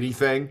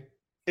anything?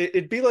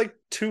 It'd be like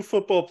 2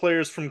 football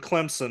players from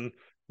Clemson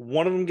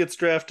One of them gets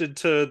drafted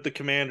to the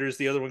Commanders,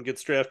 the other one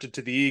gets drafted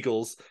to the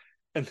Eagles,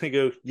 and they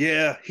go,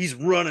 "Yeah, he's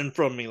running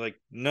from me." Like,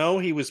 no,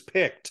 he was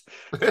picked.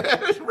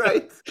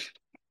 Right.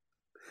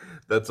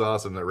 That's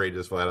awesome that Ray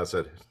just flat out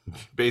said,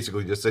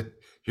 basically just said,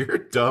 "You're a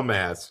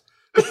dumbass."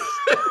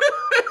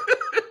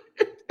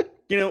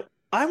 You know,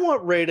 I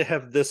want Ray to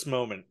have this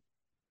moment.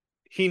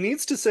 He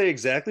needs to say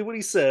exactly what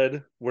he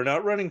said. "We're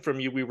not running from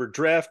you. We were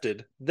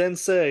drafted." Then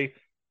say,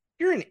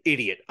 "You're an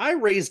idiot. I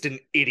raised an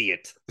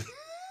idiot."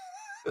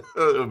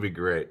 That would be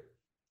great.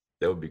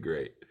 That would be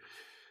great.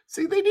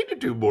 See, they need to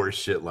do more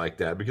shit like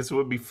that because it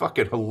would be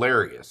fucking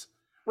hilarious.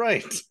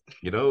 Right.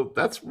 You know,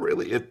 that's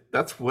really it.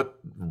 That's what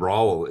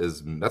Raw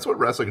is. That's what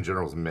wrestling in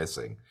general is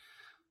missing.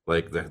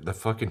 Like the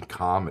fucking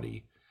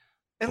comedy.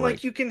 And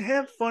Like, you can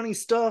have funny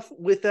stuff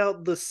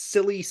without the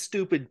silly,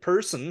 stupid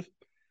person.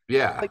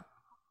 yeah.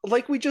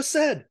 Like we just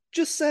said.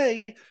 Just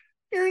say,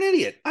 "You're an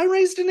idiot. I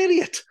raised an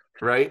idiot."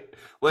 Right?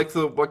 Like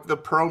the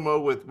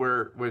promo with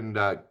when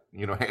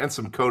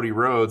handsome Cody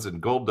Rhodes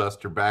and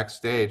Goldust are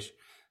backstage,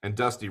 and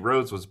Dusty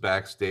Rhodes was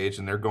backstage,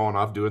 and they're going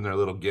off doing their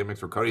little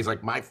gimmicks where Cody's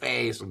like, "My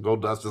face," and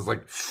Goldust is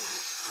like,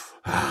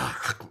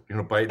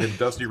 biting, and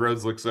Dusty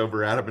Rhodes looks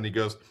over at him and he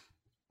goes,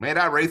 "Man,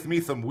 I raised me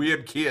some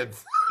weird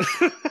kids."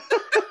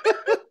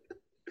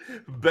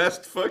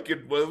 Best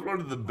fucking was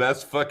one of the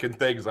best fucking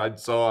things I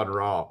saw on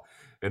Raw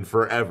in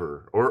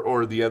forever.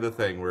 Or the other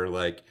thing where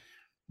like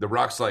The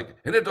Rock's like,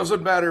 "And it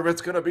doesn't matter if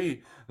it's gonna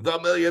be the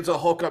millions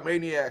of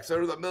Hulkamaniacs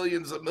or the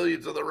millions of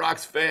The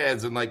Rock's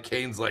fans," and like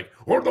Kane's like,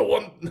 or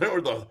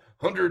the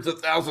hundreds of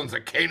thousands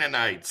of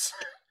Canaanites.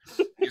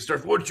 He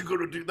starts, "What you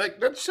gonna do?" Like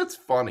that shit's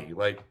funny.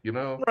 Like,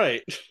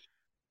 Right.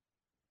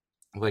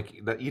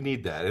 like that you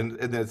need that, and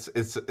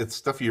it's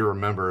stuff you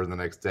remember the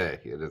next day.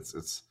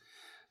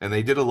 And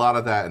they did a lot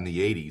of that in the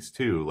 80s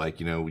too. Like,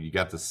 you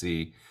got to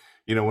see,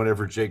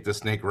 whenever Jake the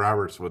Snake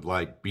Roberts would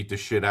like beat the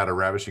shit out of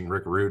Ravishing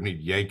Rick Rude and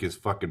he'd yank his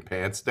fucking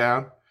pants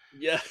down.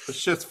 Yes.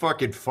 It's just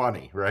fucking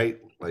funny, right?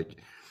 Like,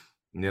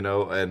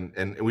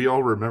 and we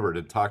all remembered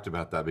and talked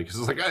about that because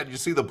it's like, "Oh, did you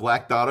see the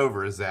black dot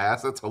over his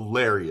ass? That's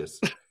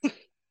hilarious."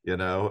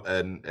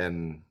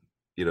 And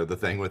the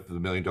thing with the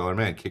 $1 Million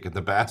Man kicking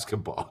the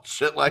basketball,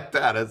 shit like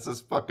that. It's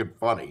just fucking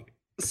funny.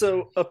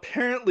 So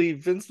apparently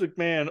Vince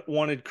McMahon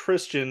wanted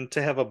Christian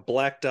to have a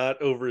black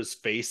dot over his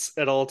face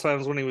at all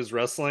times when he was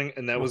wrestling,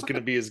 and that was going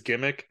to be his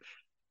gimmick.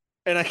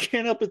 And I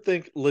can't help but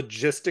think,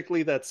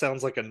 logistically, that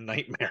sounds like a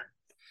nightmare.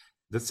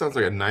 This sounds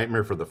like a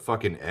nightmare for the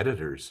fucking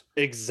editors.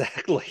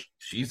 Exactly.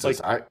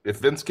 Jesus, if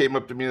Vince came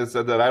up to me and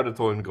said that, I would have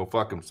told him to go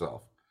fuck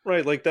himself.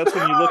 Right, like that's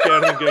when you look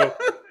at him and go,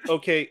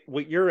 "Okay,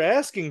 what you're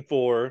asking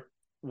for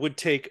would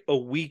take a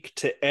week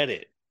to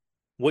edit.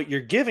 What you're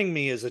giving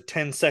me is a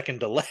 10-second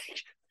delay."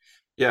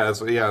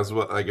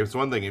 It's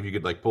one thing if you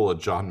could like pull a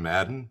John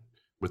Madden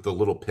with the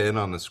little pin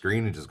on the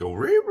screen and just go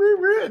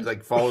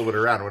like follow it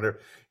around, whatever.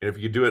 And if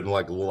you could do it in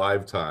like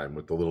live time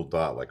with the little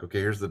dot, like, okay,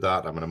 here's the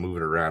dot, I'm gonna move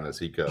it around as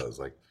he goes,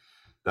 like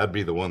that'd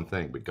be the one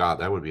thing. But God,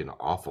 that would be an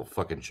awful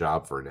fucking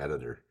job for an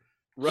editor.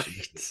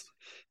 Right.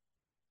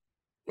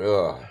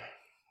 Ugh.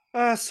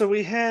 So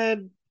we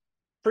had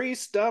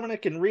Priest,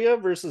 Dominic, and Rhea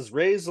versus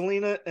Ray,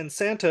 Zelina, and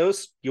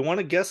Santos. You want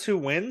to guess who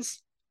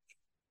wins?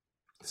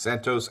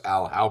 Santos,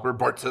 Al Halper,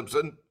 Bart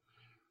Simpson.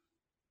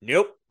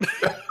 Nope.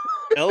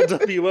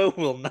 LWO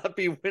will not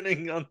be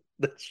winning on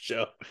this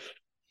show.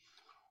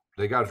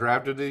 They got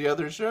drafted to the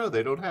other show.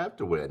 They don't have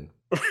to win.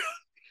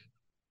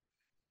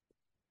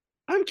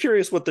 I'm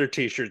curious what their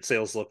t-shirt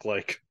sales look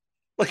like.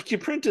 Like, you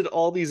printed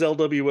all these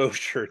LWO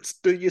shirts.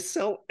 Do you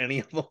sell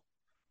any of them?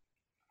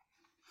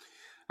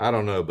 I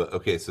don't know, but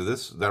okay, so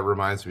that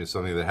reminds me of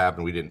something that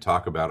happened we didn't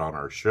talk about on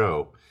our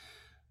show.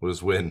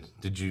 Was when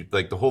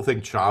the whole thing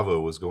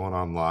Chavo was going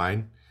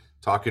online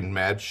talking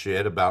mad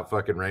shit about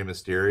fucking Rey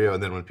Mysterio,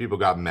 and then when people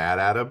got mad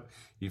at him,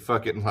 he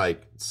fucking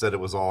like said it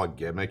was all a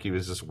gimmick. He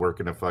was just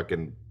working a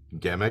fucking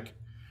gimmick,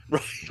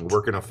 right?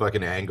 Working a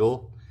fucking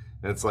angle,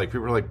 and it's like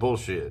people are like,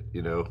 bullshit,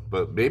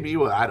 But maybe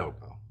I don't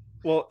know.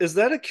 Well, is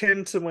that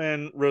akin to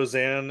when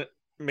Roseanne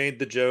made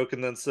the joke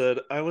and then said,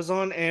 "I was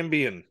on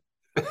Ambien"?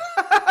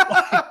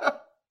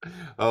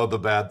 Oh, the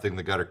bad thing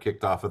that got her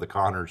kicked off of the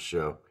Connors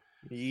show.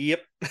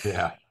 Yep.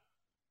 Yeah.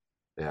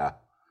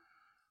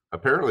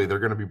 Apparently, they're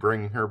going to be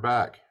bringing her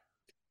back.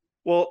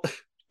 Well,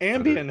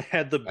 Ambien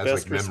had the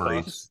best like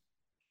response.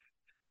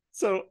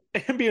 So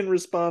Ambien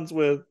responds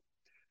with,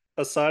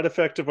 "A side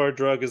effect of our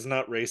drug is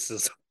not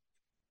racism."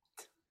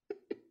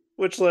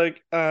 Which,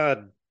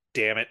 damn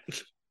it.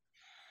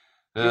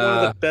 You're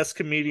one of the best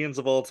comedians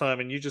of all time,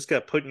 and you just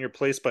got put in your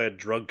place by a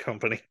drug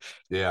company.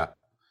 Yeah.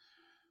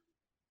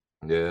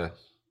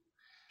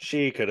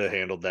 She could have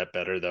handled that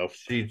better, though.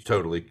 She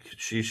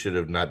should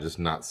have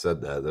not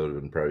said that. That would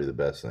have been probably the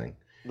best thing.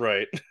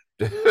 Right.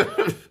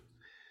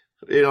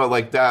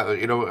 Like that,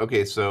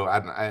 okay, so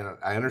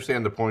I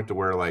understand the point to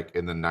where, like,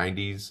 in the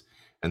 90s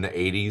and the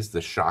 80s,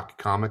 the shock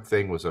comic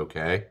thing was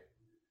okay.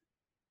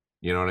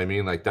 You know what I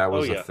mean? Like, that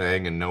was a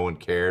thing and no one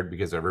cared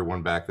because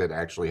everyone back then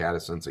actually had a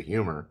sense of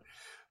humor.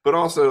 But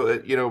also,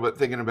 but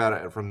thinking about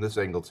it from this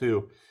angle,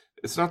 too,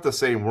 It's not the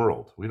same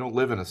world. We don't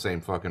live in the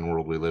same fucking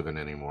world we live in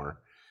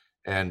anymore.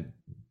 And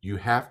you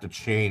have to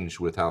change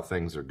with how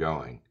things are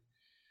going.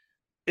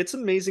 It's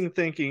amazing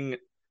thinking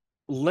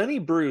Lenny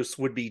Bruce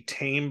would be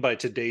tame by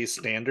today's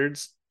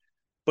standards,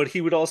 but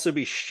he would also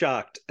be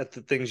shocked at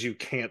the things you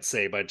can't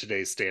say by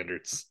today's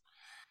standards.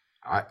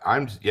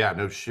 Yeah,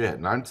 no shit.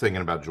 And I'm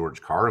thinking about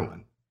George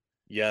Carlin.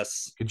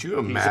 Yes, Could you he's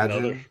another.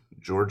 imagine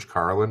George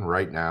Carlin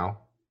right now?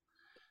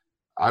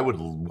 I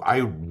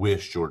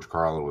wish George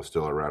Carlin was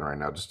still around right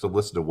now just to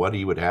listen to what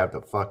he would have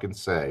to fucking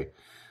say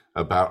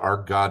about our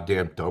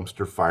goddamn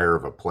dumpster fire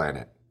of a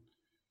planet.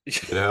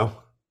 You know?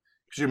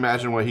 Could you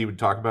imagine what he would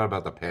talk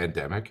about the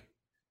pandemic?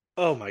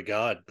 Oh my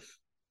God.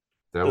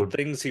 That The would,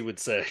 things he would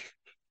say.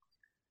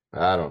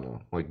 I don't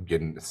know, like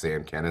getting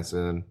Sam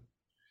Kinison,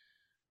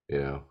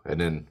 and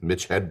then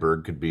Mitch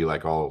Hedberg could be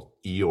like all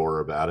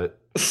Eeyore about it.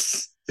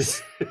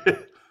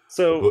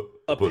 So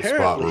put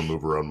spot apparently,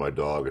 remover on my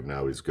dog and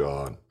now he's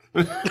gone.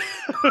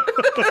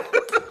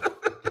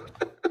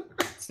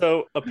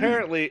 so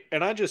apparently,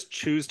 and I just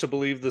choose to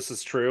believe this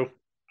is true.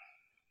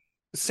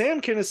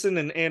 Sam Kinison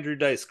and Andrew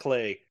Dice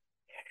Clay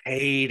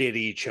hated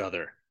each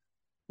other,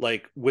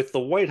 like with the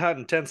white hot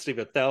intensity of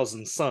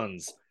 1,000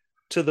 suns,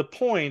 to the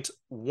point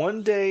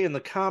one day in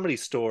the Comedy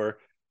Store,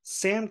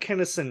 Sam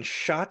Kinison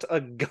shot a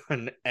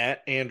gun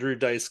at Andrew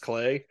Dice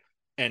Clay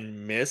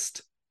and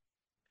missed,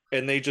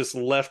 and they just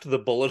left the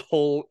bullet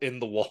hole in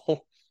the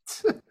wall.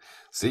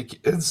 See,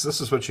 this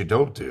is what you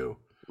don't do.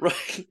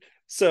 Right.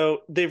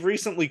 So they've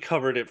recently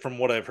covered it from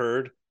what I've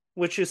heard,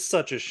 which is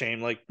such a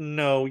shame. Like,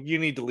 no, you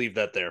need to leave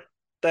that there.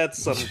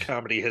 That's some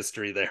comedy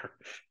history there.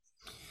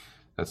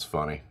 That's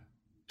funny.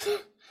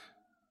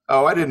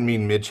 Oh, I didn't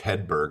mean Mitch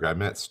Hedberg. I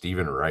meant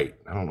Stephen Wright.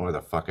 I don't know why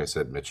the fuck I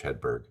said Mitch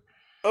Hedberg.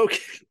 Okay,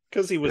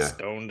 because he was Yeah.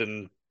 stoned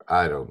and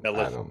I don't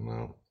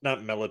know.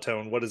 not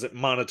melatonin. What is it?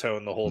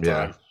 Monotone the whole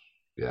Yeah. time.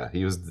 Yeah,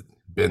 he was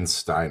Ben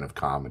Stein of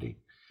comedy.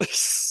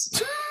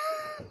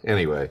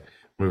 Anyway,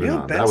 moving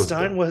on. Ben That was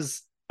Stein dumb.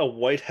 was a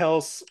White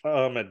House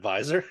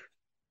advisor.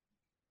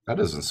 That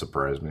doesn't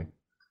surprise me.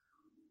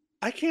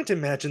 I can't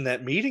imagine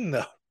that meeting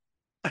though.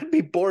 I'd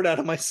be bored out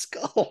of my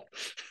skull.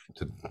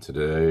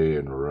 Today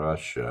in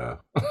Russia.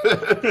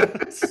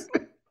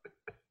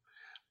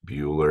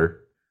 Bueller.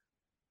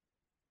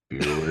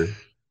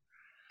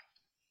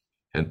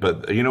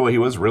 But you know what? He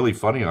was really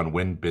funny on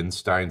Win Ben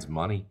Stein's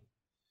Money.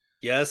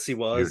 Yes, he Do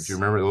was. you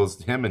remember? It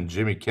was him and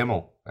Jimmy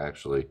Kimmel,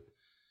 actually.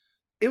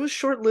 It was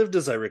short-lived,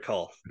 as I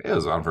recall. It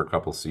was on for a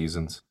couple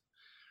seasons.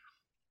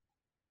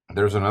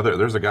 There's a guy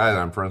that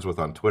I'm friends with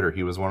on Twitter.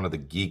 He was one of the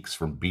geeks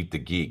from Beat the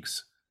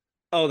Geeks.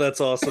 Oh,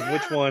 that's awesome.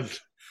 Which one?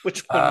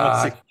 Which one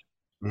was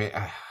he?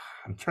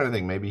 I'm trying to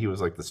think. Maybe he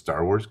was like the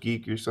Star Wars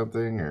geek or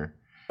something, or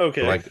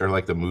Okay. or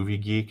like the movie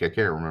geek. I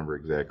can't remember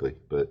exactly,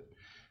 but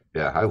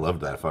yeah, I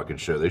loved that fucking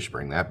show. They should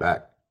bring that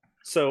back.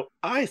 So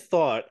I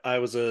thought I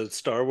was a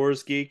Star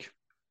Wars geek.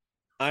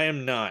 I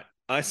am not.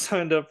 I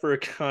signed up for a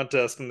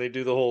contest and they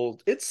do the whole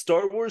it's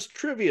Star Wars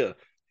trivia.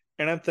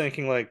 And I'm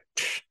thinking like,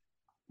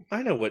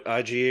 I know what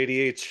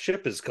IG-88's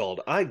ship is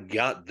called. I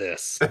got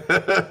this.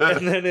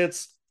 And then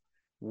it's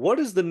what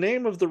is the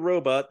name of the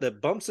robot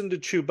that bumps into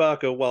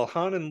Chewbacca while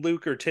Han and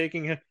Luke are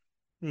taking him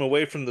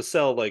away from the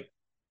cell? Like,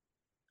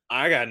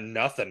 I got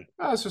nothing.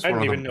 Oh, it's just I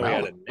one didn't of even the know he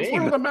had a it's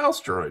one of name. the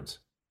mouse droids.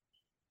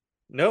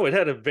 No, it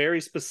had a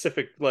very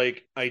specific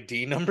like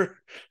ID number.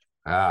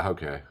 Ah,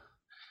 okay.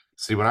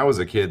 See, when I was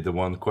a kid, the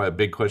one quite a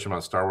big question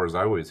about Star Wars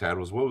I always had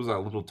was what was that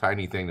little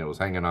tiny thing that was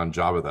hanging on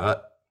Jabba the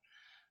Hutt?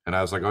 And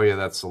I was like, oh yeah,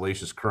 that's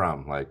Salacious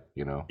Crumb. Like,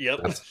 Yep.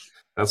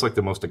 that's like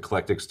the most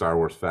eclectic Star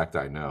Wars fact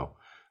I know.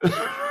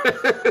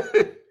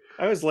 I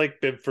always like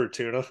Bib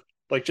Fortuna,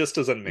 like just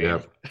as a name.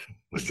 Yep.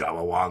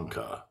 Jabba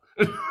Wonka.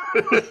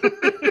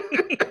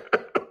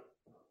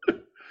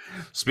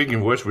 Speaking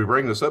of which, we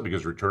bring this up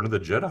because Return of the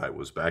Jedi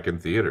was back in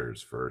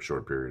theaters for a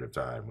short period of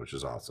time, which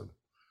is awesome.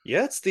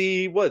 Yeah, it's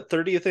the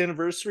 30th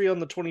anniversary on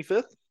the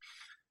 25th?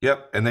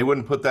 Yep, and they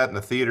wouldn't put that in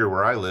the theater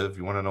where I live.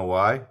 You want to know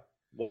why?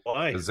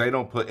 Why? Because they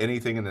don't put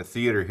anything in the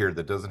theater here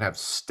that doesn't have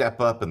Step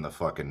Up in the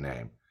fucking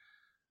name.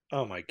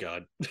 Oh my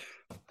god.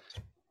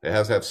 It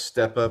has to have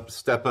Step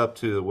Up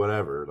to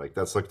whatever. Like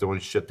that's like the only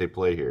shit they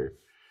play here.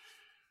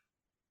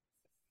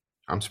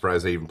 I'm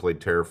surprised they even played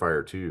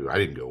Terrifier 2. I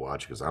didn't go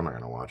watch it because I'm not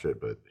going to watch it,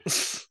 but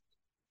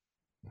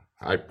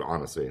I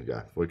honestly,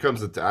 yeah. When it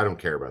comes to, I don't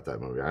care about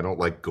that movie. I don't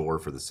like gore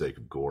for the sake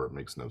of gore. It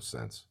makes no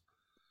sense.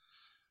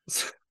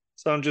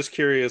 So I'm just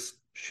curious,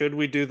 should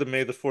we do the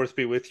May the 4th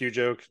be with you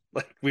joke?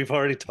 Like we've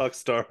already talked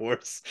Star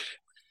Wars.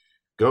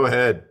 Go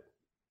ahead.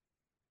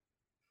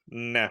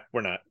 Nah,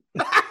 we're not.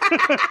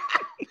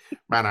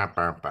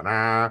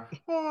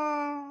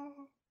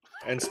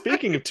 And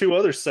speaking of two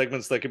other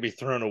segments that could be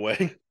thrown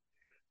away,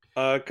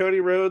 Cody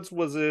Rhodes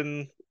did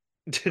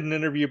an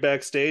interview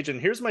backstage,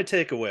 and here's my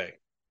takeaway.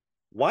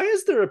 Why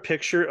is there a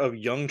picture of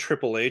young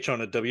Triple H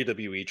on a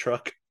WWE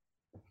truck?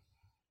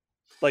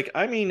 Like,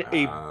 I mean,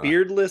 a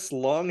beardless,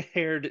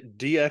 long-haired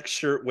DX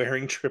shirt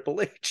wearing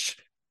Triple H.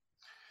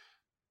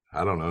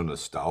 I don't know,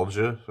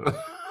 nostalgia?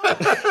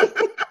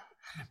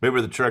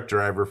 maybe the truck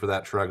driver for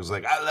that truck was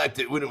like, I liked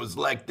it when it was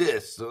like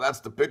this, so that's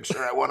the picture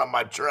I want on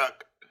my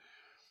truck.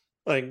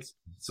 Like, It's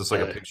just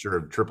like a picture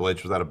of Triple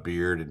H without a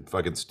beard and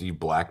fucking Steve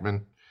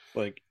Blackman.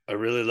 like, I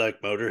really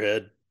like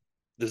Motorhead.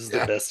 This is the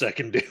Yeah. best I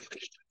can do.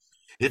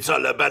 It's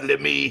all about the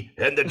me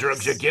and the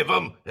drugs you give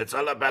them. It's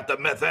all about the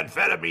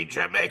methamphetamine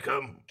you make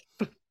them.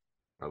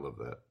 I love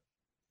that.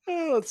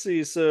 Let's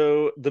see.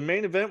 So the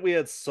main event, we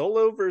had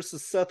Solo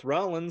versus Seth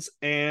Rollins,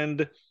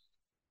 and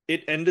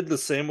it ended the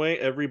same way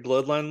every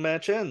Bloodline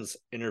match ends.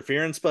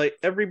 Interference by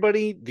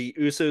everybody. The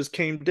Usos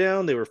came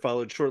down. They were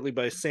followed shortly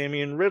by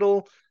Sammy and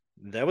Riddle.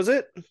 That was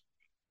it.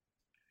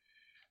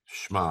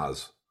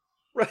 Schmaz.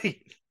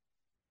 Right.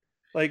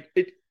 Like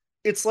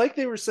it's like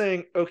they were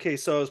saying, okay,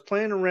 so I was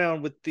playing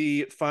around with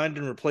the find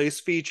and replace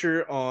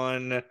feature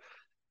on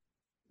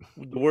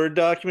the Word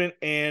document,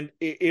 and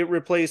it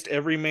replaced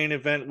every main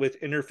event with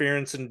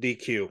interference and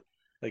DQ.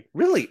 Like,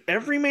 really,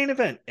 every main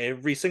event,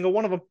 every single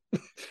one of them.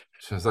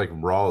 Sounds like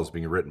Raw is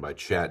being written by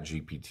Chat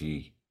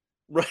GPT.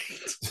 Right.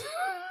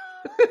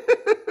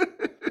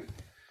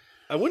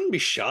 I wouldn't be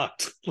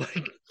shocked.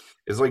 Like,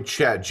 it's like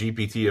Chat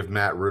GPT if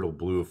Matt Riddle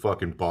blew a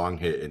fucking bong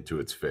hit into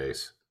its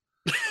face.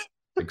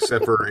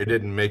 Except for it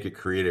didn't make it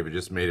creative, it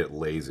just made it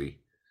lazy.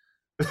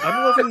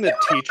 I'm loving that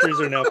teachers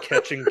are now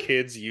catching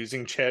kids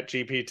using Chat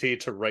GPT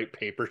to write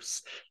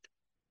papers.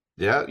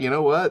 Yeah, you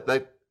know what?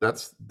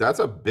 That's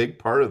a big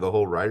part of the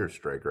whole writer's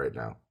strike right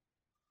now.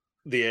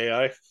 The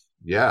AI.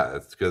 Yeah,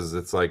 it's because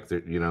it's like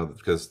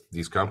because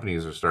these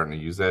companies are starting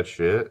to use that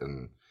shit,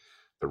 and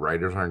the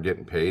writers aren't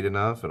getting paid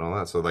enough and all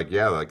that. So like,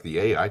 yeah, like the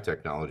AI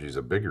technology is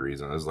a bigger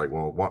reason. It's like,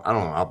 well, I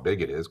don't know how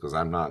big it is because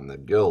I'm not in the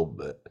guild,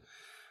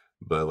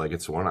 but like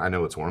I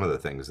know it's one of the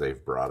things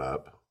they've brought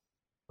up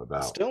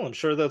about. Still, I'm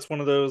sure that's one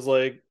of those,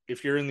 like,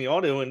 if you're in the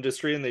auto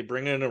industry and they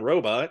bring in a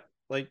robot,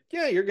 like,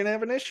 yeah, you're gonna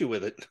have an issue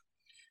with it.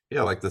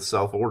 Yeah, like the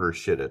self-order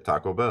shit at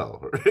Taco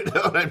Bell. You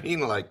know what I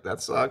mean? Like,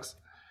 that sucks.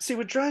 See,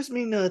 what drives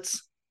me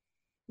nuts,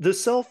 the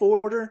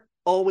self-order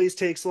always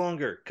takes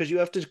longer because you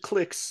have to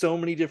click so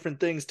many different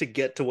things to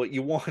get to what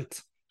you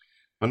want.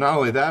 But not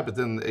only that, but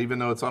then even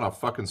though it's on a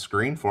fucking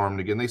screen for them,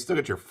 again, they still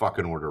get your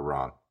fucking order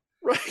wrong.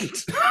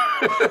 Right.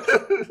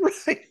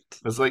 Right.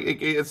 It's like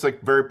it's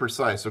like very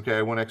precise. Okay,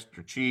 I want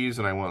extra cheese,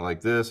 and I want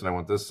like this, and I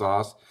want this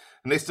sauce,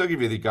 and they still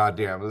give you the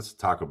goddamn. This is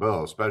Taco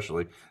Bell,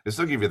 especially. They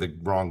still give you the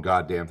wrong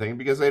goddamn thing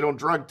because they don't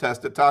drug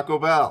test at Taco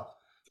Bell.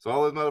 So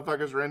all those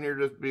motherfuckers are in here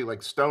just be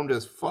like stoned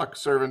as fuck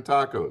serving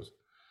tacos,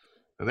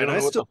 and they don't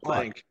know what the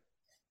fuck.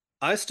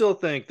 I still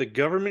think the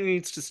government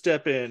needs to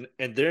step in,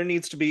 and there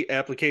needs to be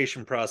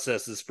application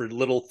processes for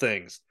little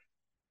things,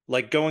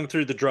 like going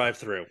through the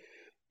drive-thru.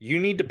 You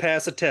need to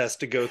pass a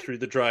test to go through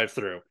the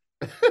drive-thru.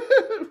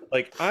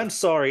 Like, I'm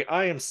sorry,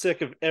 I am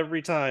sick of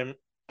every time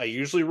I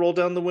usually roll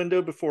down the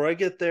window before I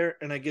get there,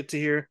 and I get to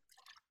hear,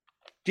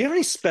 do you have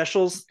any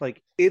specials?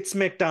 Like, it's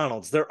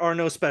McDonald's. There are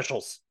no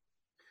specials.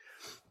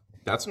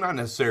 That's not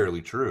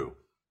necessarily true.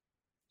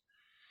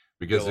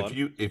 Because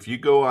if you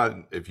go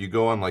on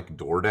like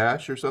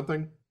DoorDash or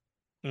something,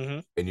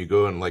 and you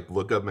go and like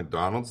look up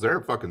McDonald's, there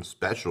are fucking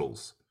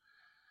specials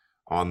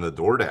on the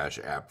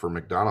DoorDash app for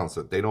McDonald's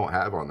that they don't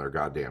have on their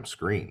goddamn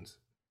screens.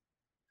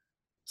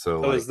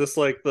 So, is this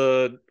like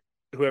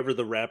whoever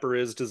the rapper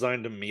is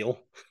designed a meal?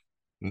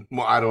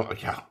 Well, I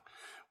don't. Yeah.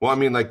 Well, I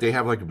mean, like they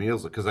have like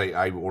meals because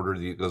I order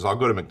because I'll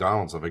go to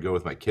McDonald's if I go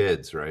with my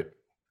kids, right?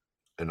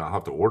 And I'll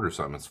have to order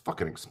something. It's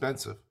fucking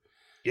expensive.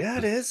 Yeah,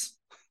 it is.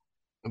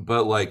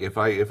 But like if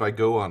I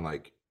go on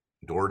like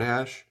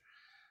DoorDash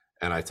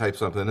and I type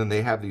something and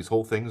they have these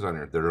whole things on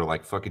there that are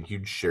like fucking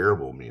huge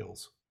shareable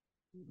meals.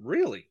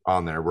 Really?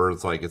 On there where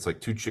it's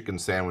like 2 chicken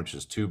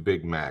sandwiches, 2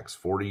 Big Macs,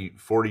 40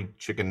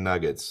 chicken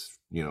nuggets,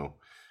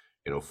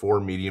 4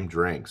 medium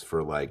drinks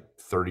for like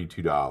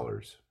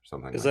 $32,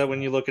 something. Is that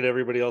when you look at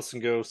everybody else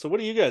and go, so what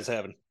are you guys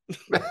having?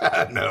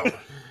 No.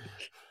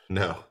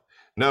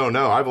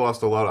 I've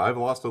lost a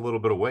little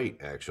bit of weight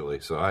actually,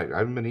 so I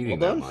haven't been eating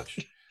that much.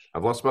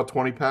 I've lost about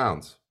 20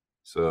 pounds.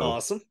 So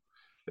awesome.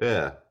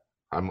 Yeah,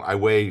 I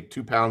weigh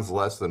 2 pounds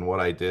less than what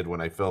I did when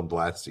I filmed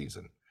last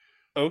season.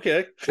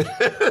 Okay.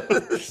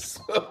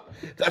 So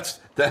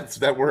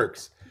that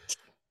works.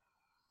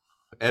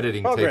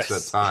 Editing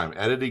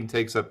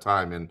takes up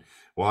time. And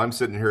while I'm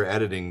sitting here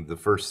editing the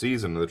first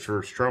season, the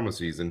first Trauma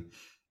season,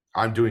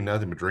 I'm doing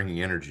nothing but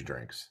drinking energy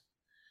drinks.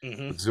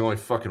 It's the only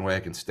fucking way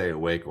I can stay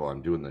awake while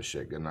I'm doing this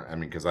shit. And I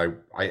mean, because I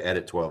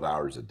edit 12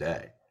 hours a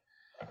day.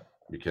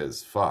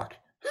 Because fuck.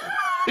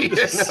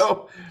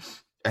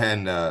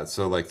 And I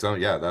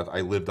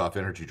lived off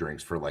energy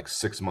drinks for like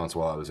 6 months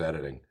while I was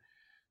editing.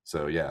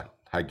 So yeah,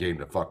 I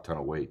gained a fuck ton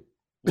of weight.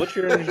 What's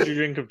your energy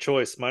drink of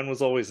choice? Mine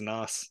was always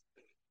Nos.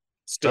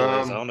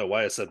 Still is. I don't know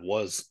why I said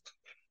was.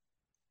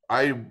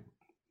 I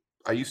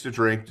used to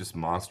drink just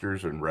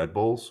Monsters and Red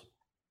Bulls,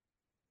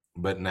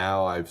 but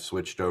now I've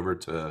switched over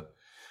to.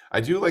 I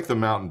do like the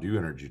Mountain Dew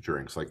energy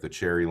drinks, like the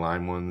cherry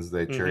lime ones,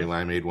 cherry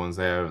limeade ones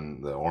they have,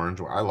 and the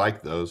orange one. I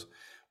like those.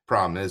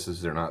 Problem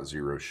is they're not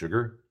zero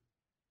sugar.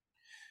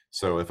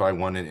 So if I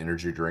want an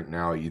energy drink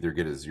now, I either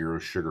get a zero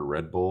sugar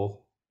Red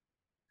Bull,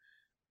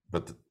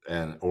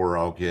 or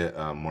I'll get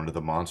one of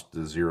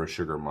the zero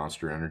sugar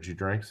Monster Energy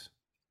drinks.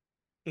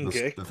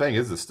 Okay. The thing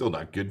is, it's still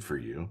not good for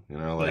you.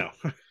 No.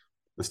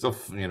 The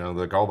stuff,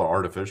 like all the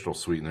artificial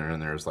sweetener in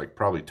there is like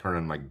probably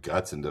turning my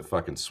guts into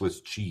fucking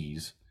Swiss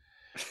cheese.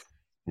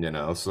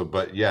 So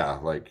but yeah,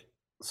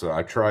 so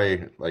I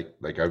try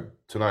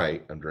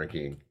tonight I'm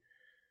drinking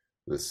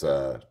this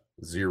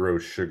zero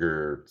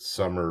sugar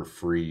summer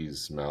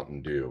freeze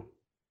Mountain Dew.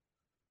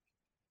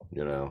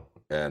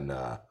 And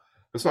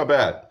it's not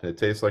bad. It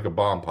tastes like a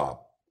bomb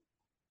pop.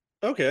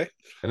 Okay.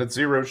 And it's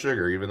zero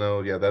sugar, even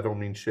though, that don't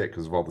mean shit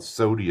because of all the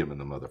sodium in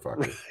the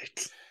motherfucker.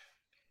 Right.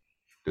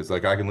 It's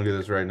like I can look at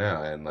this right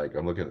now, and like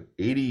I'm looking at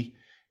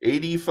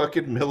 80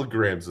 fucking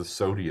milligrams of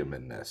sodium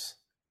in this.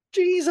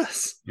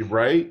 Jesus. You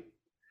right?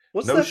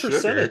 What's No that sugar.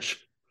 percentage?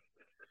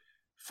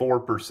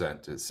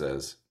 4%, it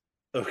says.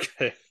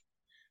 Okay.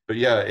 But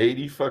yeah,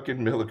 80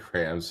 fucking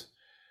milligrams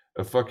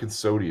of fucking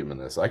sodium in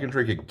this. I can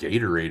drink a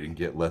Gatorade and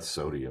get less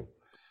sodium.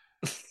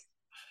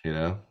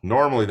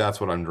 Normally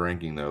that's what I'm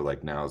drinking though.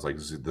 Like now is like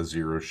the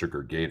zero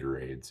sugar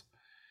Gatorades,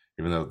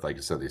 even though, like I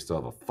said, they still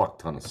have a fuck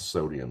ton of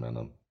sodium in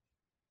them.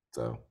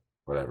 So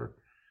whatever.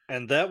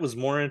 And that was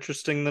more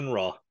interesting than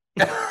Raw.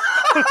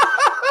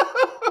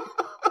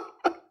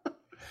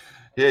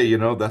 Yeah,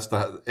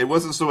 it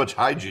wasn't so much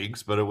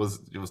hijinks, but it was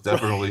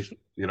definitely,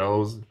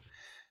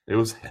 it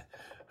was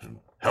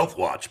Health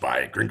Watch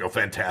by Gringo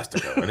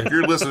Fantastico. And if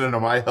you're listening to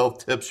my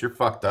health tips, you're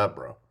fucked up,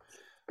 bro.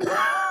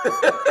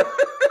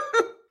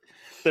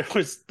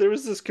 There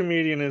was this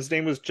comedian, his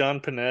name was John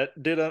Panette.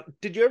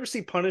 Did you ever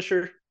see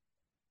Punisher?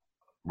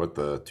 What,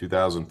 the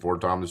 2004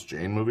 Thomas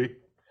Jane movie?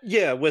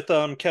 Yeah, with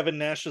Kevin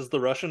Nash as the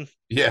Russian.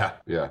 Yeah.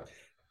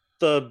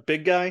 The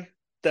big guy,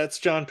 that's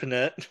John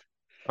Panette.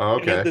 Oh,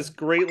 And he had okay. this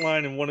great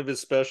line in one of his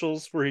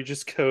specials where he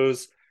just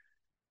goes,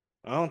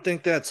 I don't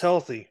think that's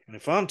healthy. And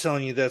if I'm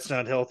telling you that's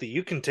not healthy,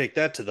 you can take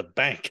that to the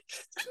bank.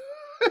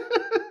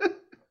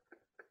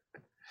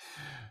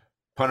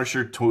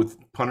 Punisher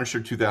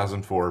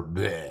 2004.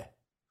 Bleh.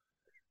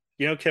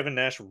 Kevin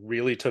Nash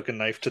really took a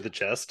knife to the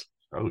chest.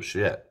 Oh,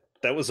 shit.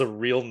 That was a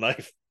real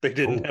knife. They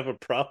didn't Oh. have a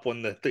prop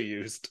one that they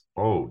used.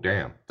 Oh,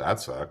 damn. That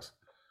sucks.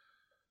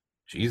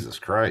 Jesus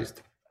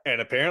Christ. And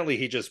apparently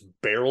he just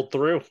barreled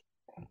through.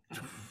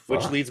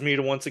 Which leads me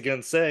to once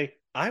again say,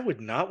 I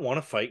would not want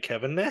to fight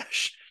Kevin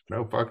Nash.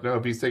 No, fuck no.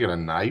 If he's taking a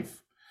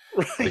knife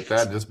Right. like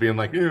that, just being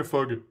like, yeah,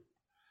 fuck it.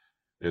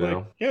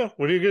 Yeah,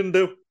 what are you going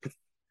to do?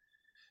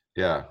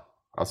 Yeah.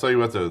 I'll tell you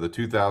what, though. The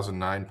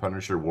 2009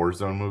 Punisher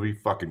Warzone movie,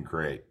 fucking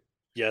great.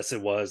 Yes,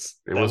 it was.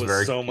 It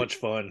was so much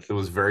fun. It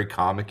was very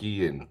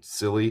comic-y and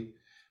silly,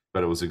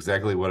 but it was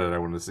exactly what I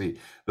wanted to see.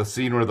 The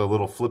scene where the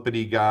little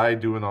flippity guy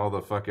doing all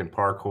the fucking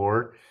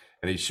parkour,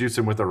 and he shoots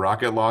him with a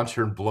rocket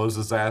launcher and blows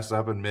his ass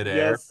up in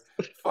midair. Yes.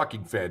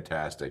 Fucking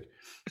fantastic.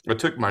 I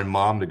took my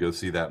mom to go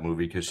see that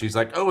movie because she's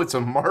like, "Oh, it's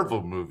a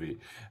Marvel movie,"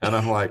 and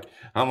I'm like,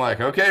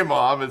 "Okay,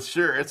 mom, it's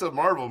a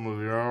Marvel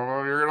movie. I don't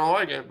know if you're gonna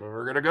like it, but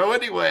we're gonna go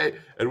anyway."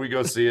 And we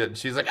go see it, and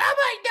she's like, "Oh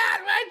my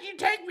god, why'd you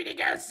take me to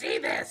go see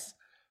this?"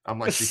 I'm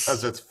like,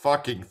 "Because it's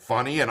fucking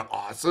funny and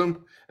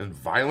awesome and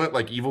violent,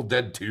 like Evil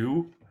Dead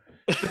 2."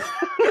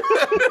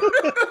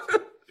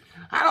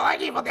 I don't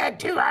like Evil Dead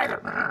 2 either.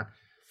 For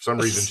some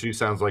reason, she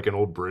sounds like an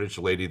old British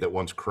lady that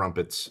wants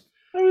crumpets.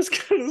 I was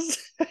going to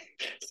say.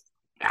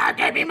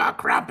 Give me my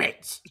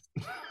crumpets.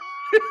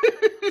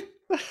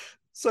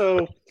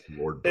 So,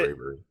 Lord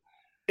Bravery.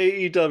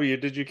 AEW,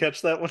 did you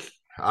catch that one?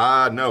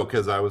 No,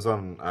 because I was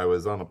on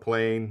a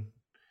plane,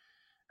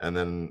 and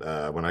then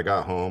when I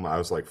got home, I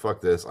was like,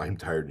 "Fuck this! I'm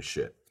tired of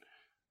shit."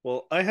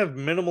 Well, I have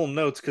minimal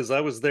notes because I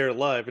was there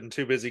live and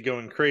too busy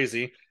going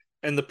crazy,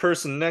 and the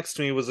person next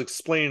to me was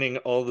explaining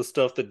all the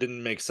stuff that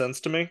didn't make sense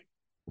to me.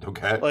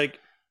 Okay. Like,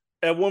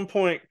 at one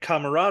point,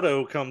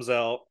 Camarado comes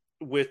out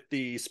with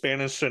the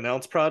Spanish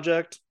Announce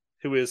Project,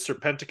 who is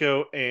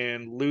Serpentico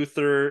and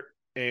Luther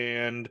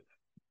and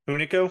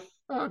Hunico.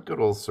 Good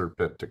old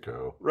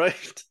Serpentico.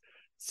 Right.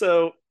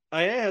 So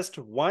I asked,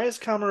 why is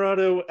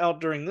Camarado out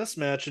during this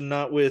match and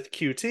not with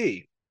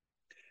QT?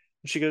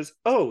 And she goes,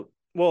 oh,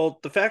 well,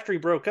 the factory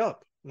broke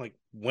up. I'm like,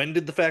 when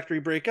did the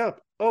factory break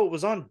up? Oh, it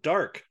was on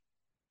Dark.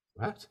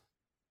 What?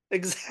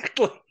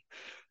 Exactly.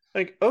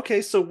 Like,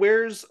 okay, so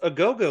where's a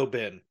go-go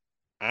been?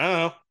 I don't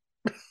know.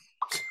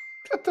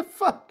 What the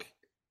fuck?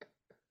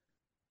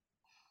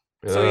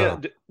 So yeah,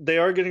 they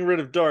are getting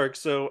rid of Dark,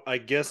 so I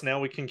guess now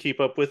we can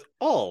keep up with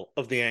all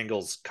of the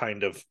angles,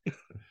 kind of.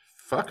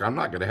 Fuck, I'm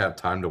not gonna have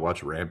time to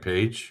watch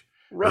Rampage.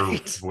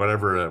 Right. Or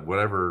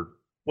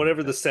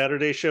whatever the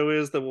Saturday show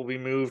is that will be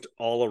moved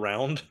all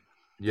around.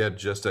 Yeah,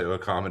 just to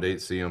accommodate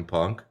CM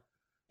Punk.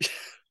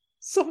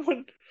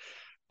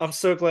 I'm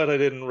so glad I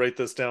didn't write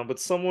this down, but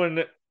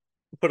someone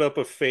put up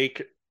a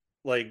fake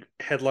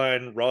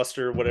headline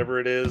roster,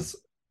 whatever it is,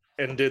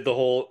 and did the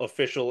whole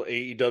official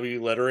AEW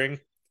lettering.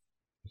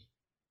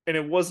 And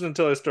it wasn't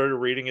until I started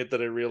reading it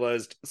that I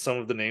realized some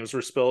of the names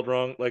were spelled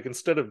wrong. Like,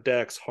 instead of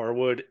Dax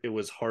Harwood, it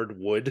was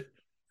Hardwood.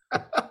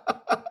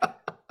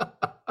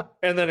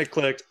 And then it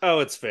clicked. Oh,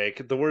 it's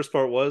fake. The worst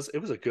part was, it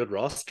was a good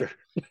roster.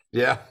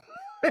 Yeah.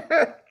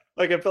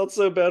 Like, I felt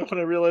so bad when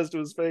I realized it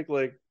was fake.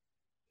 Like,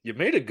 you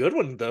made a good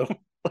one, though.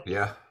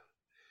 Yeah.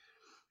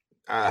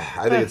 I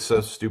think it's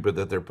so stupid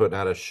that they're putting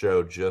out a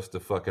show just to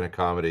fucking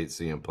accommodate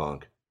CM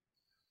Punk.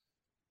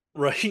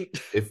 Right?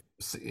 If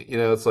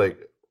it's like,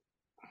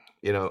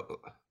 you know,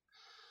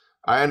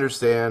 I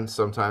understand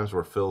sometimes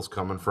where Phil's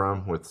coming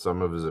from with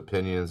some of his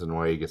opinions and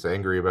why he gets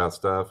angry about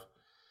stuff.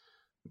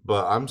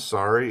 But I'm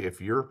sorry,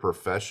 if you're a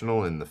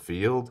professional in the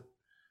field,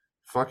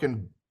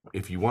 fucking,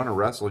 if you want to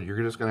wrestle,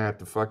 you're just gonna have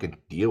to fucking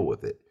deal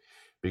with it.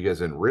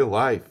 Because in real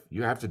life,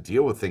 you have to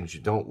deal with things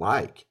you don't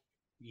like.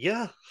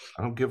 Yeah.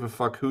 I don't give a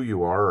fuck who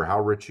you are or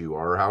how rich you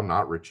are or how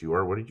not rich you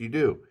are. What did you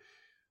do?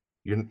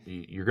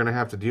 You're gonna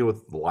have to deal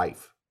with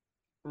life.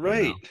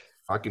 Right.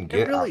 Fucking And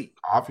get really,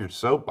 off your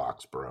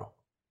soapbox, bro.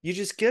 you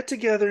just get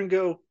together and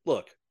go,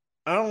 look,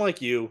 I don't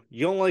like you.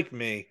 You don't like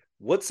me.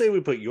 Let's say we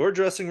put your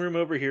dressing room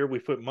over here, we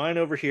put mine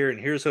over here, and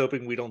here's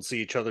hoping we don't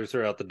see each other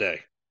throughout the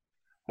day.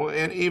 Well,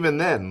 and even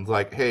then,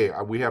 like, hey,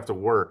 we have to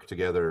work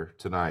together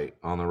tonight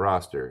on the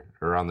roster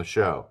or on the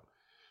show.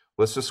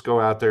 Let's just go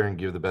out there and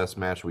give the best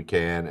match we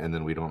can, and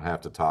then we don't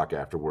have to talk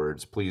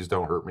afterwards. Please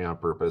don't hurt me on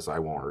purpose. I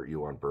won't hurt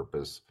you on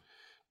purpose.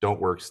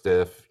 Don't work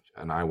stiff,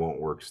 and I won't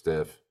work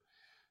stiff.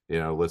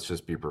 Let's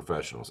just be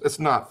professionals. It's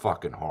not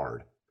fucking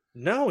hard.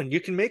 No, and you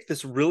can make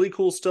this really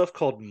cool stuff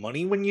called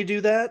money when you do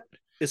that,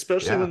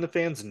 especially Yeah. when the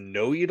fans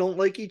know you don't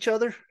like each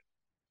other.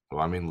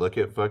 Well, I mean, look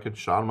at fucking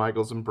Shawn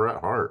Michaels and Bret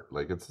Hart.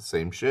 Like, it's the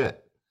same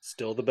shit.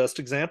 Still the best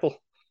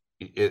example.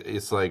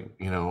 It's like,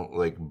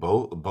 like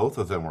both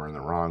of them were in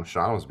the wrong.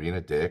 Shawn was being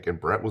a dick, and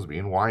Bret was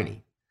being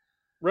whiny.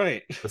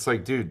 Right. It's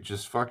like, dude,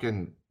 just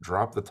fucking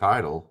drop the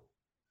title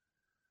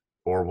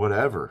or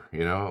whatever,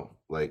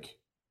 like,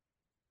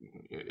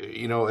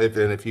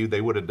 if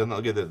they would have done,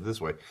 I'll get it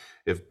this way.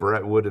 If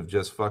Bret would have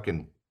just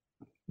fucking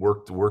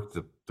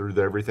through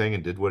everything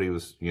and did what he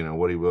was,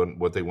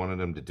 what they wanted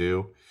him to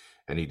do,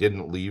 and he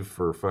didn't leave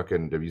for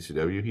fucking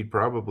WCW, he'd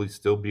probably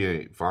still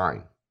be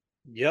fine.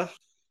 Yeah.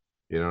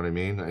 You know what I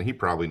mean? And he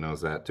probably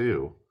knows that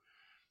too.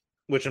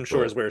 Which I'm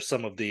sure is where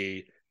some of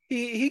the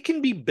he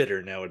can be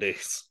bitter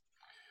nowadays.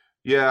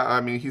 Yeah, I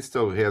mean, he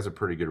has a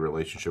pretty good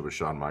relationship with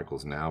Shawn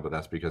Michaels now, but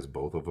that's because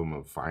both of them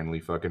have finally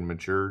fucking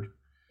matured.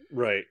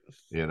 Right.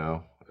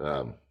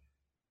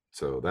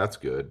 So that's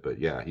good. But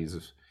yeah,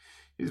 he's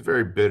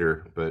very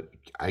bitter, but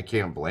I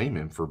can't blame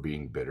him for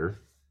being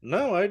bitter.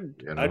 No,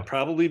 I'd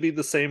probably be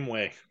the same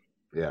way.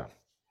 Yeah.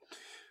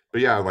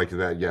 But yeah, like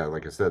that. Yeah,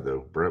 like I said, though,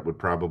 Bret would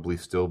probably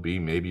still be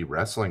maybe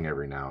wrestling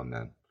every now and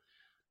then.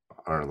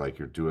 Or like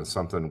you're doing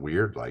something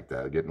weird like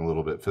that, getting a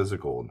little bit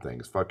physical and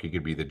things. Fuck, he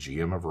could be the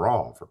GM of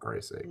Raw, for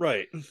Christ's sake.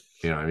 Right.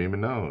 I don't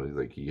even know.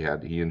 Like he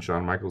and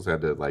Shawn Michaels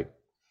had to like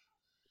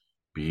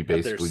be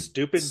basically their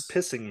stupid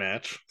pissing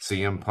match.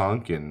 CM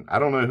Punk, and I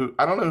don't know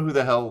who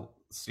the hell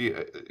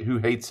who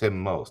hates him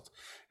most.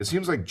 It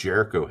seems like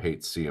Jericho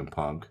hates CM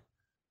Punk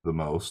the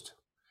most,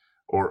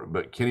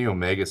 but Kenny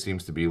Omega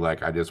seems to be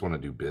like, I just want to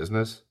do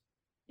business.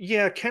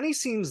 Yeah, Kenny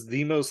seems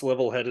the most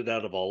level-headed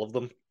out of all of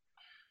them.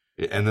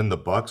 And then the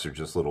Bucks are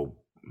just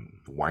little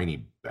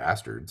whiny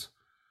bastards.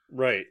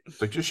 Right. It's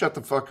like, just shut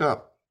the fuck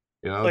up.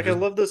 I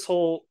love this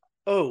whole,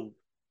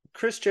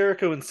 Chris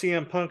Jericho and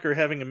CM Punk are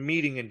having a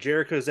meeting and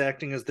Jericho's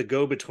acting as the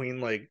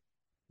go-between. Like,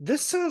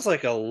 this sounds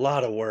like a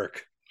lot of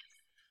work.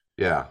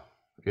 Yeah.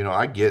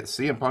 I get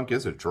CM Punk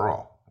is a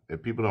draw.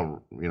 If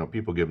people don't,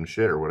 people give him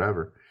shit or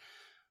whatever.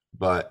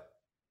 But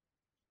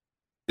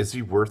is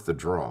he worth the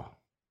draw?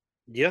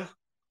 Yeah.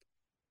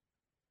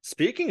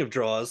 Speaking of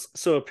draws,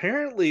 so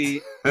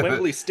apparently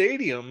Wembley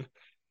Stadium,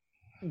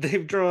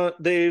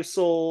 they've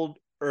sold,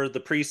 or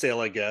the pre-sale,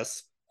 I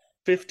guess,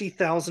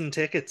 50,000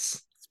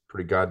 tickets. It's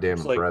pretty goddamn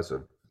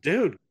impressive.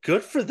 Dude,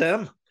 good for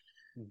them.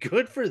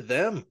 Good for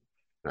them.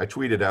 I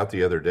tweeted out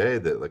the other day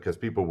that because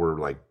people were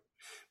like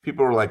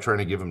trying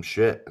to give him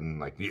shit and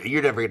like,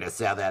 you're never gonna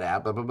sell that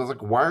out. But I was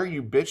like, why are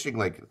you bitching?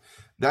 Like,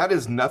 that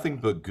is nothing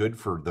but good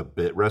for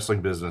the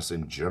wrestling business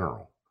in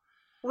general.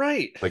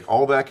 Right. Like,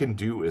 all that can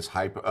do is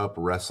hype up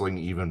wrestling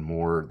even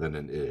more than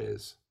it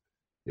is.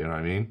 You know what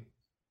I mean?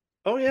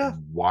 Oh yeah.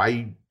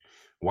 Why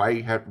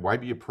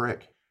be a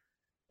prick?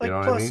 Like, you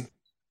know plus, what I mean?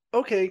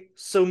 Okay,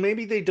 so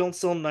maybe they don't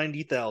sell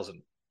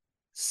 90,000.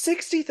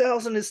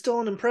 60,000 is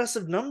still an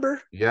impressive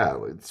number. Yeah,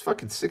 it's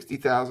fucking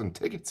 60,000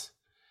 tickets.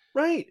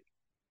 Right.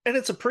 And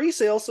it's a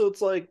pre-sale, so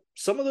it's like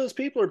some of those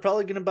people are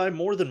probably going to buy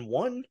more than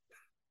one.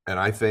 And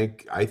I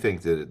think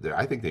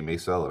they may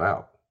sell it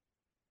out.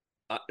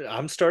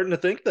 I'm starting to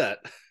think that.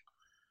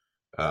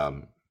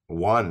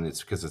 One,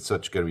 it's because it's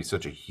going to be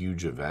such a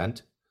huge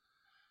event,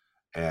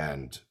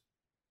 and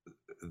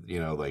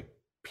like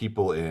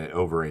people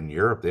over in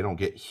Europe, they don't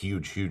get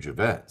huge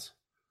events.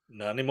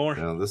 Not anymore.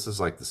 This is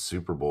like the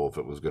Super Bowl if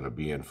it was going to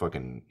be in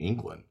fucking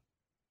England.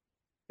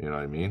 You know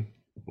what I mean?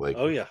 Like,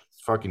 oh yeah,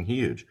 it's fucking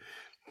huge.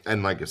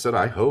 And like I said,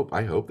 I hope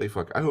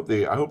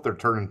they're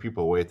turning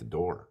people away at the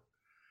door,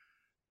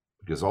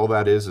 because all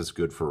that is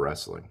good for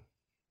wrestling.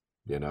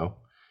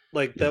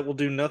 Like, that will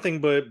do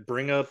nothing but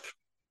bring up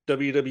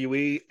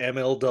WWE,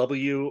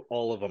 MLW,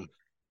 all of them.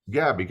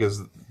 Yeah,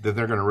 because then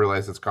they're going to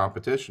realize it's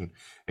competition,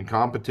 and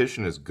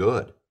competition is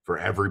good for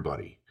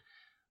everybody.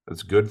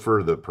 It's good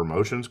for the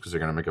promotions because they're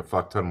going to make a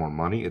fuck ton more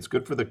money. It's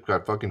good for the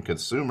fucking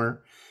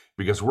consumer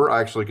because we're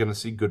actually going to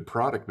see good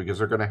product because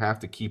they're going to have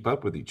to keep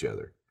up with each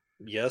other.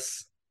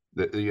 Yes.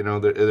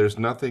 There's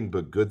nothing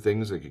but good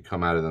things that could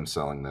come out of them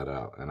selling that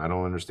out, and I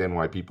don't understand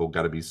why people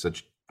got to be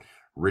such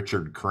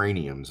Richard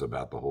craniums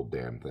about the whole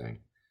damn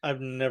thing.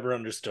 I've never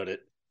understood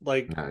it.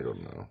 Like, I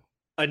don't know.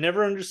 I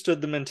never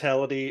understood the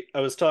mentality. I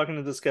was talking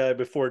to this guy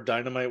before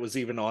Dynamite was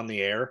even on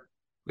the air,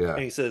 Yeah,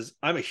 and he says,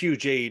 I'm a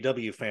huge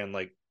AEW fan.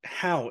 Like,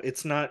 how?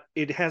 It's not,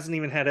 it hasn't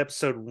even had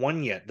episode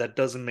 1 yet. That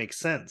doesn't make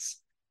sense.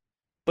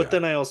 But yeah,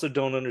 then I also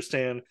don't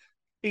understand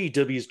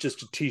AEW is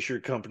just a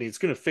t-shirt company. It's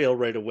going to fail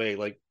right away.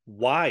 Like,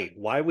 why?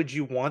 Why would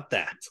you want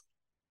that?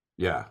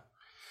 yeah.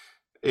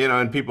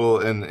 And people,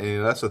 and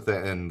that's the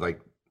thing, and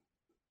like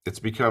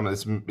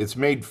it's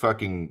made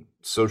fucking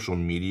social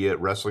media,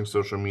 wrestling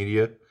social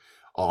media,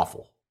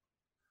 awful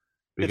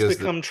It's because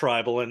become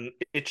tribal, and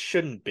it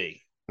shouldn't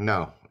be.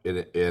 no,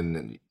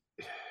 and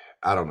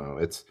I don't know.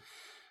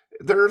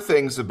 There are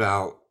things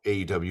about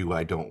AEW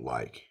I don't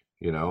like,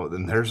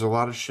 and there's a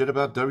lot of shit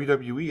about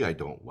WWE I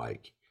don't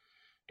like,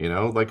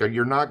 like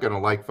you're not gonna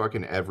like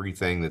fucking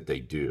everything that they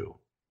do.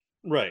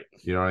 Right.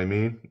 You know what I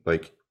mean?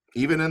 Like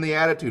even in the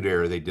Attitude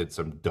Era, they did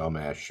some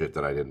dumbass shit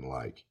that I didn't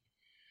like.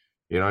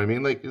 You know what I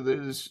mean? Like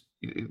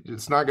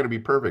it's not going to be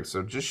perfect.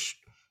 So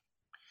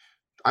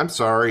I'm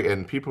sorry,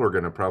 and people are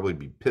going to probably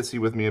be pissy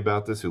with me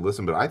about this who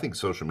listen, but I think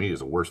social media is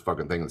the worst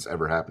fucking thing that's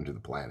ever happened to the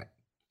planet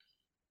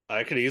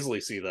I could easily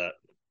see that.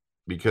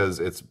 because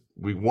it's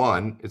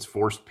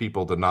forced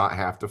people to not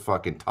have to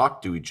fucking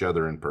talk to each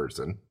other in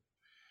person.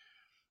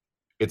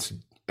 It's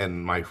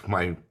and my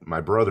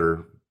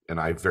brother and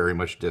I very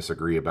much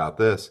disagree about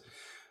this.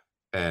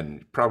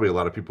 And probably a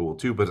lot of people will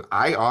too, but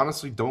I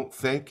honestly don't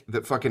think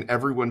that fucking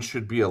everyone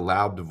should be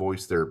allowed to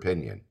voice their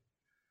opinion.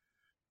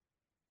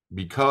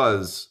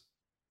 Because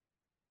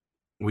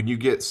when you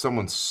get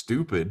someone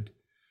stupid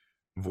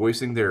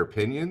voicing their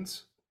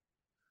opinions,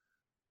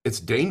 it's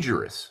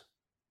dangerous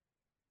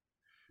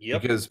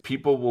Yep. because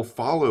people will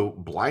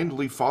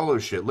blindly follow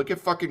shit. Look at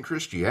fucking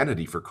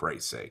Christianity, for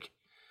Christ's sake.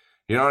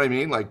 You know what I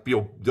mean? Like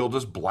they'll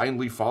just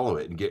blindly follow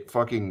it and get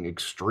fucking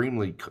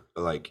extremely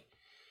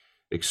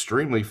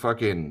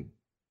fucking,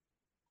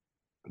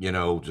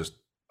 just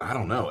I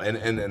don't know.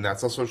 And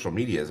that's how social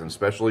media is, and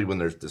especially when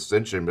there's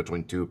dissension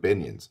between two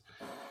opinions.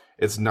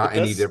 It's The not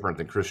any best different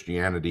than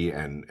Christianity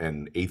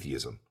and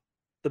atheism.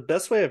 the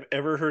best way I've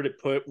ever heard it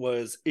put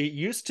was it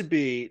used to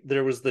be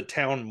there was the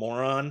town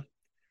moron,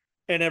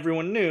 and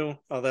everyone knew,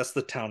 oh, that's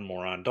the town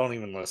moron. Don't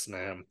even listen to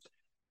him.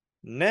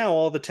 Now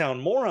all the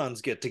town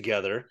morons get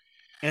together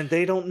and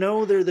they don't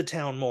know they're the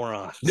town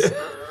morons.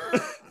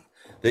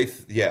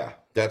 Yeah,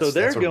 So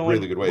they're that's a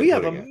really going, good way we of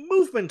have a putting it.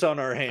 movement on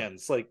our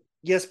hands. Like,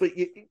 yes, but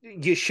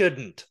you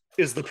shouldn't,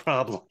 is the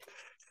problem.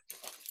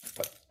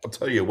 I'll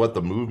tell you what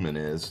the movement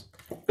is.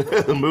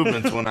 The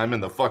movement's when I'm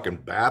in the fucking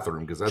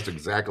bathroom because that's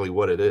exactly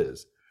what it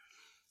is.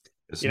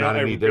 It's not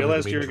I any different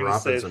than realized me you were going to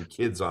dropping say, some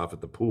kids off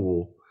at the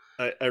pool.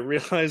 I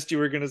realized you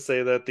were going to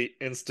say that the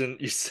instant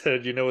you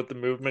said, you know what the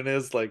movement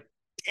is? Like,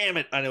 damn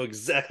it, I know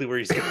exactly where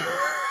he's going.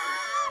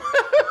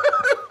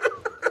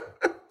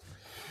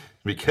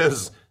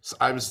 Because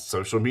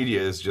social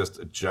media is just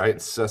a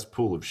giant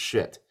cesspool of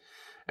shit.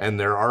 And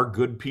there are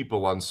good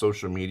people on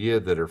social media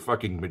that are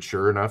fucking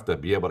mature enough to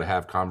be able to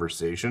have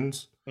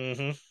conversations.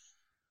 Mm-hmm.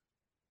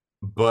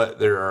 But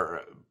there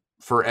are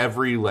for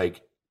every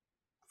like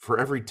for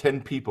every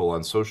 10 people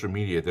on social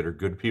media that are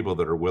good people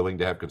that are willing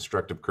to have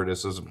constructive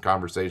criticism,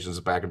 conversations,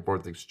 back and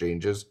forth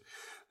exchanges,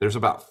 there's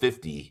about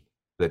 50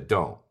 that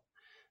don't.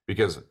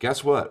 Because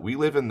guess what? We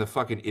live in the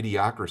fucking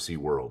idiocracy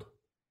world.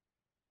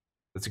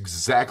 That's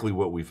exactly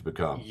what we've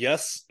become.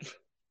 Yes.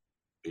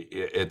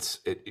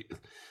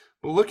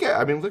 Well, look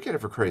at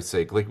it for Christ's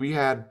sake. Like we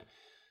had,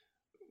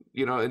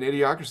 in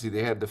Idiocracy,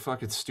 they had the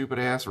fucking stupid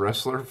ass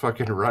wrestler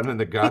fucking running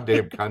the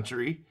goddamn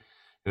country,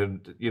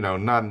 and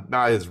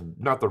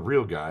not the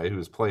real guy who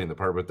was playing the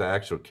part, but the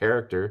actual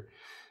character.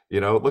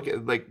 Look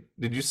at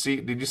did you see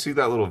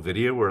that little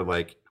video where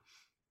like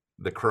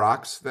the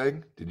Crocs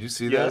thing? Did you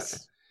see that?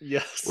 Yes.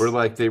 Yes. Where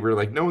like they were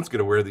like, no one's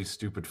gonna wear these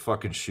stupid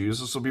fucking shoes.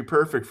 This will be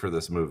perfect for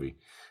this movie.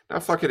 Now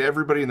fucking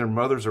everybody and their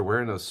mothers are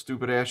wearing those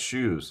stupid ass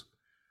shoes,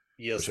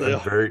 Yes, which they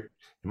are.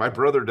 my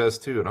brother does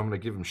too, and I'm gonna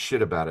give him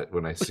shit about it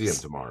when I see him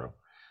tomorrow.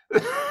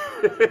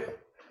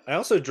 I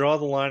also draw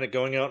the line at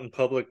going out in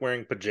public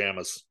wearing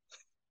pajamas.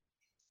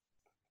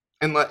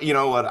 And you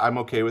know what? I'm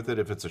okay with it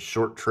if it's a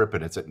short trip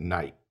and it's at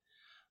night.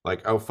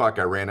 Like, oh fuck,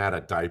 I ran out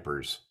of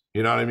diapers.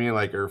 You know what I mean?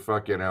 Like, or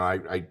fuck,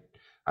 I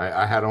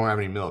don't have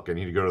any milk. I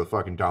need to go to the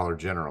fucking Dollar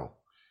General.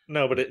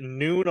 No, but at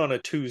noon on a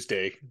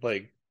Tuesday,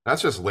 like,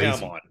 That's just come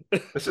lazy. on.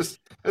 That's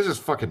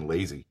just fucking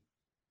lazy.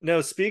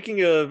 Now,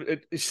 speaking of,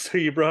 so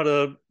you brought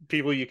up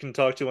people you can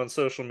talk to on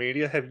social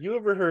media. Have you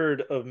ever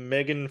heard of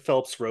Megan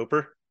Phelps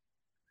Roper?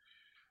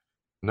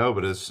 No,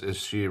 but is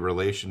she a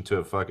relation to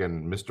a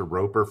fucking Mr.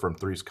 Roper from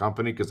Three's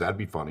Company? Because that'd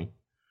be funny.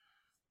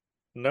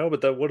 No,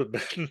 but that would have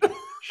been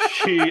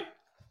she.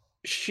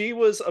 She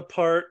was a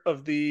part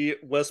of the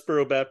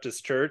Westboro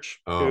Baptist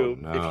Church. Oh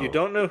Who, if you no.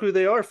 don't know who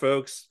they are,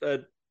 folks,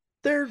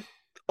 they're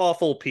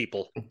awful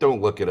people.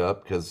 Don't look it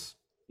up because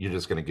you're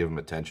just gonna give them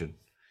attention.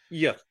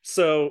 Yeah.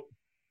 So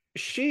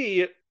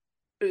she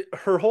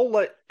her whole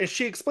life, and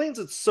she explains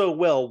it so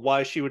well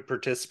why she would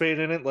participate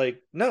in it.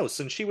 Like, no,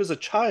 since she was a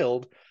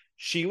child,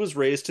 she was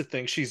raised to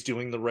think she's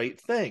doing the right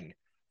thing.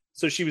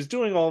 So she was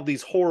doing all of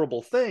these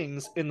horrible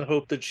things in the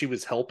hope that she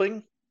was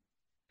helping.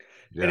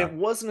 And Yeah. it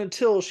wasn't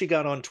until she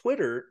got on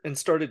Twitter and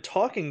started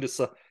talking to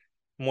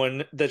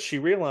someone that she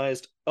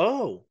realized,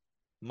 oh,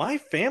 my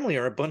family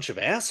are a bunch of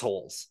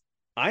assholes.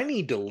 I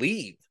need to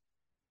leave.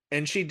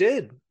 And she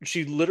did.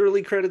 She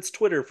literally credits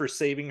Twitter for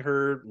saving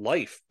her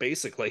life,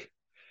 basically.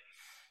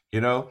 A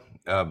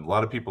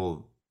lot of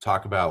people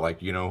talk about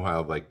like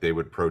how like they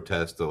would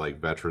protest the like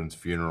veterans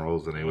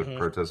funerals and they would Mm-hmm.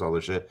 protest all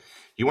this shit.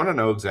 You want to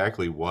know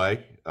exactly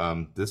why?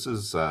 This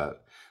is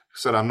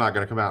said I'm not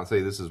going to come out and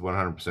say this is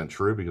 100%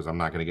 true because I'm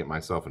not going to get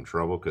myself in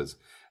trouble because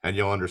and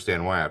you'll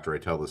understand why after I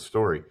tell this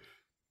story.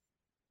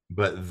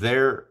 But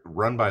they're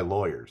run by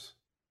lawyers.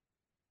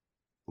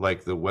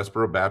 Like the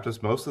Westboro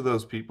Baptist, most of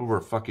those people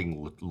were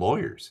fucking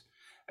lawyers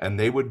and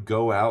they would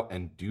go out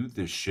and do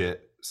this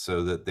shit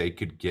so that they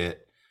could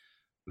get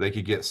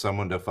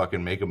someone to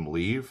fucking make them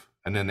leave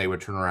and then they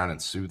would turn around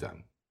and sue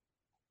them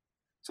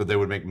so they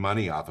would make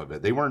money off of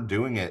it. They weren't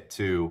doing it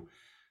to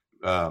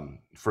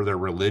for their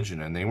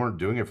religion and they weren't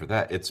doing it for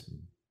that. It's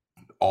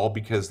all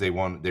because they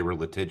were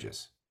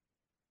litigious.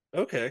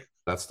 Okay.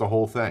 That's the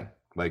whole thing.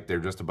 Like they're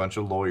just a bunch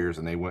of lawyers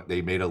and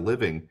they made a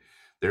living.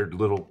 Their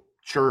little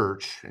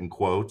church in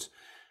quotes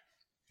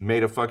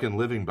made a fucking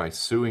living by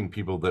suing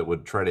people that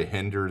would try to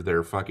hinder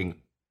their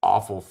fucking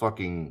awful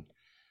fucking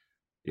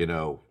you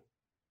know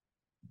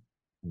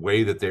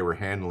way that they were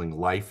handling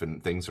life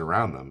and things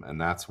around them. And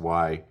that's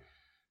why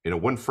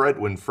when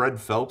Fred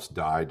Phelps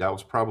died, that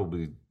was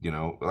probably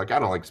like I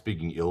don't like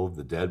speaking ill of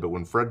the dead, but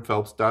when Fred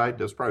Phelps died,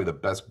 that was probably the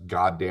best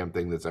goddamn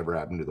thing that's ever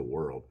happened to the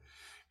world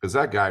because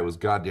that guy was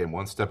goddamn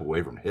one step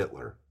away from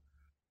Hitler.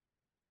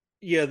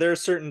 Yeah, there are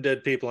certain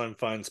dead people I'm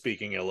fine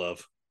speaking ill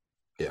of.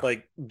 Yeah.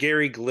 Like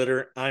Gary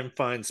Glitter, I'm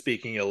fine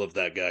speaking ill of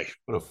that guy.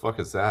 What the fuck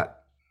is that?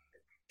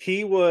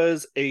 He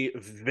was a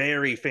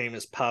very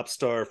famous pop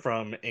star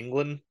from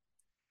England.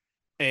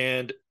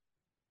 And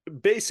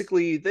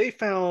basically, they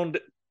found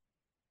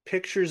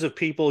pictures of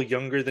people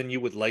younger than you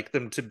would like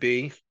them to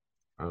be.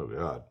 Oh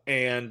god.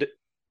 And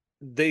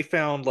they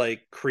found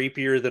like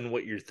creepier than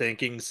what you're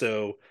thinking.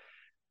 So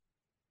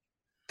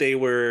they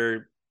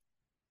were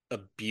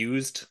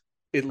abused,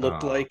 it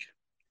looked Oh. like.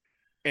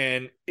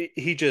 And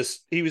he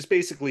was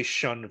basically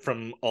shunned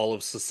from all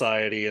of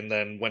society and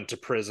then went to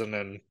prison.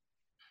 And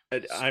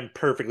I'm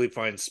perfectly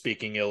fine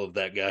speaking ill of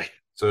that guy.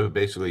 So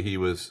basically he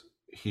was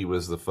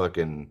the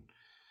fucking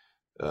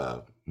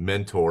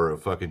mentor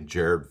of fucking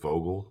Jared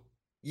Vogel.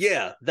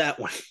 Yeah, that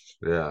one.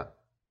 Yeah.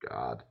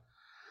 God.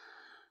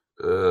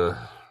 Uh,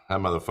 that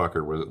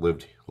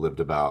motherfucker lived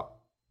about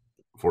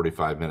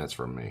 45 minutes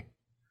from me.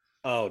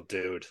 Oh,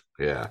 dude.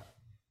 Yeah.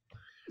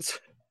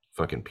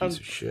 Fucking piece Um,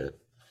 of shit.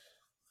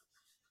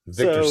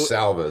 Victor so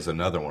Salva is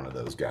another one of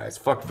those guys.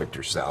 Fuck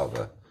Victor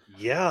Salva.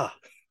 yeah,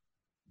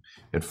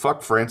 And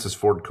fuck Francis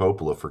Ford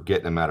Coppola for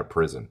getting him out of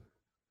prison.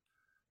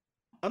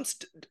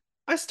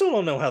 I still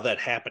don't know how that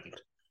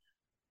happened.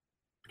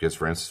 Because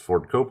Francis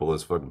Ford Coppola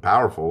is fucking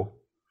powerful.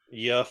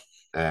 Yeah.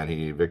 And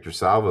Victor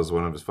Salva is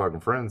one of his fucking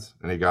friends.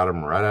 And he got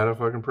him right out of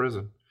fucking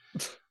prison.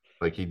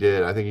 Like he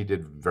did, I think he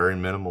did very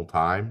minimal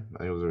time. I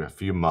think it was like a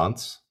few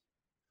months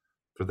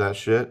for that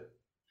shit.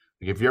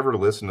 Like if you ever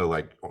listen to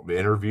like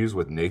interviews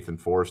with Nathan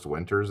Forrest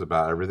Winters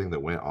about everything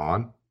that went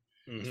on,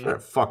 it's Mm-hmm.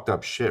 that fucked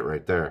up shit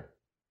right there.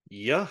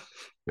 Yeah.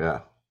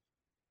 Yeah.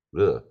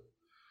 Ugh.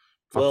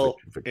 Fuck Well,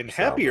 Victor in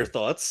happier Salva.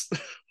 thoughts,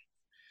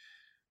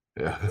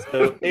 Yeah.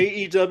 so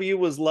AEW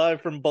was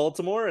live from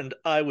Baltimore and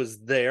I was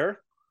there.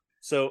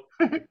 So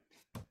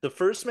the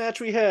first match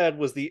we had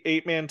was the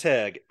 8-man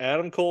tag: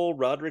 Adam Cole,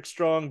 Roderick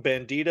Strong,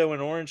 Bandito,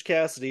 and Orange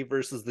Cassidy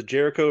versus the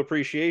Jericho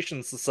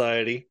Appreciation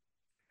Society.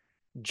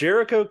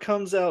 Jericho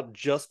comes out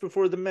just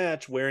before the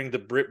match wearing the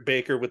Britt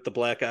Baker with the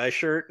black eye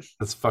shirt,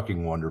 That's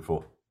fucking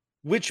wonderful.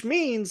 which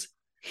means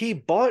he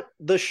bought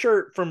the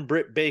shirt from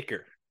Britt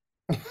Baker.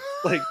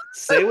 Like,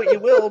 say what you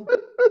will,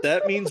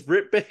 that means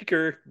Britt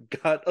Baker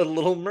got a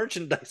little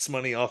merchandise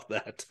money off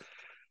that.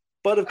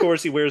 But of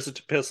course, he wears it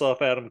to piss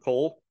off Adam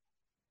Cole.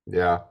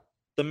 Yeah.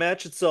 The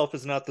match itself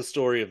is not the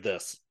story of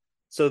this.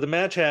 So the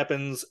match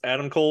happens,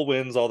 Adam Cole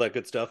wins, all that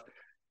good stuff.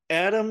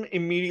 Adam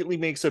immediately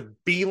makes a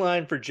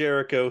beeline for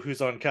Jericho,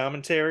 who's on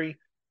commentary,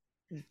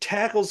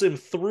 tackles him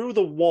through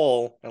the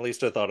wall. At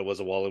least I thought it was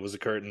a wall. It was a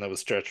curtain that was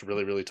stretched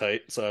really, really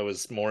tight. So I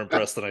was more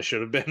impressed than I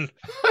should have been.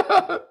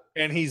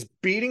 And he's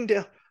beating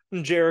down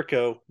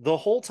Jericho. The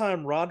whole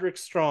time, Roderick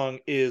Strong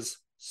is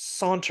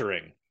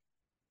sauntering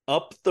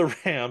up the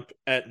ramp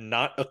at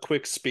not a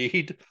quick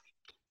speed.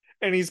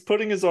 And he's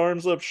putting his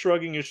arms up,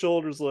 shrugging his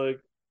shoulders, like,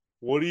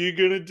 what are you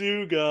going to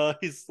do,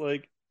 guys?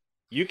 Like,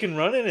 you can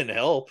run in and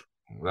help.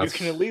 You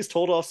can at least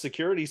hold off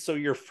security so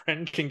your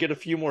friend can get a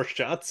few more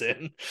shots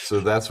in.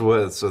 That's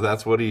what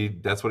he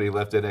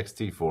left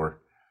NXT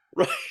for.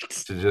 Right.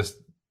 To just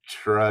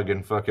shrug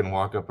and fucking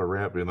walk up a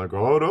ramp being like,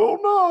 oh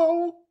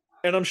no.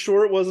 And I'm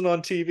sure it wasn't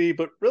on TV,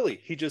 but really,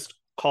 he just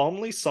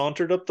calmly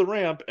sauntered up the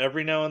ramp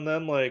every now and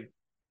then, like,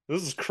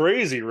 this is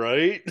crazy,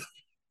 right?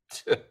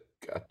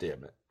 God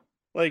damn it.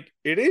 Like,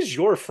 it is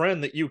your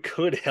friend that you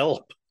could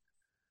help.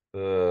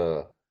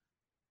 So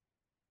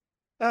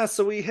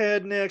we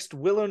had next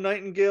Willow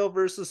Nightingale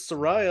versus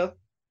Saraya.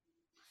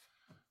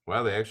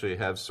 Wow, they actually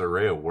have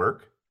Saraya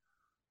work?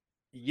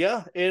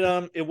 Yeah,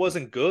 it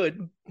wasn't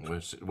good.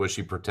 Was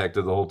she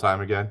protected the whole time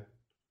again?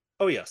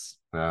 Oh, yes.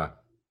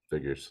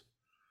 Figures.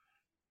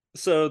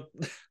 So,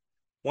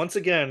 once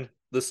again,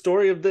 the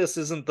story of this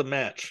isn't the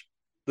match.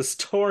 The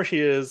story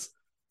is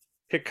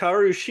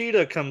Hikaru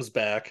Shida comes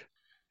back.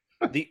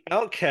 The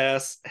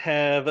Outcasts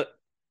have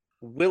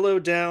Willow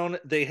down.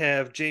 They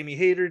have Jamie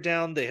Hayter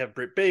down. They have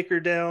Britt Baker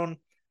down.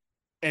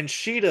 And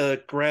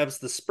Shida grabs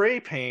the spray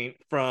paint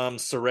from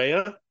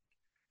Saraya.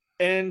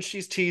 And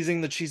she's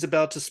teasing that she's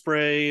about to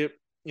spray,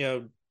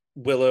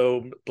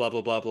 Willow, blah,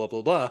 blah, blah, blah,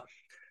 blah, blah.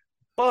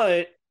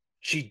 But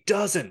she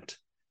doesn't.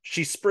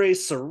 She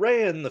sprays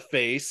Saraya in the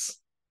face.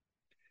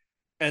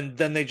 And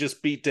then they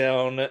just beat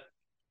down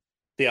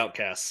the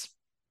Outcasts.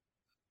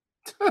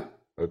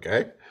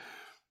 Okay.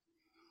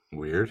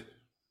 Weird.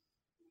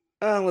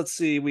 Let's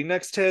see. We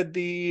next had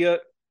the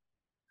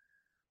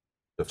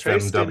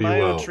Tres de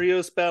Mayo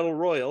Trios Battle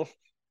Royal.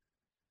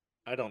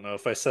 I don't know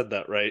if I said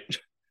that right.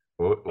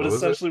 But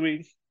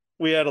essentially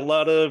we had a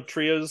lot of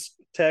trios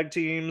tag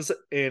teams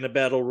in a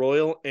battle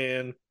royal,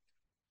 and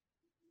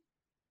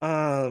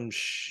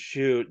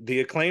the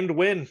Acclaimed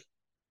win.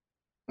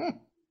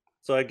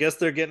 So I guess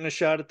they're getting a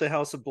shot at the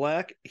House of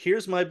Black.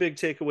 Here's my big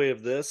takeaway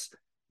of this.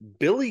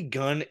 Billy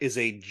Gunn is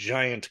a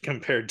giant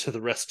compared to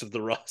the rest of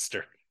the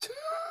roster.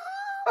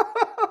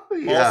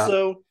 Yeah.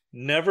 Also,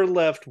 never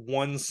left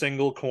one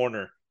single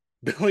corner.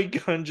 Billy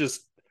Gunn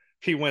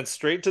he went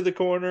straight to the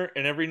corner,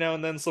 and every now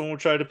and then someone would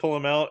try to pull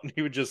him out, and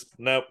he would just,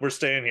 nope, we're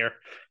staying here.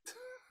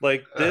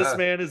 Like, this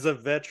man is a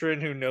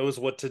veteran who knows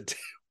what to do.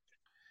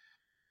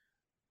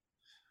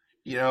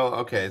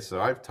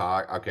 So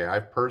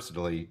I've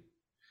personally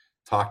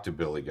talked to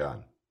Billy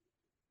Gunn.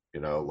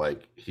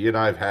 Like, he and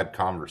I have had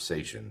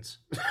conversations.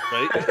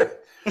 Right?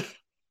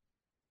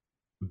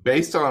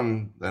 Based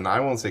on, and I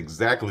won't say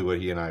exactly what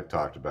he and I have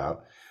talked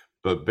about,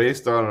 but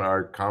based on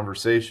our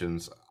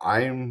conversations,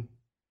 I'm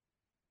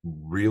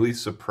really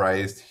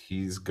surprised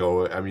he's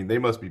going. I mean, they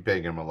must be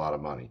paying him a lot of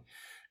money,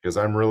 because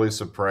I'm really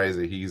surprised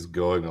that he's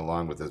going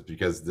along with this,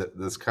 because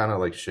this kind of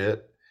like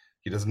shit,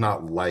 he does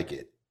not like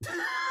it.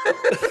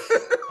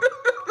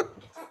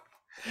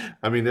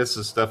 I mean, this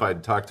is stuff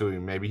I'd talked to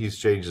him. Maybe he's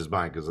changed his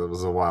mind, because it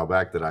was a while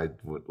back that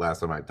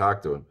last time I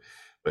talked to him,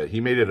 but he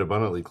made it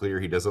abundantly clear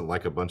he doesn't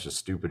like a bunch of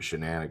stupid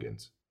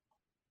shenanigans.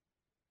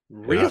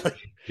 Really?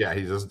 Yeah,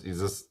 he's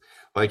just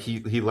like,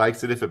 he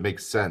likes it if it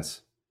makes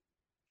sense.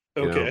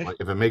 Okay. Like,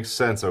 if it makes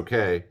sense,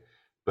 okay.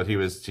 But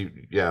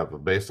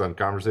but based on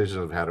conversations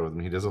I've had with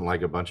him, he doesn't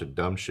like a bunch of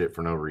dumb shit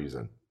for no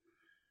reason.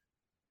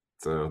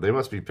 So they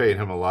must be paying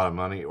him a lot of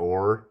money,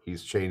 or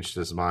he's changed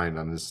his mind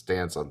on his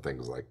stance on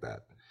things like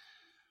that.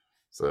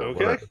 So,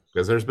 okay.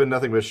 Because there's been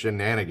nothing but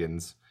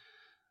shenanigans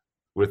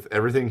with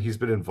everything he's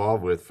been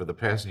involved with for the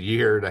past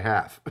year and a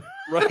half.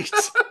 Right.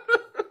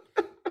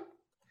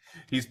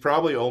 He's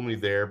probably only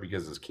there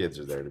because his kids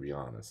are there, to be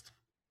honest.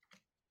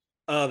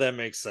 Oh, that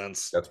makes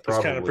sense. That's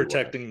probably kind of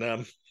protecting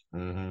them.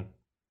 Mm-hmm.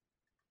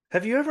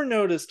 Have you ever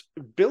noticed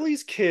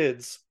Billy's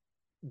kids?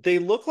 They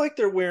look like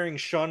they're wearing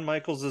Shawn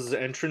Michaels'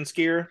 entrance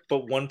gear,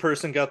 but one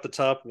person got the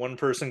top, one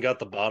person got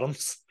the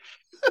bottoms.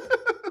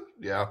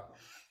 Yeah.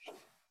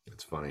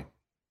 It's funny.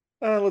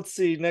 Let's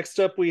see. Next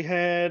up, we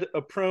had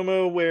a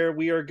promo where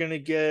we are going to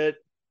get,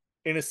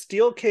 in a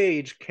steel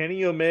cage,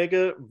 Kenny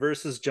Omega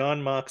versus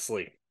Jon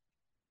Moxley.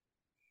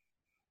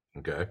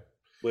 Okay.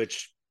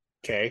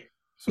 Okay.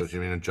 So you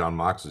mean Jon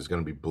Moxley's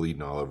going to be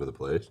bleeding all over the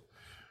place?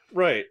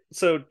 Right.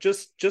 So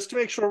just to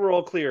make sure we're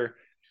all clear,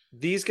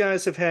 these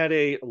guys have had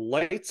a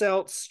lights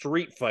out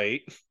street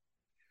fight.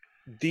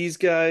 These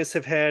guys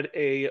have had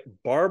a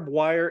barbed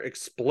wire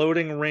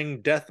exploding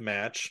ring death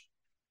match.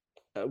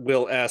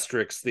 Will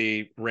asterisk,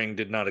 the ring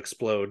did not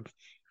explode.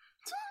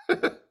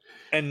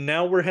 And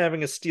now we're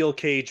having a steel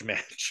cage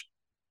match,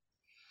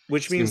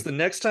 which means the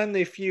next time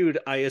they feud,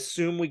 I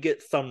assume we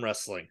get thumb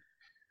wrestling.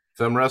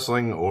 Thumb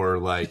wrestling, or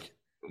like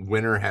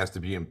winner has to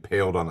be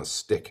impaled on a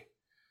stick.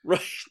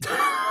 Right.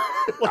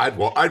 I'd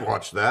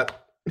watch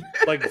that.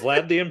 Like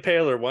Vlad the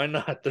Impaler, why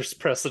not? There's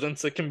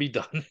precedents that can be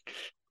done.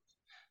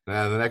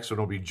 Nah, the next one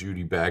will be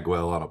Judy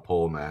Bagwell on a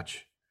pole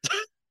match.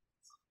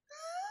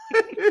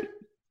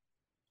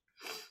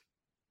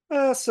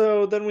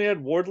 So then we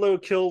had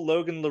Wardlow kill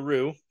Logan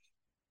LaRue.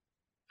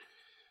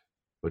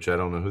 Which I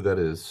don't know who that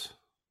is.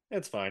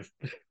 It's fine.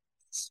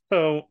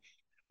 So...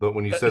 But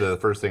when you said it, the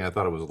first thing I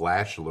thought it was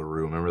Lash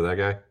LaRue. Remember that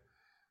guy?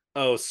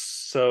 Oh,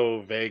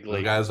 so vaguely.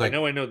 The guy's like,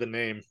 I know the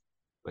name.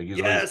 Like, he's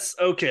yes,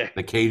 like, okay.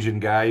 The Cajun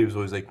guy. He was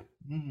always like,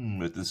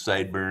 With the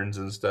sideburns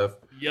and stuff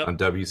Yep. on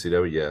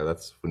WCW. Yeah,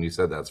 that's when you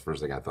said that's the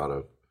first thing I thought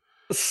of.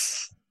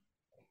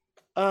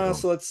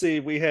 So let's see.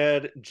 We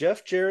had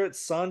Jeff Jarrett,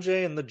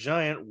 Sanjay, and the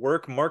Giant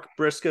work Mark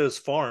Briscoe's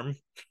farm.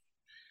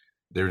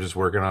 They were just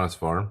working on his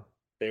farm.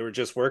 They were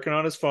just working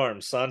on his farm.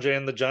 Sanjay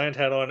and the Giant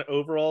had on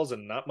overalls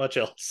and not much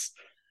else.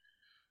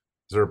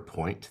 Is there a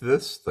point to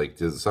this? Like,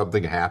 does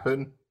something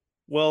happen?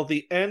 Well,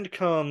 the end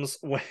comes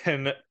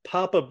when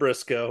Papa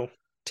Briscoe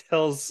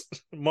tells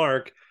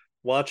Mark,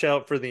 watch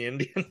out for the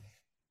Indian.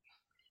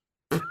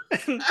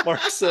 And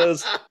Mark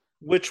says,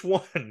 which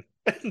one?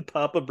 And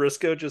Papa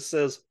Briscoe just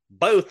says,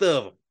 both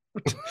of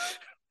them.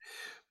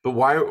 But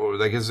why?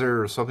 Like, is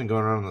there something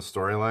going on in the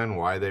storyline?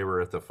 Why they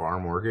were at the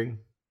farm working?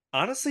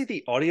 Honestly,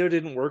 the audio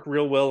didn't work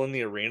real well in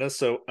the arena,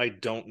 so I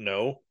don't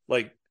know.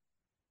 Like,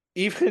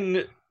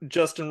 even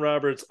Justin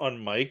Roberts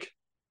on mic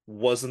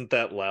wasn't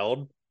that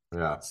loud.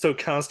 Yeah. So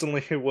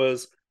constantly it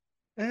was,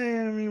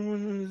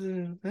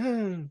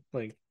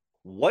 like,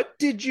 what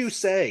did you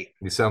say?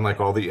 You sound like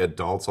all the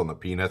adults on the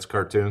Peanuts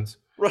cartoons.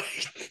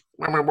 Right.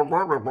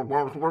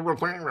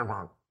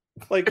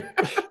 Like,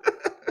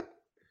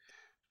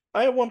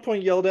 I at one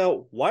point yelled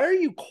out, why are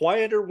you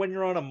quieter when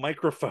you're on a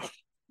microphone?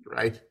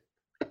 Right.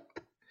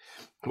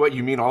 What,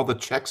 you mean all the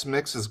Chex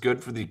Mix is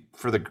good for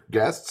the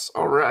guests?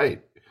 All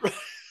right.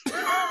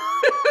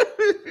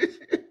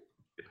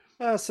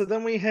 So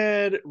then we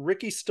had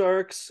Ricky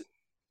Starks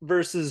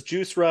versus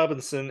Juice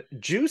Robinson.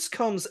 Juice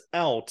comes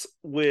out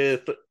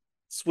with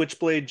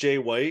Switchblade Jay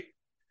White.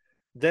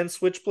 Then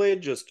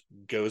Switchblade just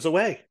goes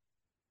away.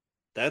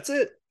 That's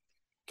it.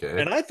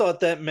 Okay. And I thought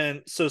that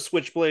meant so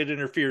Switchblade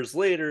interferes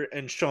later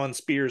and Sean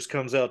Spears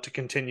comes out to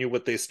continue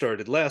what they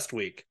started last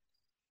week.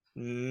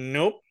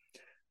 Nope.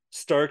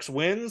 Starks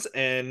wins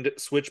and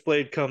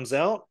Switchblade comes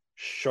out.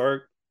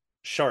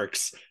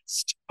 Starks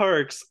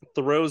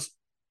throws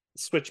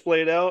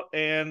Switchblade out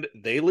and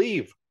they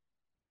leave.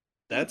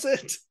 That's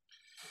it.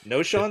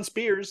 No Sean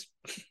Spears.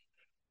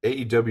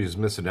 AEW is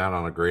missing out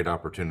on a great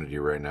opportunity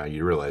right now.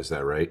 You realize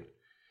that, right?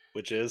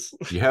 Which is?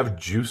 You have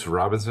Juice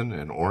Robinson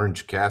and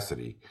Orange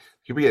Cassidy.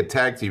 You could be a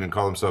tag team and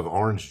call themselves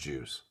Orange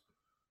Juice.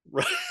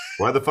 Right.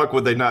 Why the fuck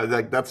would they not?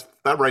 Like, that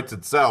writes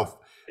itself.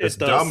 It's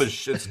dumb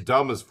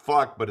as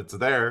fuck, but it's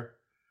there.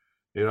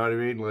 You know what I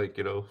mean? Like,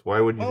 why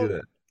wouldn't you do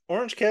that?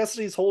 Orange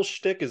Cassidy's whole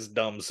shtick is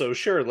dumb, so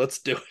sure, let's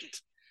do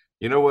it.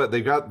 You know what?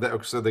 They got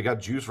that. So they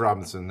got Juice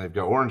Robinson. They've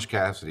got Orange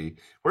Cassidy.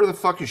 Where the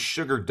fuck is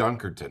Sugar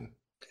Dunkerton?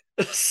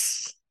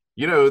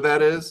 You know who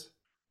that is?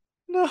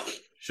 No.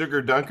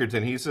 Sugar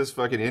Dunkerton. He's this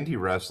fucking indie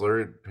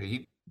wrestler.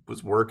 He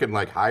was working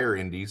like higher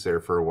indies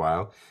there for a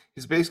while.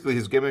 His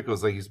gimmick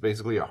was like he's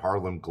basically a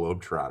Harlem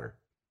Globetrotter.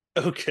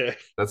 Okay.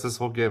 That's his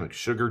whole gimmick.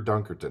 Sugar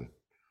Dunkerton.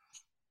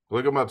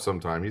 Look him up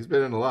sometime. He's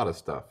been in a lot of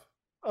stuff.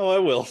 Oh, I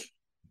will.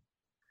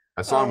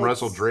 I saw him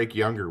wrestle Drake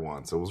Younger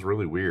once. It was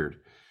really weird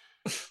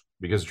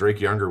because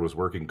Drake Younger was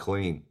working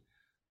clean.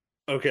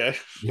 Okay.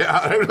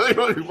 Yeah.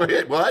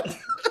 Wait, what?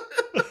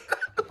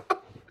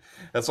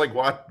 That's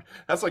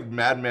like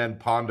Madman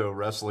Pondo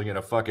wrestling in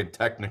a fucking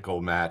technical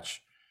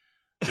match.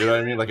 You know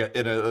what I mean? Like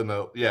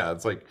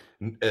it's like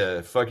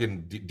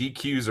fucking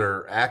DQs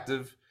are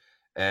active,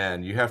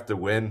 and you have to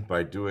win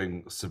by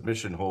doing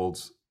submission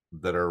holds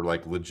that are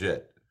like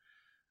legit.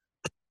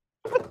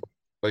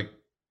 Like,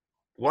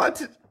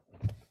 what?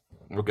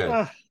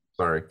 Okay,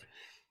 sorry.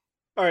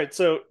 All right,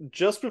 so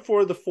just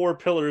before the Four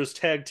Pillars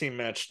tag team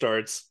match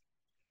starts,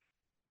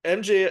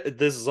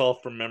 this is all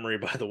from memory,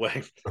 by the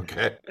way.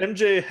 Okay.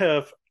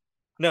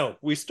 No,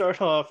 we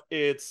start off,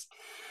 it's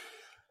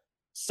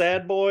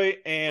Sad Boy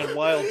and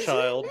Wild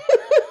Child.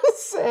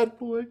 Sad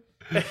Boy.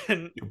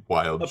 And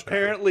Wild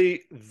apparently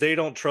Child. They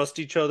don't trust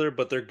each other,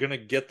 but they're going to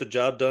get the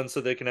job done so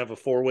they can have a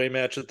four-way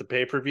match at the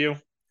pay-per-view.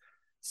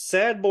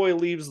 Sad Boy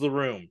leaves the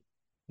room.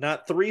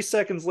 Not 3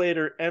 seconds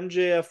later,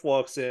 MJF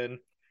walks in,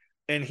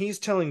 and he's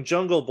telling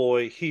Jungle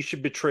Boy he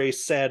should betray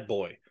Sad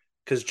Boy.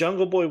 Because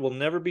Jungle Boy will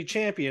never be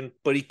champion,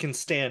 but he can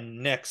stand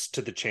next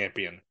to the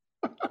champion.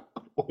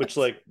 Which,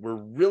 like, we're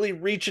really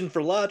reaching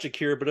for logic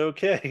here, but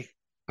okay.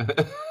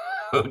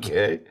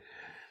 Okay.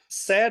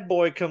 Sad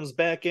Boy comes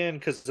back in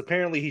because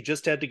apparently he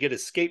just had to get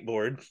his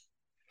skateboard.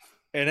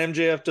 And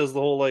MJF does the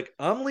whole, like,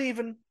 I'm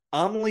leaving.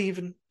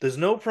 There's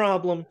no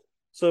problem.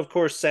 So, of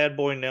course, Sad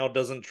Boy now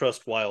doesn't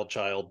trust Wild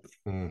Child.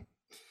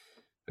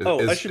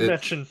 I should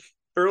mention,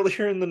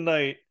 earlier in the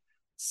night,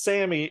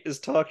 Sammy is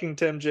talking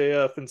to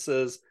MJF and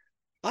says,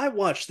 I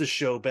watched the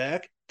show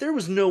back. There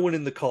was no one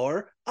in the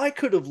car. I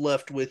could have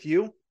left with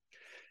you.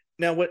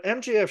 Now, what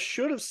MJF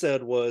should have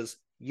said was,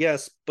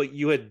 yes, but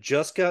you had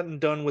just gotten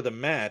done with a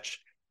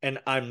match, and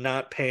I'm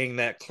not paying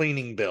that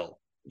cleaning bill.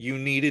 You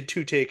needed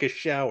to take a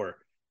shower.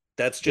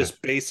 That's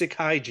just basic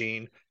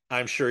hygiene.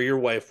 I'm sure your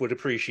wife would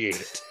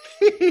appreciate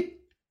it.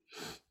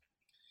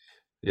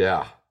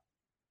 Yeah.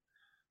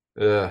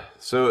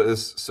 So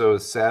is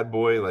Sad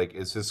Boy, like,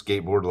 is his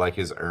skateboard like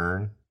his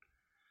urn?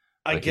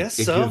 I Like guess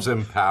it so. gives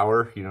him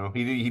power, He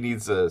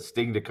needs a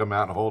Sting to come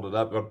out and hold it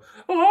up. Going,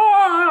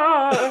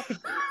 ah!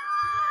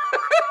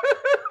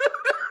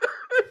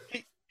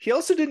 He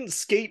also didn't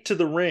skate to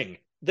the ring.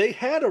 They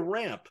had a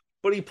ramp,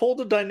 but he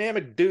pulled a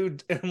dynamic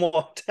dude and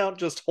walked out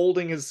just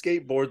holding his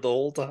skateboard the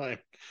whole time.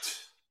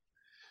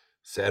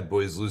 Sad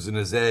boy's losing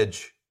his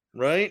edge.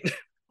 Right?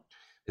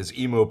 His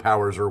emo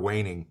powers are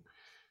waning.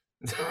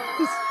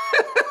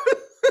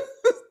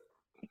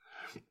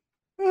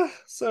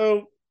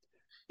 So,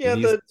 yeah,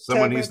 the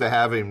someone tag needs match. to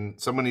have him.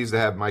 Someone needs to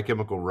have My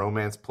Chemical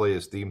Romance play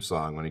his theme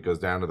song when he goes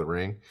down to the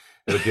ring.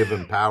 It'll give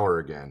him power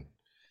again.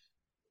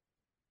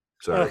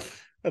 Sorry,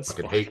 That's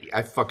fine.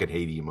 I fucking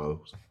hate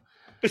emos.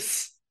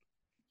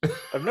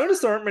 I've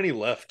noticed there aren't many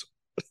left.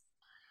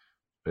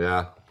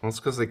 Yeah, well, it's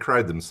because they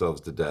cried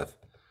themselves to death.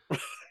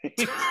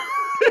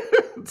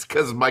 It's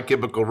because My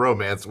Chemical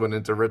Romance went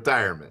into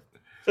retirement.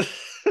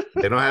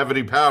 They don't have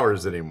any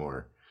powers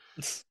anymore,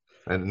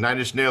 and Nine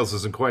Inch Nails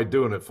isn't quite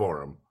doing it for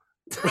them.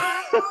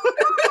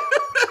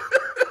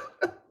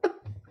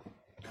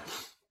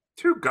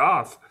 Too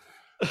goth.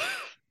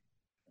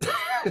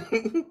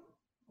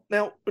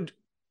 Now,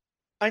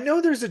 I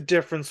know there's a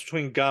difference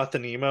between goth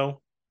and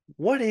emo.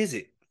 What is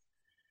it?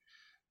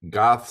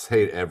 Goths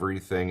hate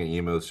everything, and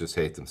emos just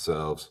hate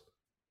themselves.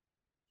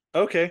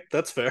 Okay,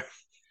 that's fair.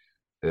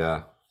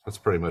 Yeah, that's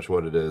pretty much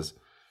what it is.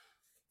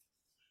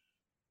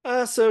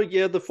 So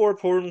yeah, the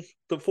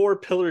four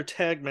pillar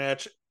tag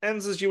match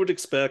ends as you would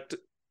expect.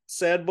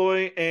 Sad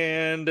Boy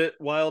and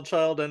Wild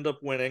Child end up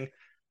winning,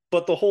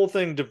 but the whole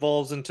thing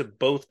devolves into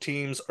both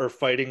teams are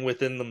fighting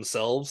within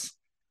themselves.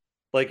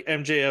 Like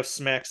MJF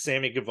smacks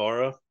Sammy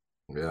Guevara,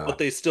 Yeah, but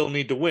they still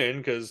need to win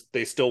because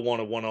they still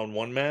want a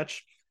one-on-one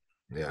match.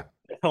 yeah.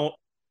 Now,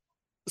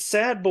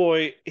 Sad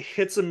Boy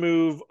hits a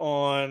move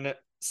on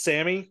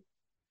Sammy.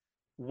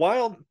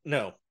 Wild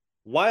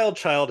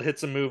Child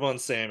hits a move on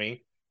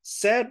Sammy.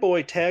 Sad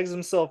Boy tags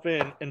himself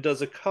in and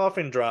does a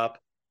coffin drop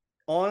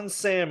on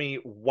Sammy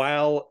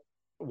while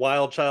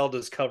Wild Child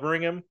is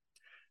covering him.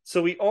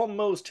 So he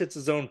almost hits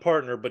his own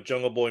partner, but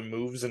Jungle Boy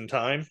moves in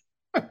time.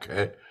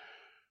 Okay.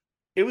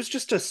 It was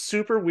just a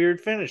super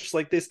weird finish.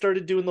 Like they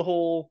started doing the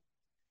whole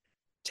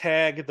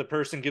tag, the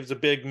person gives a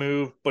big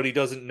move, but he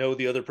doesn't know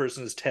the other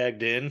person is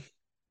tagged in.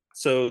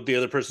 So the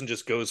other person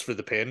just goes for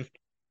the pin.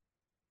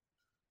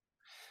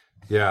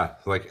 Yeah,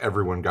 like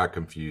everyone got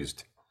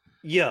confused.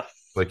 Yeah.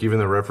 Like even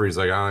the referee's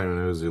like, I don't even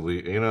know who's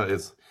elite. You know,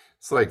 it's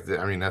like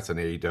I mean that's an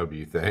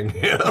AEW thing.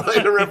 You know,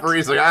 like the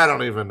referee's like, I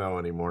don't even know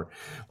anymore.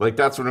 Like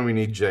that's when we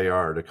need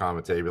JR to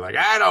commentate. Be like,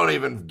 I don't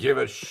even give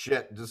a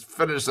shit. Just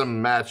finish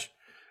some match.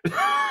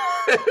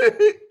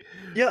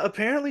 Yeah,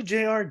 apparently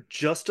JR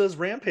just does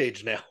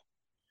Rampage now.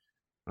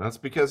 That's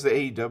because the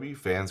AEW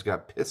fans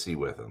got pissy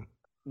with him.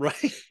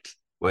 Right?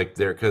 Like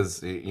there,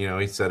 because you know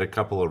he said a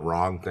couple of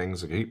wrong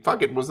things. He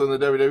fucking was in the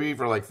WWE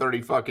for like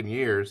 30 fucking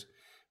years.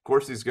 Of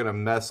course, he's gonna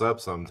mess up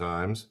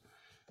sometimes.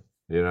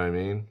 You know what I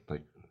mean?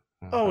 Like,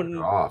 Oh, fuck and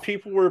off.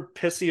 people were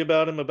pissy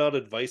about him about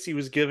advice he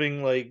was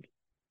giving. Like,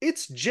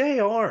 it's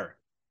JR.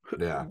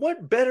 Yeah.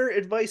 What better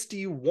advice do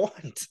you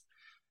want?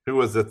 Who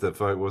was it that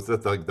was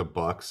it like the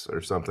Bucks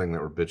or something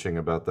that were bitching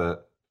about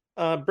that?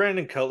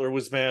 Brandon Cutler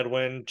was mad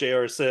when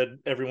JR said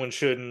everyone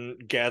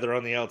shouldn't gather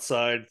on the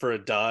outside for a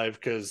dive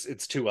because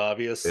it's too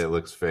obvious. It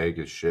looks fake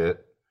as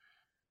shit.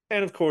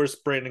 And of course,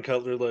 Brandon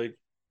Cutler, like,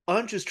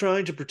 I'm just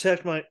trying to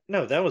protect my.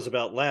 No, that was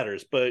about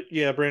ladders. But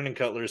yeah, Brandon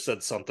Cutler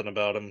said something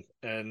about him.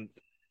 And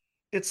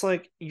it's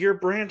like, you're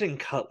Brandon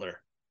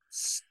Cutler.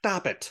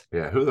 Stop it.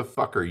 Yeah, who the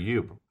fuck are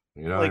you?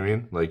 You know what I Like,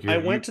 mean? Like I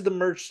you went to the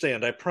merch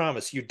stand. I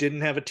promise you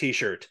didn't have a t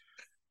shirt.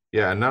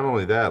 yeah, and not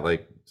only that,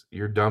 like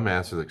your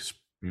dumbass is like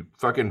you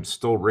fucking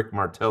stole Rick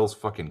Martel's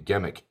fucking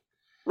gimmick.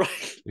 Right.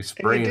 You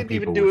And you spraying didn't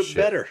even people do with it shit.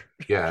 better.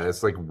 Yeah,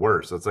 it's like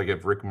worse. It's like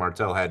if Rick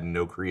Martel had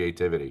no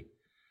creativity.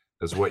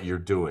 That's what you're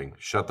doing.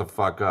 Shut the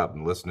fuck up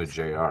and listen to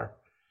JR.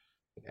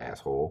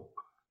 Asshole.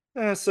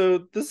 So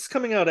this is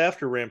coming out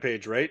after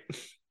Rampage, right?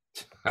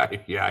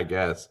 Yeah, I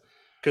guess.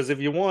 Because if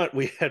you want,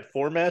 we had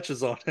 4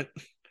 matches on it.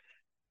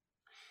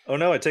 Oh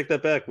no, I take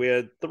that back. We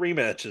had 3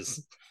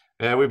 matches.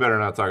 Yeah, we better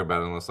not talk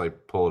about it unless I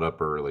pull it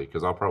up early,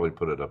 because I'll probably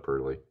put it up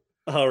early.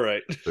 All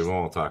right. We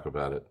won't talk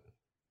about it.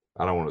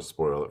 I don't want to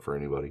spoil it for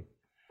anybody.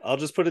 I'll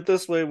just put it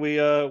this way: we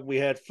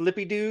had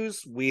Flippy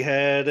Doos, we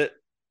had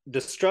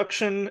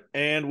Destruction,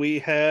 and we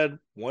had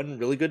one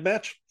really good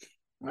match.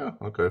 Yeah,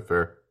 okay,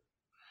 fair.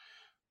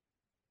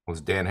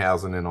 Was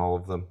Danhausen in all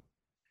of them?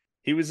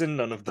 He was in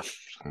none of them.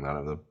 None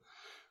of them.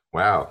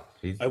 Wow.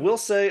 I will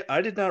say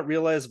I did not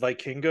realize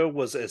Vikingo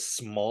was as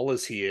small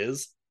as he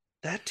is.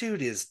 That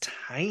dude is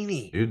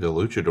tiny. Dude, the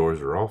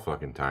luchadors are all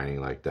fucking tiny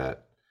like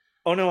that.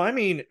 Oh no, I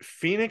mean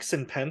Phoenix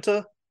and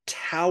Penta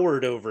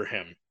towered over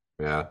him.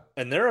 Yeah.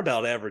 And they're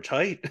about average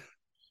height.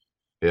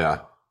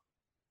 Yeah.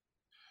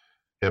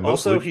 Yeah,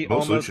 Also, he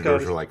most almost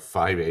got luchadors are like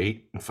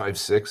 5'8",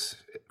 5'6",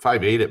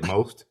 5'8" at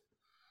most.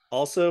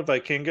 Also,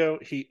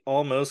 Vikingo, he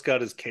almost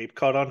got his cape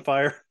caught on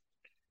fire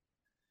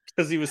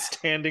because he was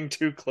standing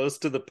too close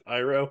to the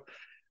pyro.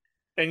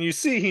 And you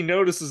see he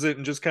notices it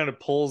and just kind of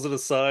pulls it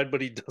aside,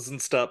 but he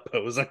doesn't stop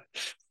posing.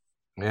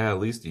 Yeah, at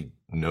least he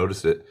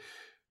noticed it.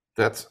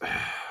 That's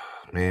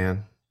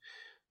man.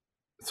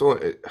 So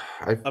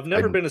I've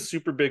never been a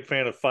super big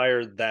fan of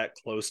fire that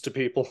close to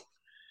people.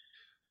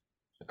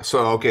 So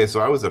okay, so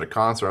I was at a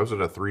concert. I was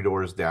at a Three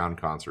Doors Down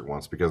concert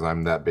once because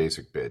I'm that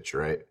basic bitch,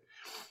 right?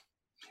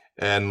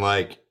 And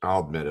like,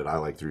 I'll admit it, I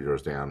like Three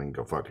Doors Down and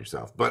go fuck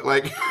yourself. But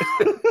like,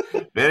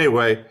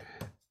 anyway,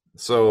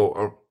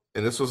 so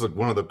and this was like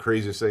one of the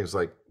craziest things.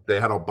 Like, they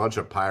had a bunch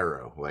of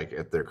pyro like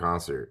at their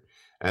concert,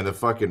 and the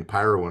fucking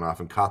pyro went off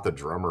and caught the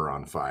drummer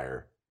on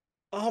fire.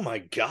 Oh my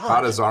Caught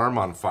god. his arm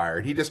on fire.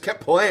 And he just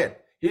kept playing.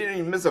 He didn't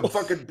even miss a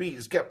fucking beat. He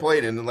just kept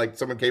playing, and then like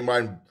someone came by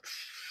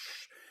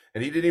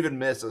and he didn't even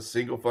miss a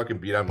single fucking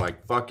beat. I'm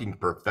like, fucking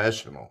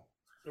professional.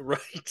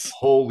 Right.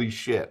 Holy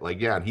shit. Like,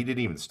 yeah, and he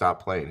didn't even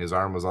stop playing. His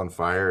arm was on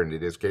fire and he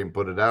just came,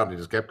 put it out, and he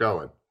just kept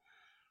going.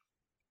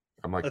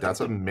 I'm like, I think that's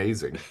the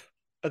amazing.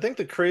 I think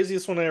the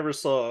craziest one I ever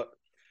saw,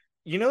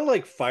 you know,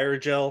 like fire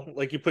gel,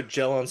 like you put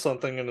gel on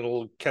something and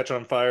it'll catch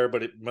on fire,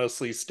 but it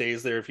mostly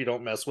stays there if you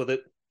don't mess with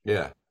it.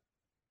 Yeah.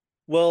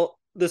 Well,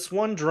 this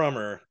one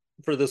drummer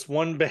for this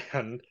one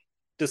band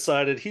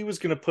decided he was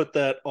going to put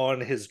that on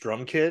his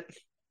drum kit.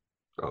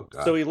 Oh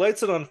So God. he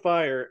lights it on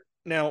fire.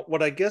 Now,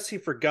 what I guess he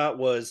forgot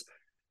was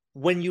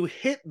when you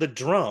hit the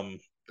drum,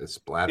 It it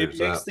splatters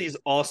makes up. these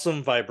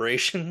awesome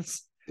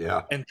vibrations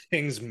Yeah. and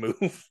things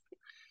move.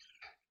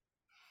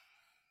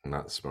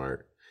 Not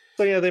smart.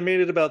 So yeah, they made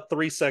it about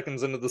 3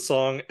 seconds into the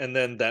song, and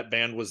then that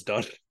band was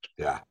done.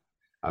 Yeah.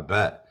 I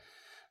bet.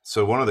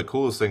 So one of the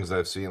coolest things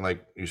I've seen,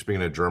 like, you're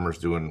speaking of drummers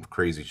doing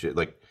crazy shit.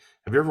 Like,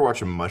 have you ever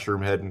watched a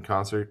Mushroom Head in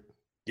concert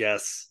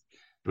Yes.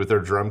 with their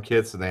drum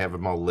kits and they have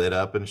them all lit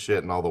up and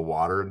shit and all the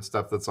water and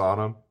stuff that's on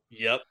them?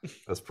 Yep.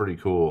 That's pretty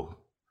cool.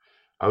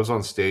 I was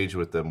on stage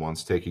with them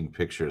once taking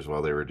pictures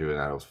while they were doing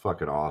that. It was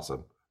fucking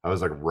awesome. I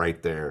was like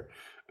right there.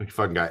 Like,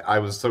 fucking guy. I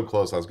was so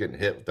close. I was getting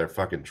hit with their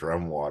fucking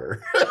drum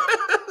water.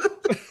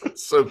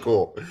 So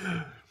cool.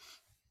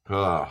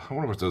 I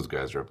wonder what those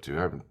guys are up to.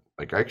 I haven't,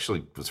 like, I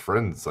actually was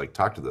friends, like,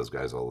 talk to those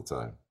guys all the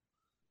time.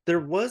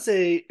 It was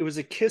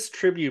a Kiss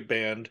tribute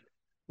band,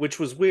 which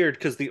was weird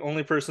because the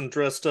only person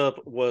dressed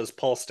up was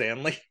Paul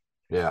Stanley.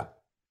 Yeah.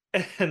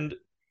 And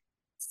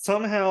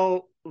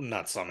somehow,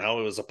 not somehow,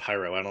 it was a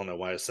pyro. I don't know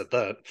why I said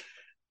that.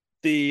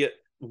 The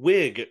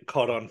wig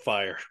caught on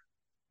fire.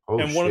 Oh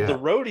And one of the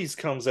shit. roadies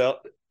comes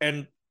out,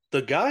 and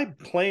the guy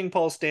playing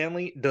Paul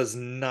Stanley does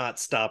not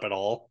stop at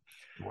all.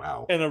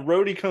 Wow. And a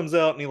roadie comes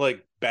out and he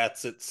like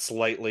bats it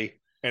slightly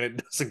and it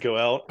doesn't go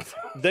out.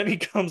 Then he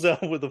comes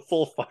out with a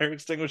full fire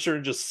extinguisher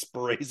and just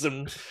sprays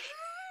him.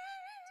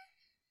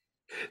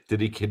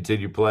 Did he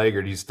continue playing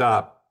or did he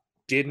stop?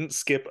 Didn't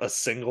skip a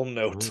single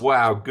note.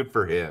 Wow, good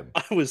for him.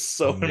 I was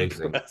so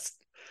Amazing. impressed.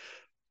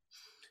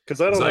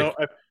 Because I It's don't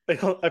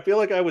like, know. I feel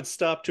like I would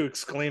stop to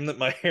exclaim that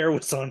my hair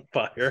was on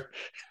fire.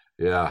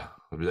 yeah.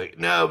 I'd be like,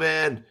 no,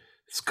 man,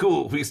 it's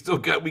cool. We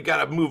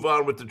gotta move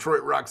on with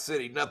Detroit Rock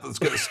City. Nothing's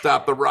gonna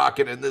stop the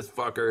rocking in this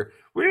fucker.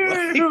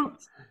 Right?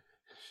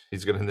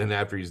 He's gonna, and then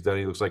after he's done,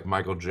 he looks like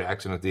Michael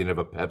Jackson at the end of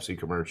a Pepsi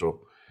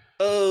commercial.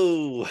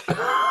 Oh.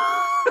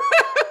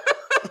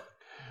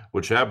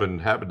 Which happened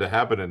to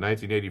happen in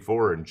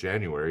 1984 in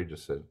January.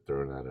 Just said,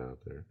 throwing that out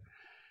there.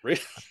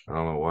 Really? I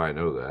don't know why I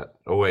know that.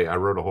 Oh wait, I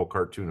wrote a whole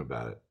cartoon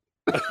about it.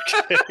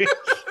 Okay.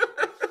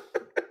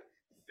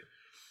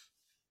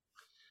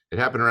 It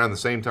happened around the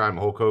same time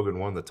Hulk Hogan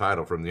won the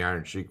title from the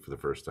Iron Sheik for the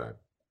first time.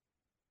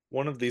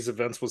 One of these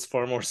events was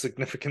far more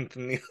significant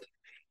than the other.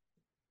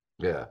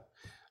 Yeah,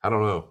 I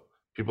don't know.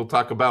 People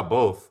talk about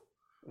both.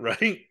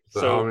 Right?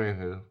 So I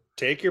mean,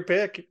 take your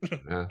pick.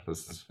 yeah,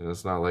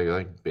 it's not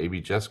like baby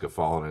Jessica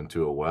falling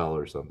into a well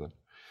or something,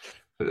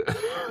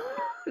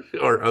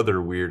 or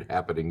other weird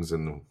happenings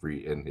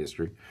in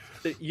history.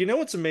 You know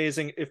what's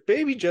amazing? If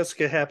Baby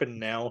Jessica happened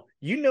now,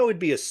 you know it'd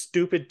be a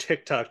stupid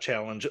TikTok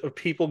challenge of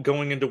people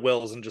going into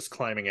wells and just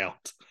climbing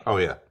out. Oh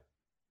yeah,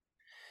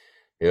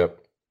 yep.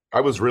 I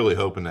was really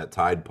hoping that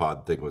Tide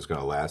Pod thing was going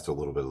to last a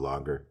little bit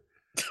longer.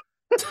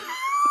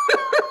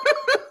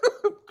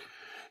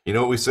 You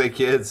know what we say,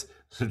 kids?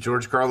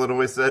 George Carlin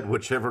always said,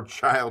 whichever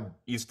child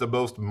eats the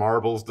most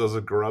marbles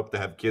doesn't grow up to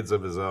have kids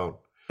of his own.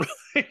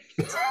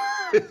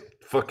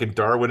 Fucking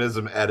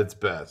Darwinism at its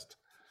best.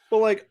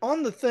 Well, like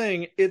on the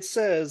thing, it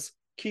says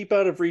keep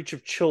out of reach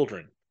of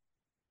children.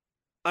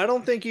 I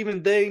don't think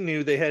even they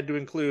knew they had to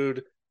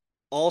include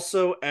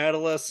also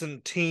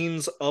adolescent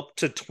teens up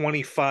to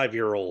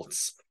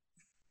 25-year-olds.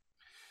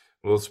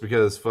 Well, it's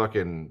because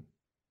fucking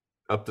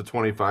up to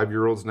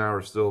 25-year-olds now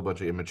are still a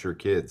bunch of immature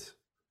kids.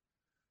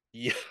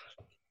 Yeah.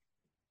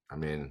 I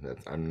mean,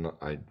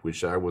 I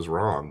wish I was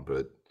wrong,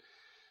 but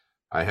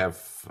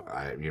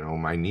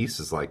my niece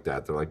is like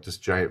that. They're like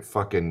just giant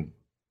fucking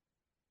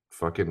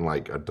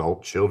like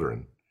adult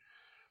children.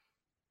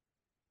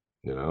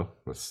 You know,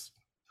 it's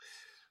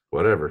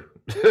whatever.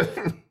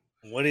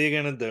 What are you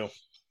gonna do?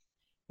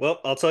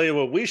 Well, I'll tell you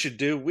what we should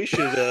do. We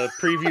should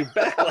preview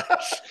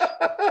Backlash.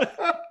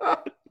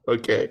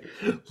 Okay,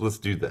 let's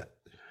do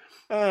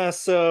that.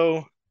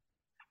 So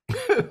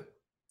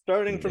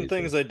starting from Amazing.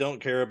 things I don't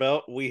care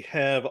about, we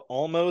have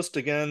Almost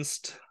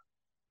against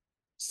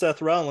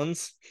Seth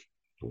Rollins.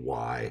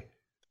 Why?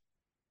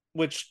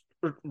 Which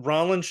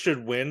Rollins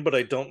should win, but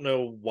I don't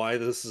know why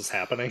this is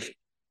happening.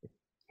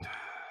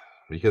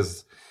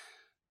 Because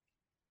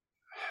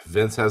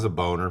Vince has a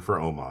boner for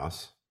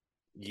Omos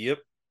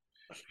Yep.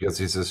 because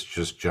he's this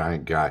just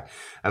giant guy.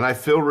 And I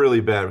feel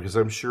really bad because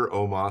I'm sure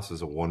Omos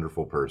is a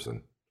wonderful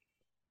person.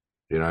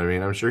 You know what I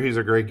mean? I'm sure he's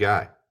a great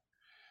guy.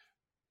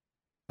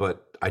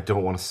 But I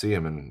don't want to see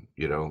him, and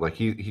like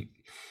he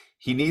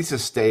needs to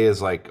stay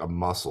as like a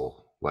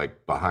muscle,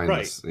 like behind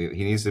Right. this.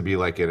 He needs to be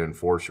like an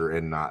enforcer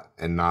and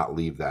not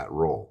leave that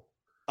role.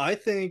 I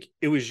think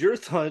it was your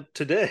thought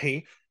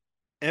today.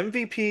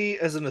 MVP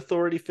as an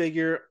authority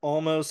figure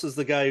almost is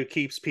the guy who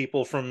keeps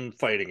people from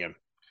fighting him.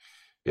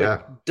 Like,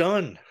 Yeah,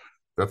 done.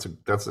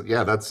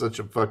 that's such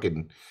a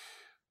fucking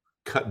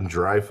cut and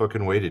dry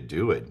fucking way to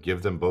do it.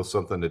 Give them both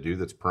something to do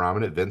that's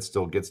prominent. Vince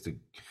still gets to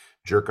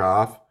jerk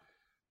off,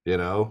 you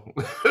know.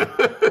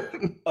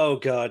 Oh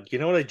god, you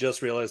know what I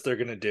just realized they're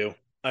gonna do?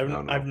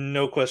 No, I've no.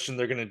 no question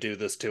they're gonna do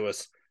this to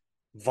us.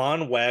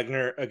 Von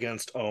Wagner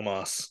against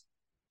Omos.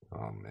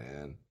 Oh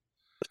man.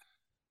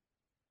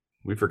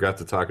 We forgot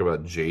to talk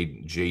about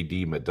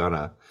JD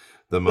Madonna,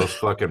 the most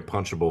fucking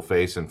punchable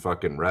face in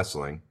fucking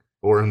wrestling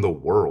or in the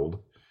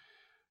world.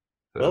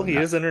 Well, he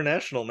is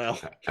international now.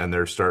 And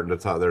they're starting to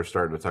talk. They're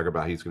starting to talk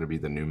about he's going to be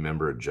the new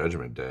member of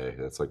Judgment Day.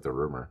 That's like the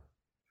rumor.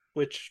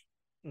 Which,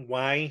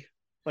 why?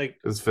 Like,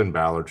 Because Finn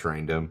Balor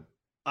trained him.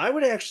 I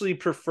would actually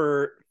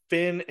prefer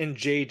Finn and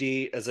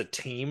JD as a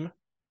team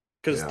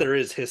because Yeah, there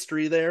is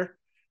history there,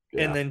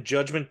 and yeah, then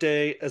Judgment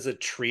Day as a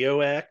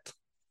trio act.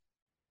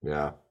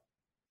 yeah.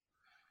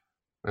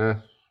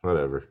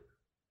 Whatever.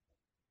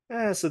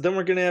 So then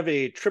we're gonna have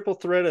a triple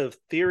threat of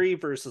Theory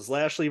versus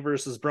Lashley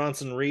versus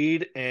Bronson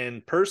Reed,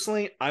 and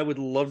personally, I would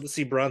love to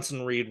see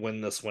Bronson Reed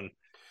win this one.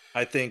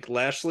 I think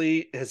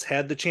Lashley has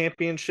had the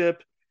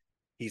championship.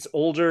 He's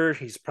older.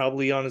 He's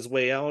probably on his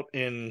way out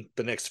in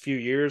the next few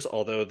years,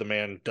 although the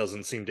man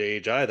doesn't seem to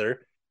age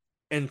either.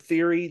 In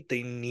theory,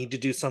 they need to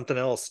do something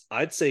else.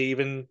 I'd say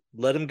even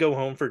let him go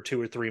home for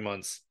 2 or 3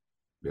 months.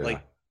 Yeah,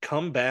 Like,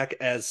 come back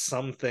as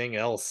something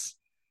else.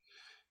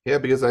 yeah.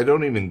 Because I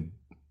don't even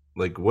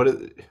like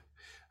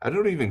I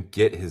don't even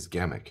get his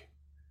gimmick.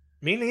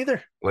 Me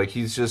neither. Like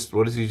he's just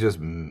what is he just?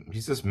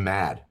 He's just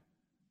mad.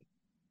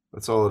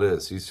 That's all it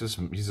is. He's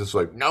just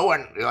like no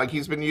one. Like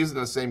he's been using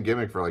the same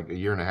gimmick for like a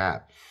year and a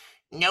half.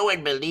 No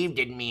one believed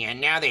in me,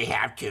 and now they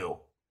have to.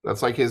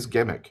 That's like his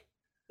gimmick.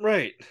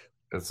 Right.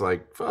 It's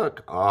like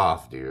fuck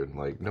off, dude.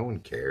 Like no one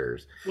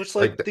cares. Which,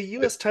 Like like, the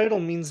US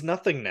title means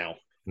nothing now.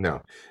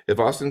 no, if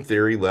Austin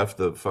Theory left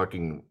the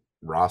fucking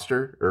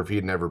roster, or if he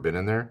had never been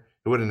in there,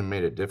 it wouldn't have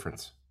made a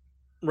difference.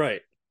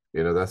 Right.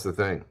 That's the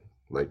thing.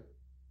 Like,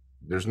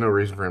 there's no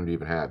reason for him to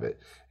even have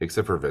it,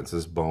 except for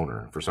Vince's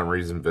boner. For some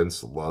reason,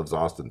 Vince loves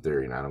Austin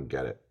Theory, and I don't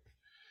get it.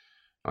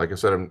 Like I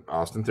said,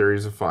 Austin Theory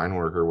is a fine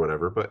worker,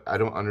 whatever, but I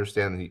don't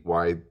understand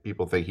why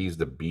people think he's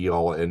the be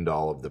all end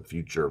all of the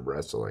future of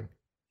wrestling.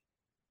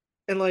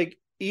 And, like,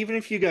 even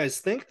if you guys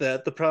think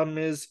that, the problem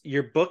is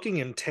you're booking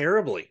him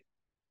terribly.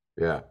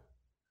 Yeah.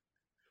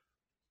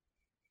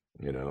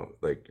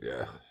 Like,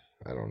 yeah,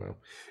 I don't know.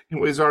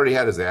 He's already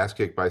had his ass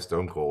kicked by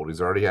Stone Cold.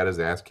 He's already had his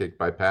ass kicked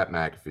by Pat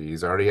McAfee.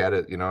 He's already had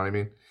it. You know what I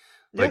mean?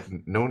 Yeah.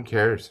 Like, no one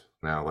cares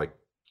now. Like,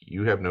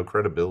 you have no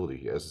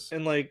credibility as.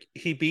 And, like,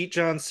 he beat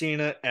John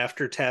Cena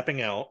after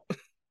tapping out.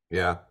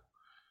 Yeah.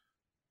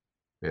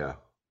 Yeah.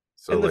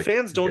 So, And the like,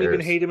 fans who don't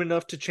even cares? hate him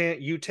enough to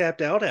chant, "You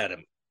tapped out" at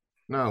him.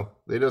 No,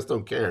 they just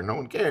don't care. No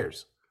one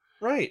cares.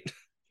 Right.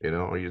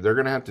 They're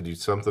gonna have to do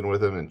something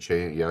with him and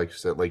change. Yeah,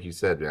 like you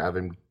said, have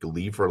him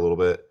leave for a little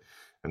bit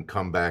and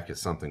come back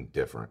as something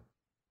different.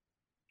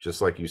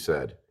 Just like you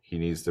said, he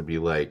needs to be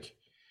like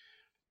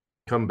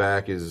come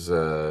back as I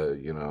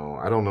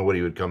don't know what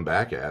he would come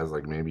back as.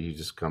 Like maybe he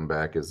just come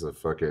back as a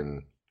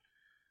fucking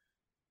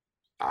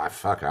I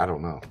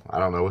don't know. I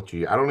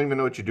don't even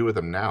know what you do with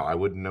him now. I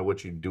wouldn't know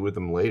what you do with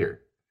him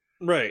later.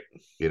 Right.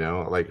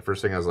 Like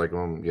first thing I was like,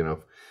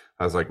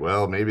 I was like,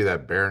 well, maybe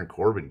that Baron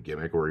Corbin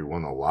gimmick where he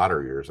won the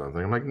lottery or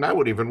something. I'm like, that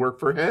would even work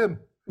for him.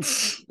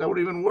 That would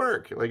even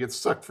work. Like it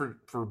sucked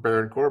for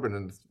Baron Corbin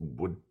and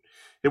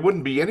it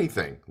wouldn't be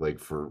anything like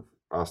for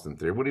Austin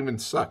Theory. It wouldn't even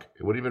suck.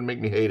 It wouldn't even make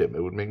me hate him.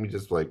 It would make me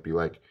just like be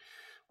like,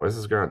 why is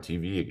this guy on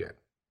TV again?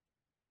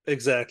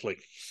 Exactly.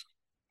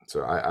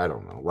 So I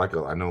don't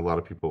know. I know a lot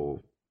of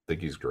people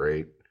think he's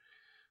great,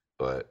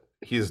 but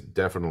he's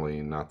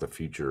definitely not the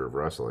future of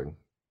wrestling.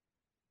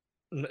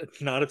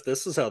 Not if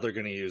this is how they're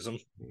going to use him.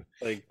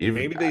 Like, Even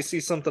maybe they see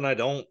something I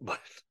don't, but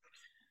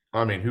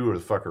I mean, who the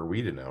fuck are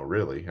we to know,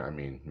 really? I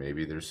mean,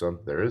 maybe there is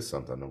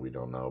something that we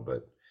don't know,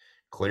 but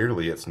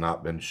clearly it's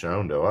not been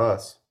shown to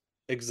us.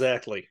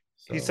 exactly.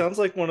 He So sounds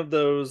like one of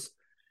those.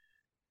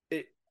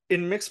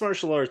 In mixed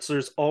martial arts,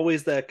 there's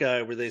always that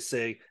guy where they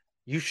say,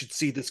 "You should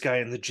see this guy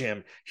in the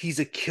gym. He's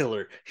a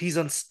killer. He's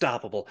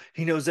unstoppable.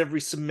 He knows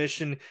every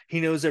submission. He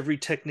knows every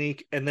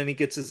technique, and then he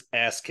gets his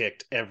ass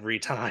kicked every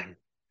time."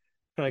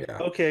 Like, yeah.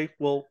 okay,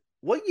 well,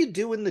 what you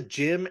do in the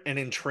gym and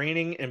in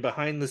training and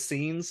behind the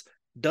scenes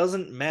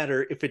doesn't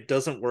matter if it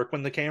doesn't work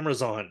when the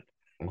camera's on.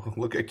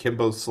 Look at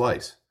Kimbo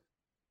Slice.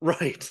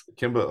 Right.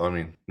 Kimbo, I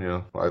mean,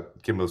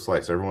 Kimbo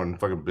Slice. Everyone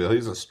fucking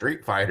he's a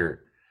street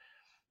fighter.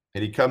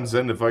 And he comes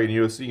into fucking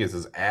UFC and gets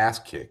his ass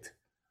kicked.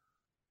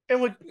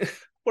 And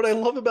what I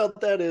love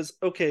about that is,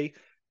 okay,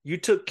 you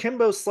took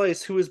Kimbo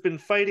Slice, who has been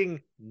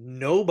fighting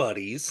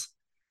nobodies,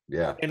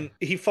 Yeah. and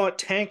he fought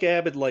Tank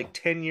Abbott like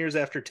 10 years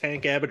after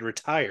Tank Abbott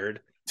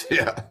retired.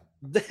 Yeah.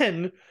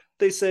 Then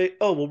they say,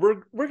 oh, well,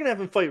 we're going to have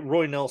him fight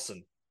Roy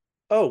Nelson.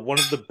 Oh, one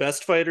of the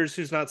best fighters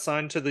who's not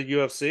signed to the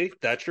UFC?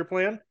 That's your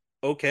plan?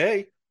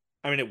 Okay.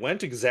 I mean, it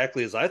went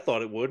exactly as I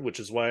thought it would, which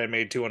is why I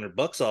made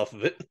 $200 off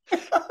of it.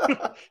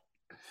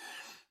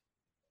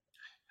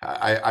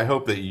 I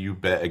hope that you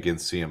bet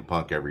against CM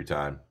Punk every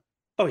time.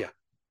 Oh yeah.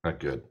 Not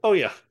good. Oh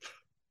yeah.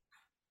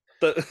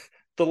 The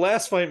the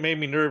last fight made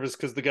me nervous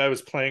because the guy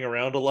was playing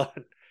around a lot.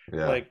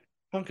 Yeah. Like,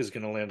 Punk is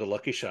gonna land a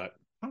lucky shot.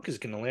 Punk is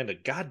gonna land a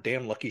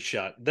goddamn lucky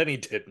shot. Then he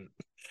didn't.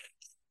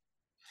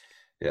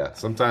 Yeah.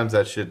 Sometimes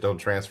that shit don't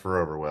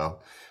transfer over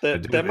well.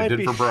 That that It might did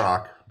be for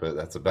Brock, but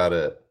that's about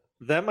it.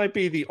 that might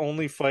be the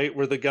only fight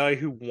where the guy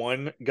who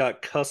won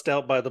got cussed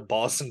out by the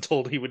boss and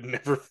told he would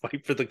never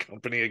fight for the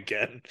company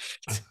again.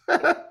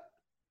 Yeah.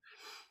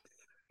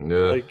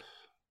 Like,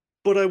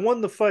 but I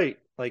won the fight.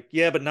 Like,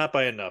 yeah, but not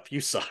by enough. You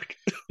suck.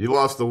 You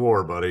lost the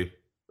war, buddy.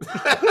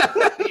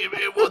 You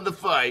may have won the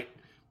fight,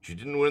 but you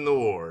didn't win the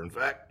war. In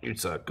fact, you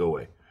suck. Go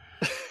away.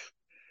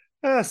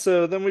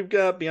 So then we've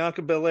got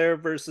Bianca Belair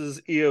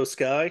versus Io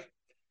Sky.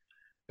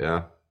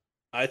 Yeah.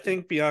 I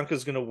think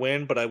Bianca's going to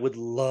win, but I would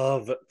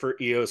love for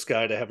Io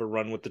Sky to have a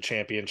run with the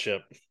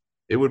championship.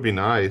 It would be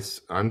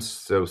nice. I'm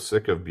so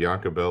sick of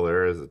Bianca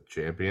Belair as a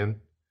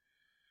champion.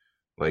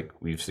 Like,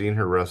 we've seen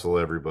her wrestle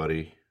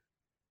everybody.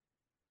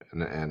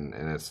 And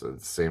it's the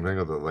same thing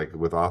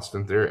with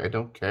Austin Theory. I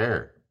don't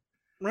care.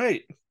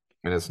 Right.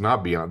 And it's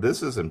not Bianca.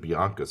 This isn't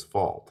Bianca's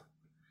fault.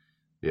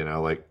 You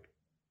know, like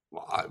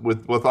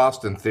with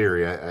Austin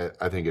Theory,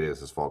 I think it is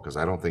his fault because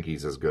I don't think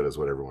he's as good as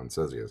what everyone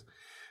says he is.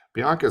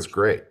 Bianca's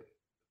great,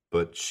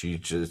 but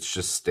it's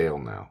just stale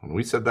now. And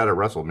we said that at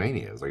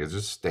WrestleMania. It's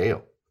just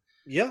stale.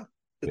 Yeah.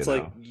 It's You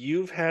like know?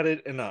 you've had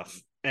it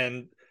enough.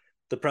 And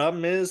the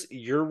problem is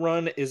your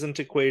run isn't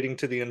equating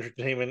to the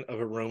entertainment of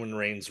a Roman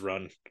Reigns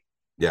run.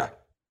 Yeah.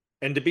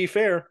 And to be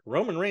fair,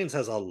 Roman Reigns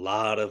has a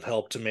lot of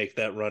help to make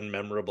that run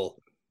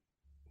memorable.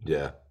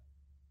 Yeah.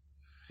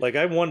 Like,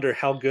 I wonder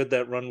how good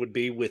that run would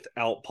be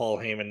without Paul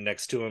Heyman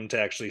next to him to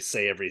actually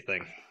say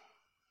everything.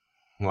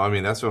 Well, I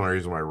mean, that's the only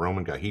reason why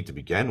Roman got heat to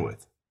begin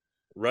with.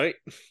 Right?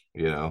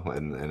 You know,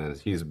 and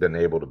he's been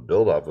able to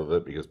build off of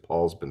it because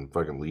Paul's been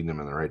fucking leading him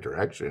in the right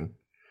direction.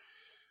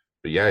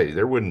 But yeah,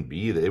 it wouldn't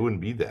be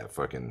that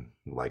fucking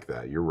like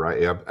that. You're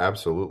right,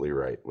 absolutely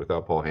right.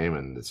 Without Paul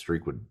Heyman,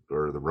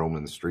 the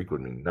Roman streak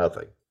would mean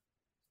nothing.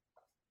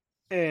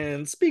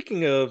 And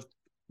speaking of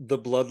the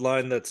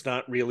bloodline that's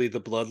not really the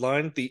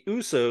bloodline, the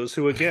Usos,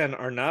 who again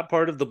are not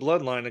part of the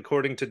bloodline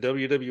according to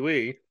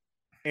WWE,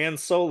 and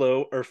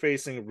Solo are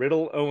facing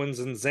Riddle, Owens,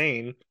 and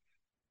Zayn,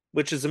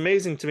 which is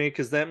amazing to me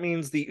because that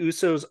means the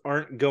Usos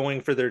aren't going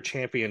for their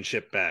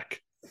championship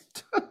back.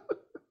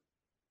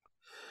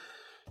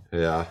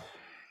 Yeah.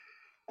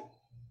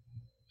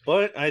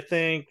 But I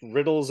think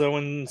Riddle's,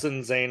 Owens,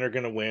 and Zayn are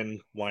going to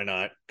win. Why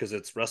not? Because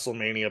it's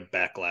WrestleMania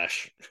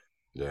Backlash.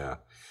 Yeah.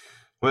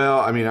 Well,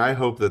 I mean, I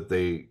hope that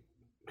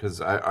because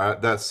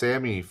the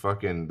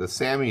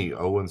Sammy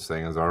Owens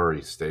thing is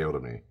already stale to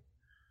me.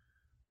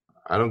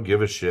 I don't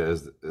give a shit.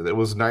 It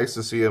was nice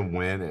to see him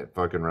win at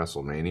fucking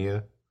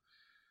WrestleMania,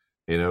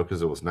 you know,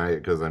 because it was nice.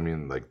 Because I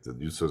mean, like the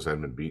Usos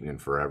hadn't been beaten in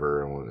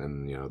forever,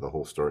 and you know the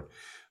whole story.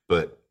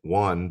 But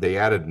one, they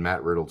added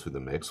Matt Riddle to the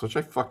mix, which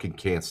I fucking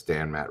can't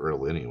stand Matt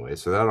Riddle anyway.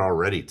 So that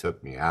already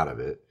took me out of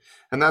it,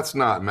 and that's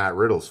not Matt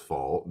Riddle's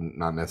fault,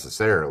 not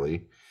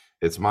necessarily.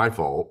 It's my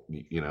fault,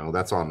 you know.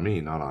 That's on me,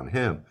 not on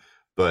him.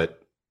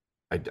 But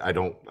I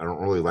don't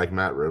really like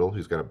Matt Riddle.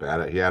 He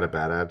had a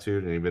bad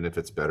attitude, and even if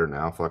it's better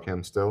now, fuck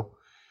him still.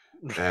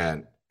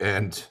 And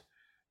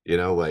you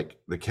know, like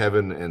the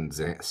Kevin and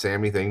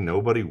Sammy thing,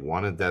 nobody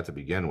wanted that to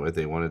begin with.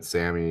 They wanted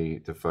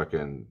Sammy to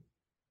fucking,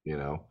 you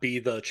know, be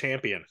the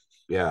champion.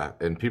 Yeah,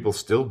 and people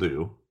still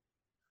do,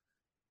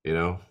 you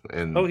know.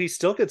 And he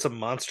still gets a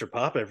monster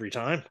pop every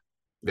time.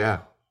 Yeah,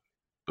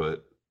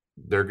 but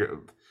they're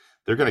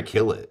gonna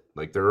kill it.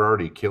 Like they're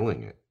already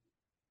killing it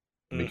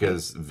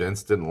because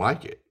Vince didn't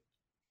like it.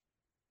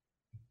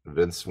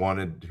 Vince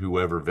wanted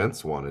whoever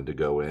Vince wanted to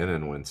go in,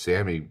 and when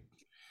Sammy,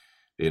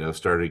 you know,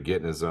 started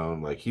getting his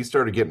own, like he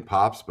started getting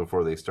pops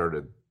before they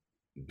started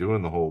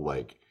doing the whole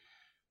like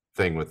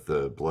thing with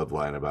the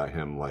bloodline about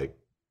him, like,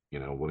 you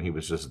know, when he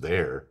was just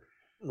there,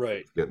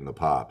 right, getting the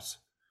pops.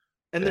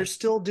 And they're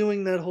still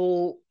doing that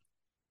whole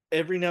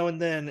every now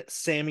and then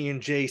Sammy and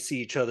Jay see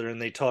each other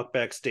and they talk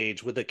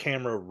backstage with the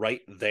camera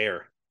right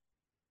there.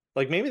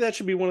 Like maybe that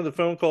should be one of the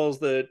phone calls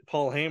that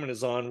Paul Heyman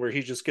is on where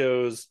he just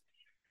goes,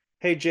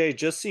 "Hey Jay,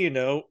 just so you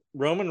know,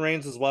 Roman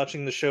Reigns is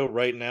watching the show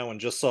right now and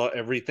just saw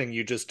everything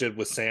you just did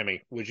with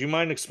Sammy. Would you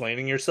mind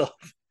explaining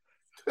yourself?"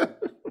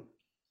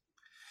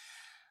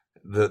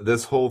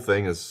 This whole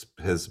thing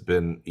has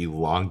been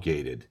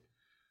elongated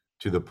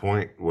to the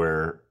point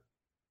where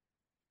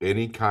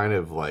any kind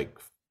of like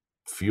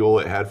fuel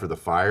it had for the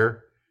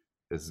fire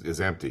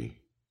is empty.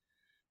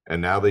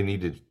 And now they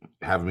need to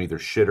have him either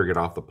shit or get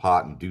off the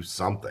pot and do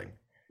something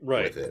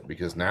Right. with it,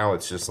 because now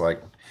it's just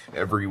like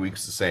every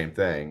week's the same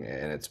thing,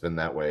 and it's been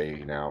that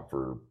way now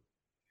for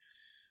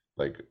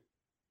like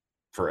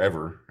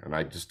forever, and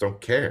I just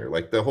don't care.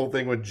 Like the whole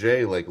thing with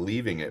Jay, like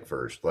leaving it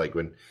first, like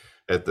when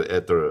at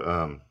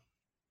the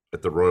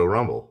Royal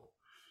Rumble,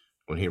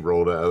 when he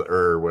rolled out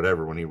or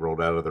whatever, when he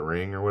rolled out of the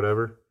ring or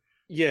whatever,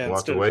 Yeah,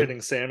 walked instead of away.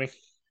 hitting Sammy.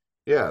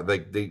 Yeah,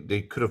 like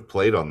they could have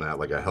played on that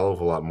like a hell of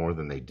a lot more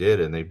than they did,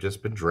 and they've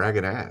just been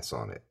dragging ass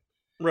on it.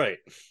 Right.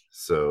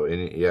 So,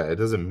 and yeah, it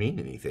doesn't mean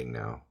anything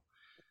now.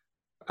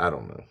 I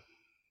don't know.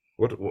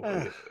 What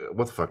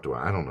the fuck do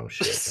I don't know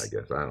shit, I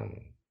guess. I don't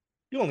know.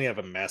 You only have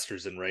a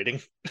master's in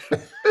writing.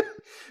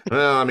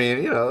 Well, I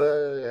mean,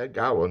 I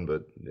got one,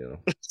 but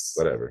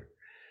whatever.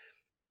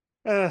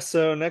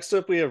 So next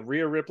up we have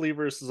Rhea Ripley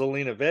versus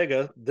Zelina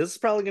Vega. This is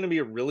probably going to be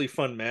a really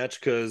fun match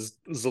because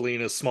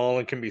Zelina's small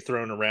and can be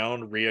thrown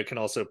around. Rhea can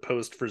also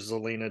post for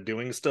Zelina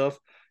doing stuff,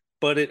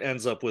 but it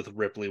ends up with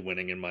Ripley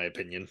winning, in my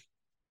opinion.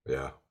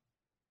 Yeah.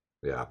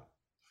 Yeah.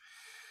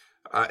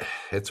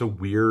 It's a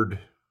weird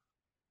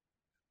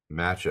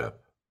matchup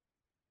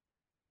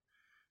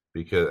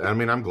because I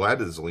mean I'm glad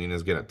that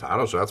Zelina's getting a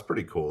title shot. That's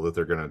pretty cool that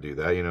they're gonna do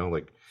that.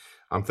 Like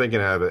I'm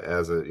thinking of it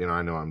as a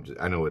I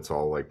know it's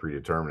all like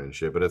predetermined and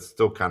shit, but it's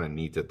still kind of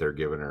neat that they're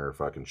giving her a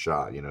fucking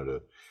shot.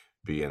 To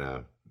be in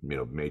a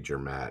major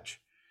match.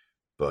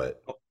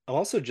 But I'm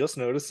also just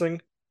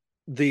noticing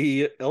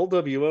the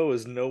LWO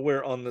is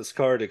nowhere on this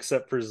card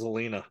except for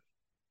Zelina.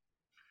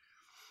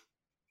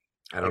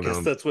 I I don't guess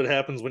know. that's what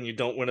happens when you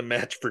don't win a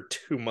match for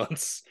 2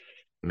 months.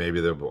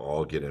 Maybe they'll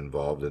all get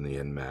involved in the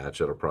end match.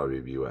 That'll probably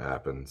be what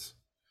happens.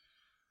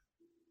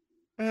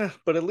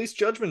 But at least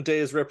Judgment Day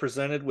is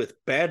represented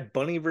with Bad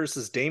Bunny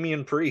versus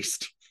Damian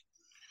Priest.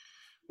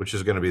 Which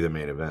is going to be the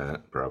main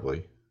event,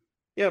 probably.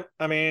 Yep,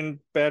 I mean,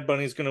 Bad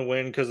Bunny's going to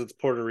win because it's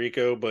Puerto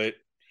Rico, but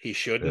he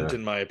shouldn't, Yeah.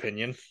 in my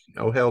opinion.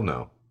 Oh, hell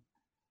no.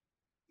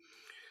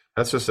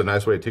 That's just a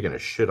nice way of taking a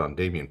shit on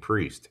Damian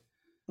Priest.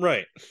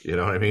 Right. You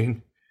know what I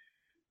mean?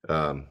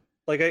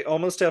 Like, I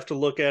almost have to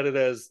look at it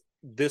as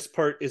this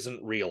part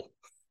isn't real.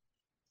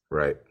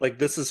 Right. Like,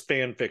 this is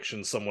fan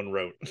fiction someone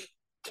wrote.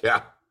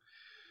 Yeah.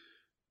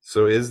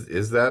 So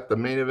is that the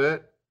main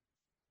event?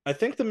 I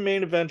think the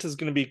main event is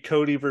going to be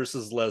Cody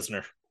versus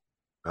Lesnar.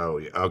 Oh,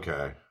 yeah.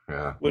 Okay.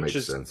 Yeah, which makes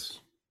is sense.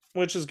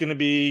 which is going to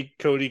be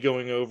Cody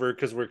going over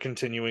because we're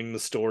continuing the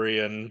story,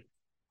 and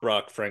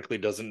Brock, frankly,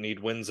 doesn't need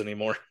wins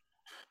anymore.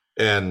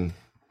 And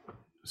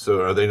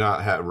so are they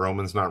not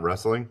Roman's not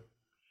wrestling?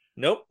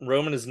 Nope,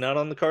 Roman is not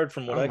on the card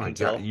from what Oh I my can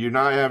God. tell. You're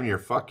not having your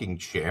fucking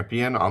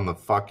champion on the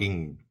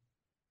fucking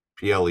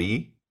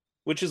PLE?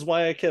 Which is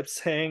why I kept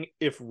saying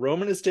if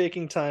Roman is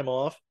taking time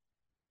off,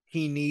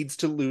 he needs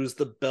to lose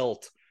the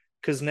belt.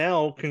 Because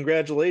now,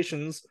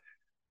 congratulations,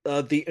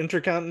 the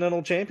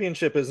Intercontinental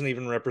Championship isn't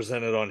even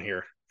represented on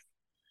here.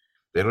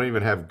 They don't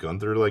even have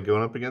Gunther like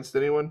going up against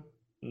anyone?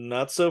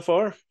 Not so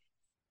far.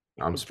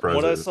 I'm From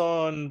what I surprised.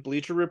 saw on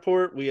Bleacher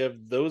Report, we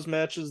have those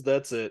matches.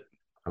 That's it.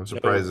 I'm No,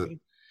 surprised that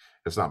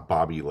it's not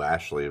Bobby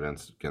Lashley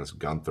against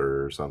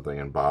Gunther or something.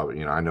 And Bob,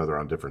 I know they're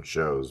on different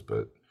shows,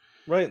 but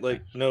right,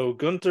 like no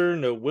Gunther,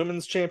 no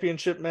women's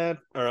championship match,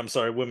 or I'm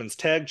sorry, women's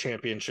tag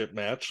championship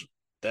match.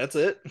 That's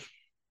it.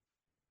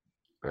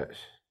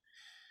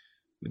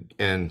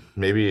 and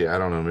maybe I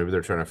don't know. Maybe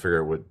they're trying to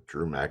figure out what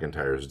Drew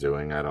McIntyre's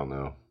doing. I don't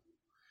know.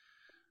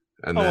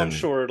 And Oh, then I'm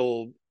sure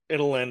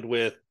it'll end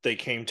with they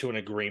came to an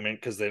agreement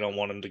because they don't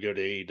want him to go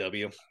to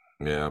AEW.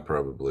 yeah,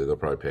 probably they'll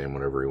probably pay him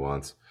whatever he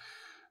wants.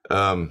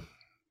 Um,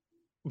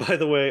 By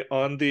the way,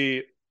 on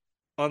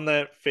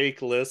that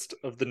fake list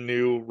of the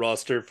new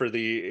roster for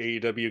the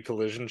AEW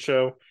Collision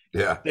show,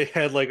 yeah, they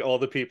had like all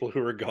the people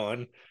who were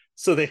gone.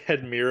 So they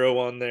had Miro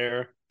on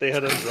there, they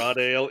had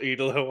Andrade El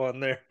Idolo on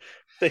there,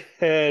 they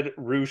had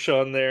Roosh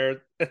on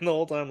there, and the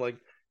whole time like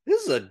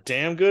this is a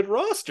damn good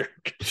roster.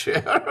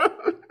 yeah.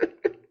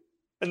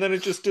 And then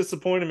it just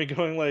disappointed me,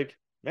 going like,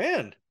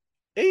 man,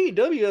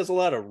 AEW has a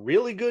lot of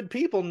really good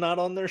people not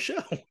on their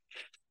show.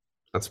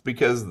 That's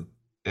because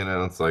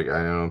it's like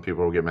I know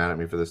people will get mad at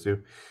me for this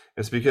too.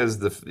 It's because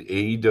the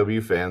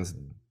AEW fans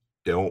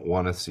don't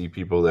want to see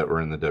people that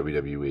were in the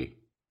WWE.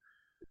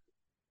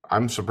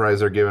 I'm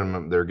surprised they're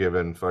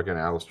giving fucking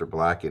Aleister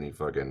Black any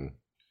fucking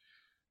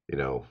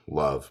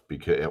love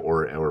because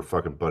or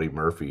fucking Buddy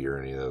Murphy or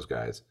any of those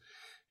guys,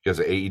 because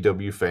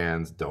AEW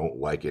fans don't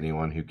like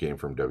anyone who came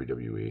from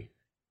WWE.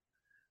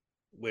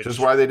 Which is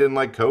why they didn't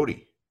like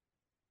Cody.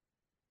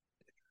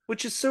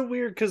 Which is so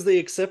weird because they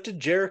accepted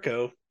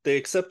Jericho, they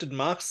accepted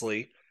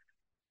Moxley.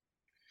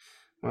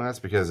 Well, that's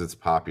because it's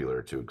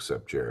popular to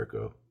accept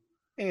Jericho.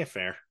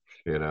 Fair.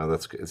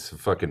 It's a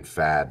fucking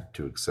fad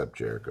to accept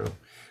Jericho.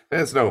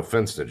 And it's no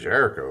offense to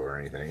Jericho or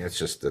anything. It's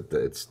just that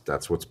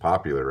that's what's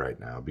popular right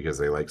now because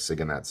they like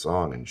singing that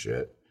song and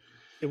shit.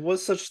 It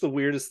was such the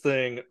weirdest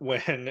thing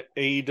when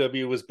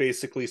AEW was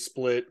basically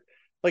split.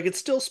 Like it's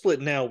still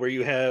split now, where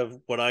you have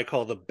what I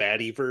call the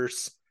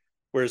Baddieverse,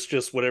 where it's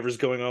just whatever's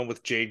going on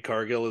with Jade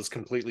Cargill is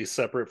completely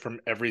separate from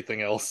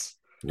everything else.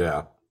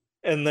 Yeah.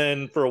 And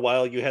then for a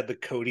while you had the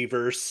Cody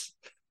verse.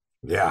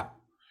 Yeah.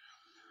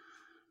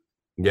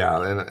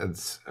 Yeah,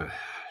 and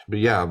but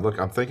yeah, look,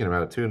 I'm thinking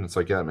about it too, and it's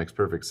like, yeah, it makes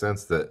perfect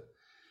sense that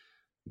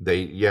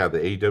the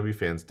AEW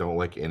fans don't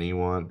like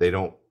anyone. They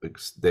don't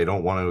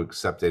want to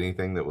accept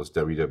anything that was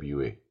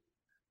WWE.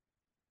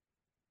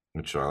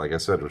 Which, like I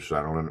said, which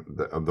I don't.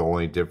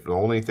 The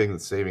only thing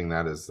that's saving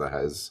that is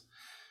has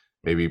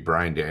maybe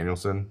Bryan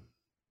Danielson.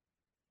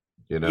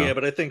 You Yeah, know.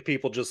 but I think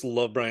people just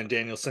love Bryan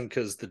Danielson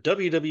because the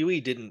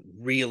WWE didn't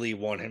really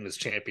want him as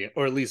champion,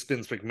 or at least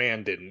Vince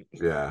McMahon didn't.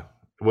 Yeah.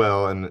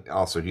 Well, and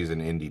also he's an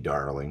indie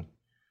darling.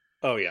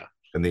 Oh yeah.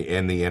 And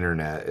the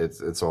internet,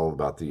 it's all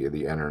about the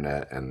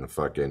internet and the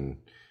fucking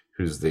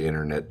who's the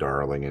internet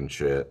darling and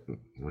shit,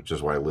 which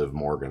is why Liv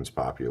Morgan's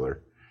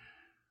popular.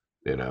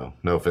 You know,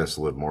 no offense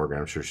to Liv Morgan,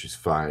 I'm sure she's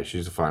fine.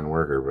 She's a fine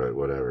worker, but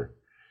whatever.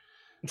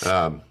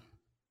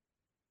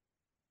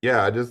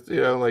 Yeah, I just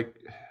like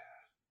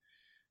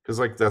because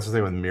like that's the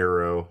thing with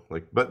Miro,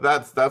 like, but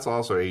that's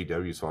also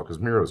AEW's fault because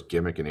Miro's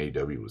gimmick in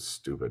AEW was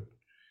stupid.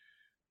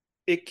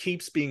 It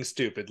keeps being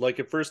stupid. Like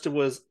at first it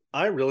was,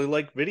 I really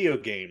like video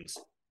games.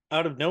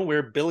 Out of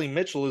nowhere, Billy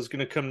Mitchell is going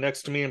to come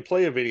next to me and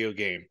play a video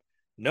game.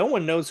 No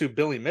one knows who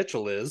Billy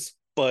Mitchell is,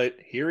 but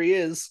here he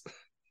is.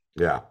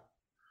 Yeah.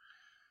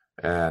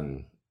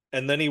 And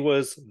then he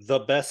was the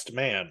best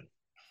man.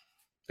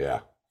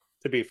 Yeah.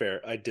 To be fair,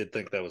 I did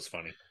think that was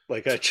funny.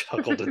 Like I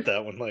chuckled at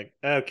that one. Like,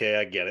 okay,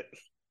 I get it.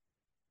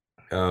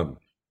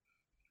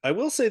 I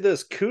will say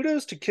this: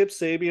 kudos to Kip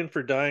Sabian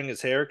for dyeing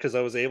his hair because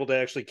I was able to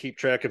actually keep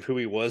track of who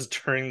he was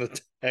during the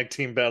tag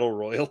team battle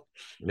royal.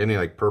 Isn't he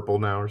like purple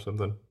now or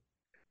something?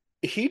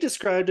 He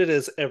described it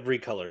as every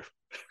color.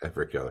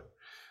 Every color.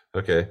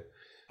 Okay.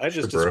 I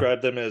just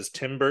described them as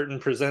Tim Burton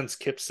presents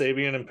Kip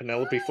Sabian and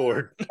Penelope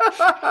Ford.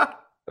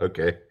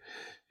 Okay.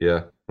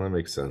 Yeah, that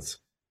makes sense.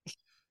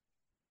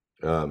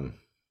 But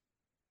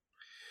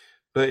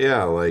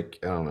yeah, like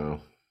I don't know.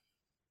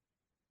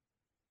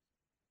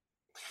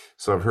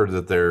 So I've heard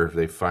that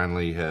they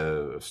finally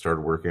have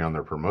started working on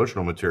their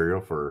promotional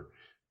material for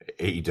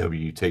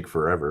AEW Take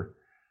Forever.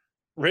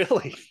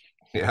 Really?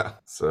 Yeah.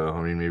 So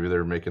I mean, maybe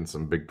they're making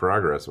some big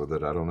progress with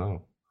it. I don't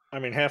know. I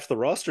mean, half the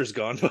roster's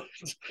gone, but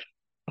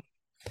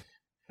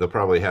they'll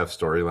probably have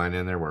storyline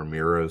in there where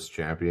Miro's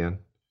champion,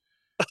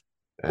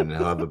 and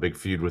they'll have a big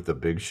feud with the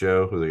Big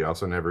Show, who they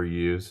also never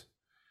use,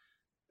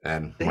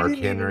 and Mark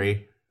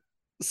Henry.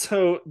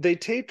 So they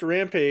taped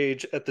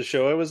Rampage at the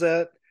show I was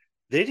at.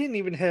 They didn't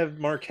even have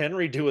Mark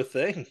Henry do a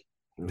thing.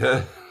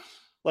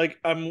 Like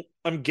I'm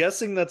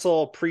guessing that's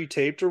all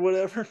pre-taped or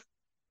whatever.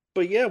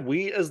 But yeah,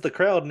 we as the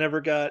crowd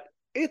never got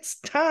it's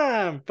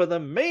time for the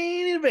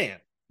main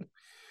event.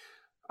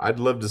 I'd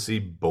love to see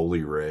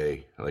Bully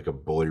Ray, like a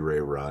Bully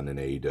Ray run in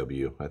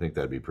AEW. I think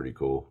that'd be pretty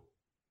cool.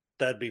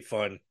 That'd be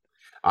fun.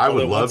 Although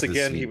would love once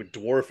again, he would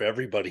dwarf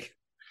everybody.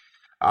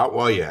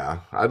 Well, yeah,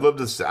 I'd love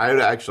to see.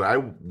 I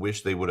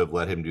wish they would have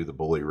let him do the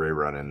Bully Ray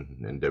run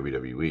in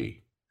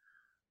WWE.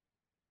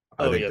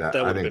 I think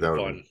that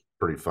would be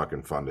pretty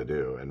fucking fun to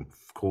do and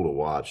cool to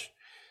watch.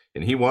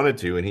 And he wanted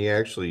to, and he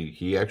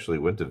actually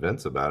went to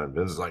Vince about it. And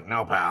Vince is like,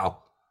 "No,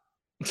 pal."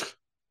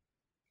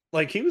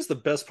 Like he was the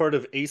best part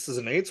of Aces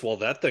and Eights while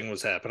that thing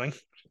was happening.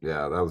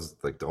 Yeah, that was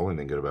like the only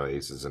thing good about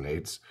Aces and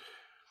Eights.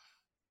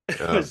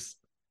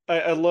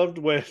 I loved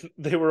when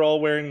they were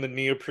all wearing the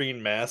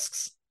neoprene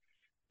masks.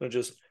 They're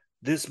just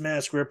this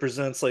mask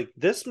represents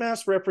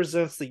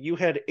that you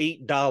had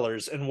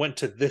 $8 and went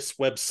to this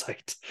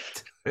website.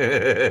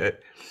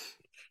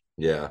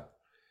 Yeah.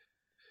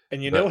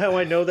 And you know how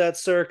I know that,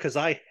 sir? Because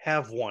I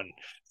have one.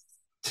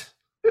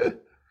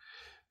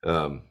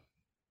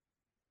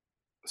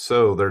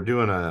 So they're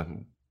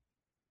doing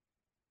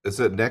is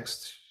it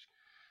next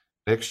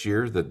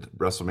year that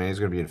WrestleMania is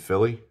going to be in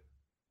Philly?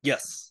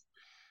 Yes.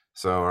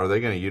 So are they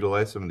going to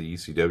utilize some of the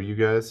ECW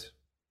guys?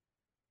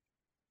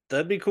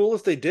 That'd be cool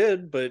if they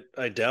did, but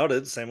I doubt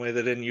it. Same way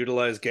they didn't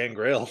utilize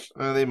Gangrel.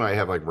 They might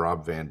have like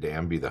Rob Van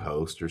Dam be the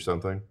host or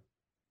something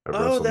of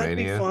WrestleMania. That'd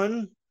be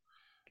fun.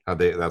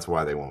 That's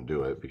why they won't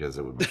do it, because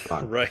it would be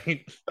fun.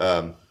 Right.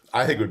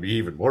 I think it would be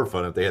even more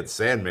fun if they had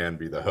Sandman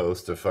be the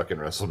host of fucking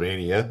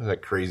WrestleMania.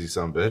 That crazy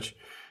sumbitch.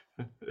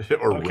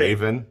 Or okay.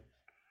 Raven.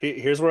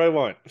 Here's what I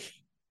want.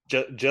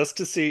 Just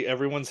to see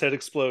everyone's head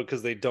explode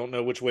because they don't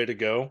know which way to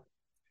go.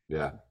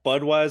 Yeah.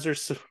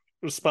 Budweiser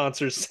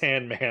sponsors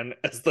Sandman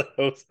as the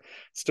host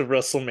of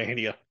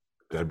WrestleMania.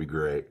 That'd be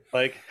great.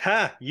 Like,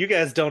 you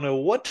guys don't know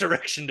what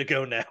direction to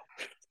go now.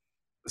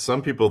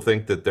 Some people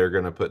think that they're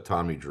going to put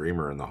Tommy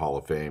Dreamer in the Hall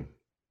of Fame.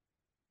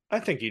 I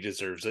think he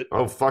deserves it.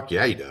 Oh, fuck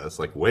yeah, he does.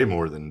 Like, way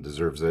more than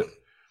deserves it.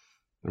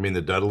 I mean,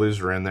 the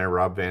Dudleys are in there.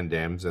 Rob Van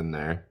Dam's in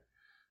there.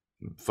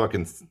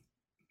 Fucking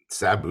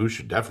Sabu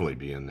should definitely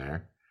be in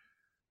there.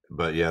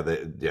 But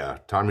yeah,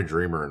 Tommy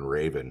Dreamer and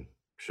Raven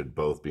should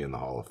both be in the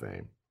Hall of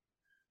Fame.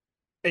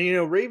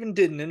 And Raven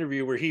did an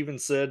interview where he even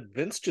said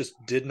Vince just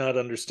did not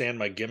understand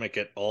my gimmick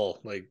at all.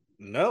 Like,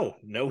 no,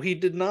 he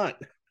did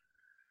not.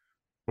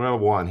 Well,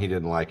 one, he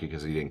didn't like it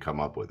because he didn't come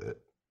up with it.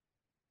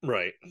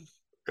 Right.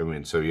 I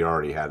mean, so he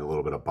already had a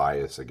little bit of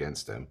bias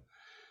against him.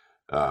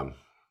 Um,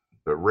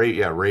 but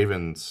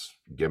Raven's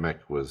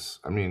gimmick was,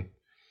 I mean,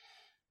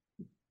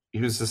 he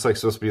was just like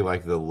supposed to be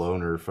like the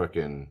loner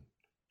fucking,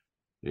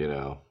 you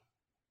know,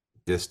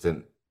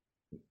 distant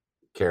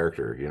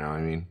character, you know what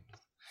I mean?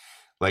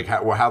 Like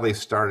how they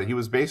started. He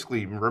was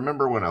basically,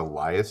 remember when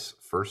Elias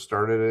first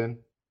started in,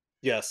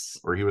 Yes.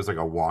 where he was like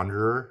a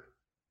wanderer?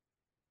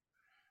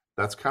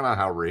 That's kind of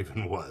how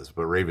Raven was,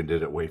 but Raven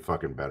did it way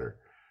fucking better.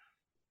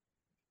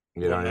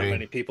 You know Well, what I not mean?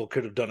 many people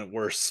could have done it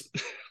worse.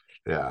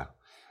 Yeah.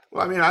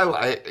 Well, I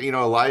mean, you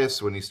know,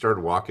 Elias, when he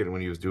started walking,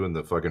 when he was doing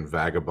the fucking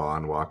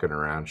vagabond walking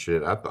around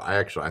shit, I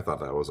thought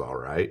that was all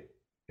right.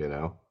 You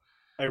know.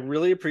 I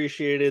really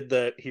appreciated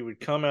that he would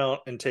come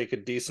out and take a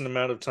decent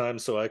amount of time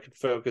so I could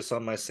focus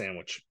on my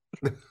sandwich.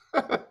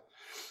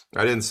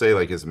 I didn't say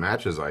like his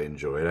matches I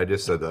enjoyed. I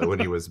just said that when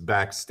he was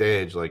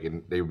backstage, like,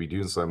 and they would be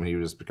doing something, he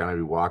would just kind of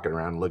be walking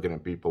around, looking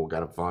at people,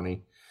 kind of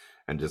funny,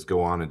 and just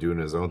go on and doing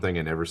his own thing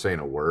and never saying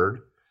a word.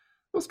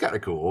 It was kind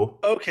of cool.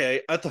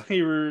 Okay, I thought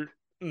you were.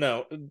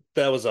 No,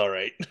 that was all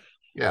right.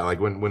 Yeah, like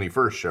when he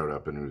first showed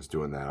up and he was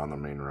doing that on the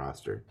main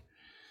roster.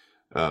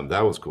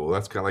 That was cool.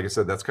 That's kind of like I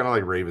said. That's kind of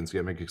like Raven's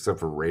gimmick, except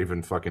for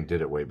Raven fucking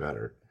did it way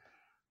better.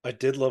 I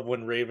did love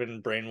when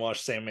Raven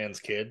brainwashed Sandman's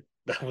kid.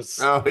 That was.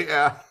 Oh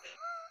yeah.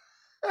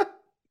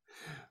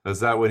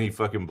 Was that when he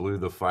fucking blew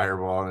the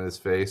fireball in his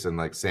face and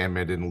like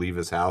Sandman didn't leave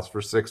his house for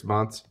 6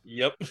 months?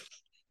 Yep.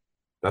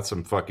 That's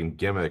some fucking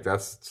gimmick.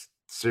 That's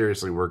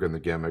seriously working the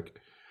gimmick.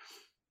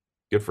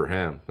 Good for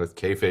him. That's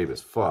kayfabe as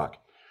fuck.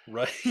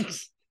 Right.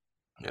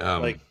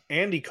 Like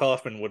Andy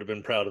Kaufman would have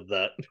been proud of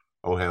that.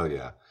 Oh hell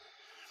yeah.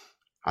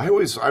 I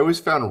always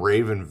found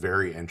Raven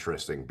very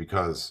interesting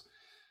because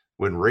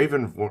when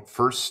Raven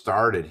first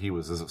started, he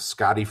was a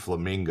Scotty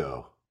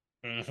Flamingo,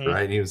 right?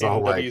 And he was in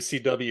all like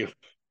WCW.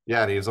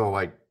 Yeah, and he was all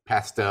like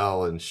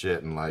pastel and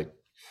shit, and like,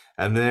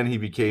 and then he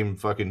became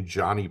fucking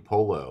Johnny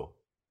Polo,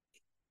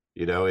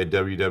 you know, in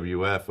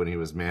WWF when he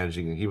was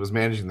managing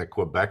the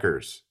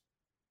Quebecers,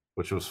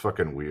 which was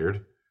fucking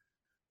weird,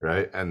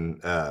 right?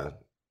 And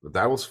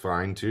that was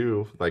fine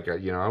too. Like,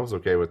 you know, I was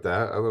okay with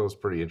that. I thought it was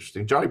pretty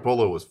interesting. Johnny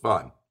Polo was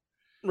fun,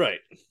 Right.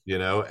 you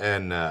know,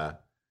 and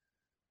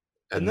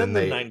then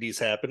the 90s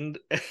happened.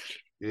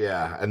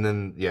 yeah, and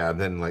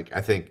then like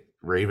I think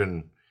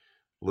Raven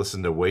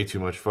listened to way too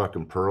much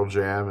fucking Pearl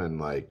Jam and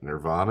like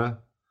Nirvana.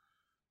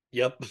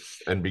 Yep.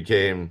 And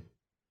became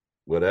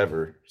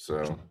whatever.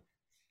 So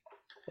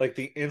like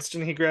the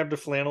instant he grabbed a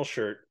flannel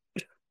shirt.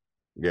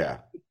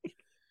 Yeah.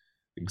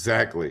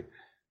 Exactly.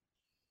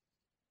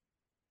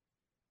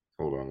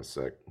 Hold on a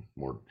sec.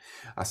 More.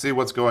 I see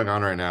what's going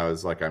on right now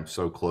is like I'm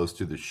so close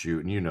to the shoot,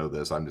 and you know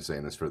this. I'm just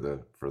saying this for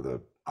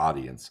the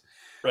audience.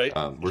 Right.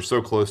 We're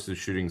so close to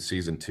shooting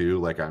season 2.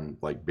 Like I'm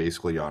like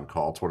basically on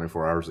call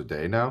 24 hours a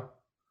day now.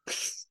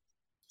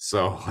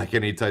 So like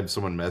anytime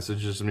someone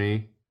messages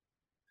me,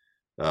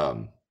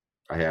 I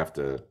have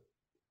to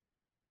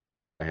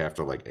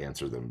like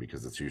answer them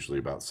because it's usually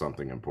about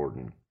something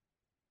important.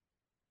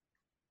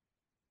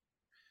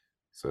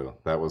 So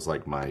that was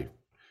like my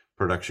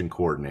production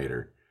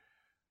coordinator.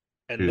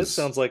 And this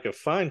sounds like a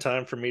fine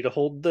time for me to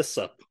hold this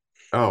up.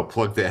 Oh,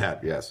 plug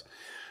that, yes.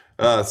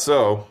 Oh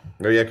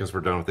yeah, because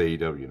we're done with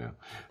AEW now.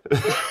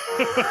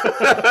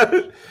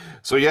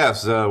 So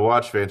yes,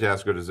 watch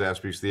Fantastico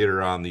Disaster Beast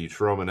Theater on the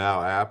Troma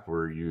Now app,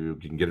 where you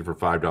can get it for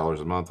 $5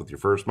 a month with your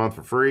first month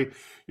for free.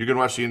 You can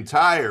watch the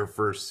entire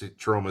first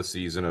Troma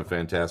season of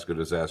Fantastico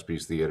Disaster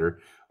Beast Theater,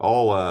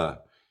 all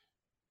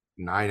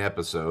 9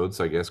 episodes,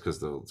 I guess, because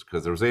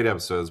there was 8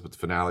 episodes, but the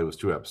finale was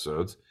 2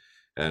 episodes.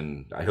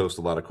 And I host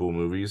a lot of cool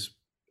movies.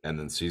 And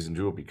then season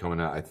 2 will be coming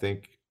out, I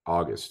think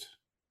August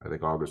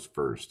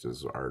 1st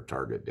is our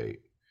target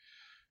date.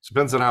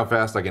 Depends on how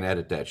fast I can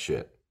edit that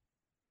shit.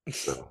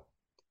 So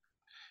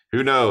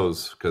who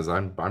knows? Because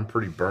I'm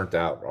pretty burnt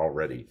out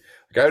already.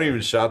 Like I haven't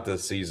even shot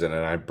this season,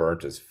 and I'm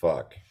burnt as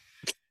fuck.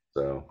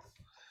 So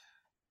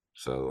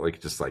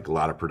like just like a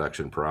lot of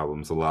production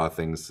problems, a lot of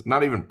things.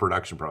 Not even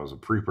production problems,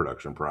 but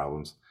pre-production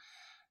problems.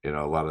 You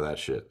know, a lot of that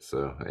shit.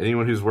 So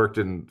anyone who's worked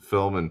in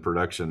film and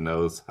production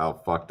knows how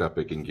fucked up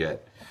it can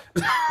get.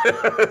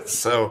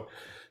 So,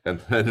 and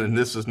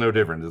this is no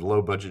different. The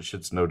low budget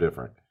shit's no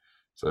different.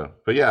 So,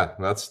 but yeah,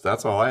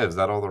 that's all I have. Is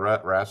that all the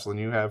wrestling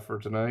you have for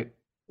tonight?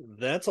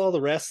 That's all the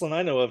wrestling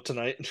I know of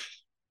tonight.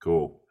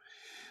 Cool.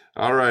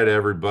 All right,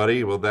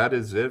 everybody. Well, that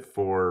is it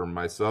for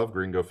myself,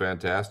 Gringo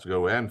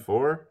Fantastico, and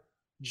for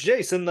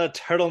Jason the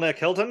Turtleneck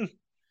Hilton.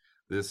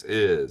 This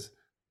is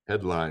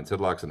Headlines,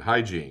 Headlocks, and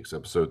Hijinks,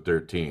 episode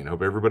 13.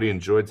 Hope everybody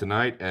enjoyed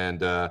tonight,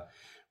 and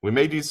we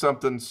may do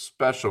something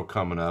special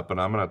coming up,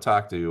 and I'm going to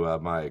talk to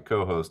my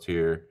co-host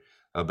here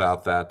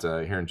about that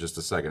here in just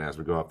a second as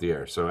we go off the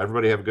air. So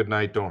everybody have a good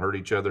night. Don't hurt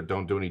each other.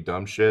 Don't do any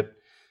dumb shit.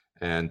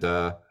 And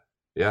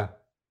yeah,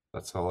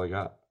 that's all I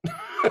got.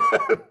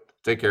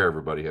 Take care,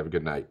 everybody. Have a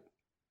good night.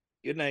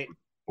 Good night.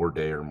 Or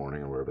day or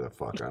morning or wherever the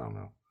fuck. I don't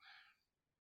know.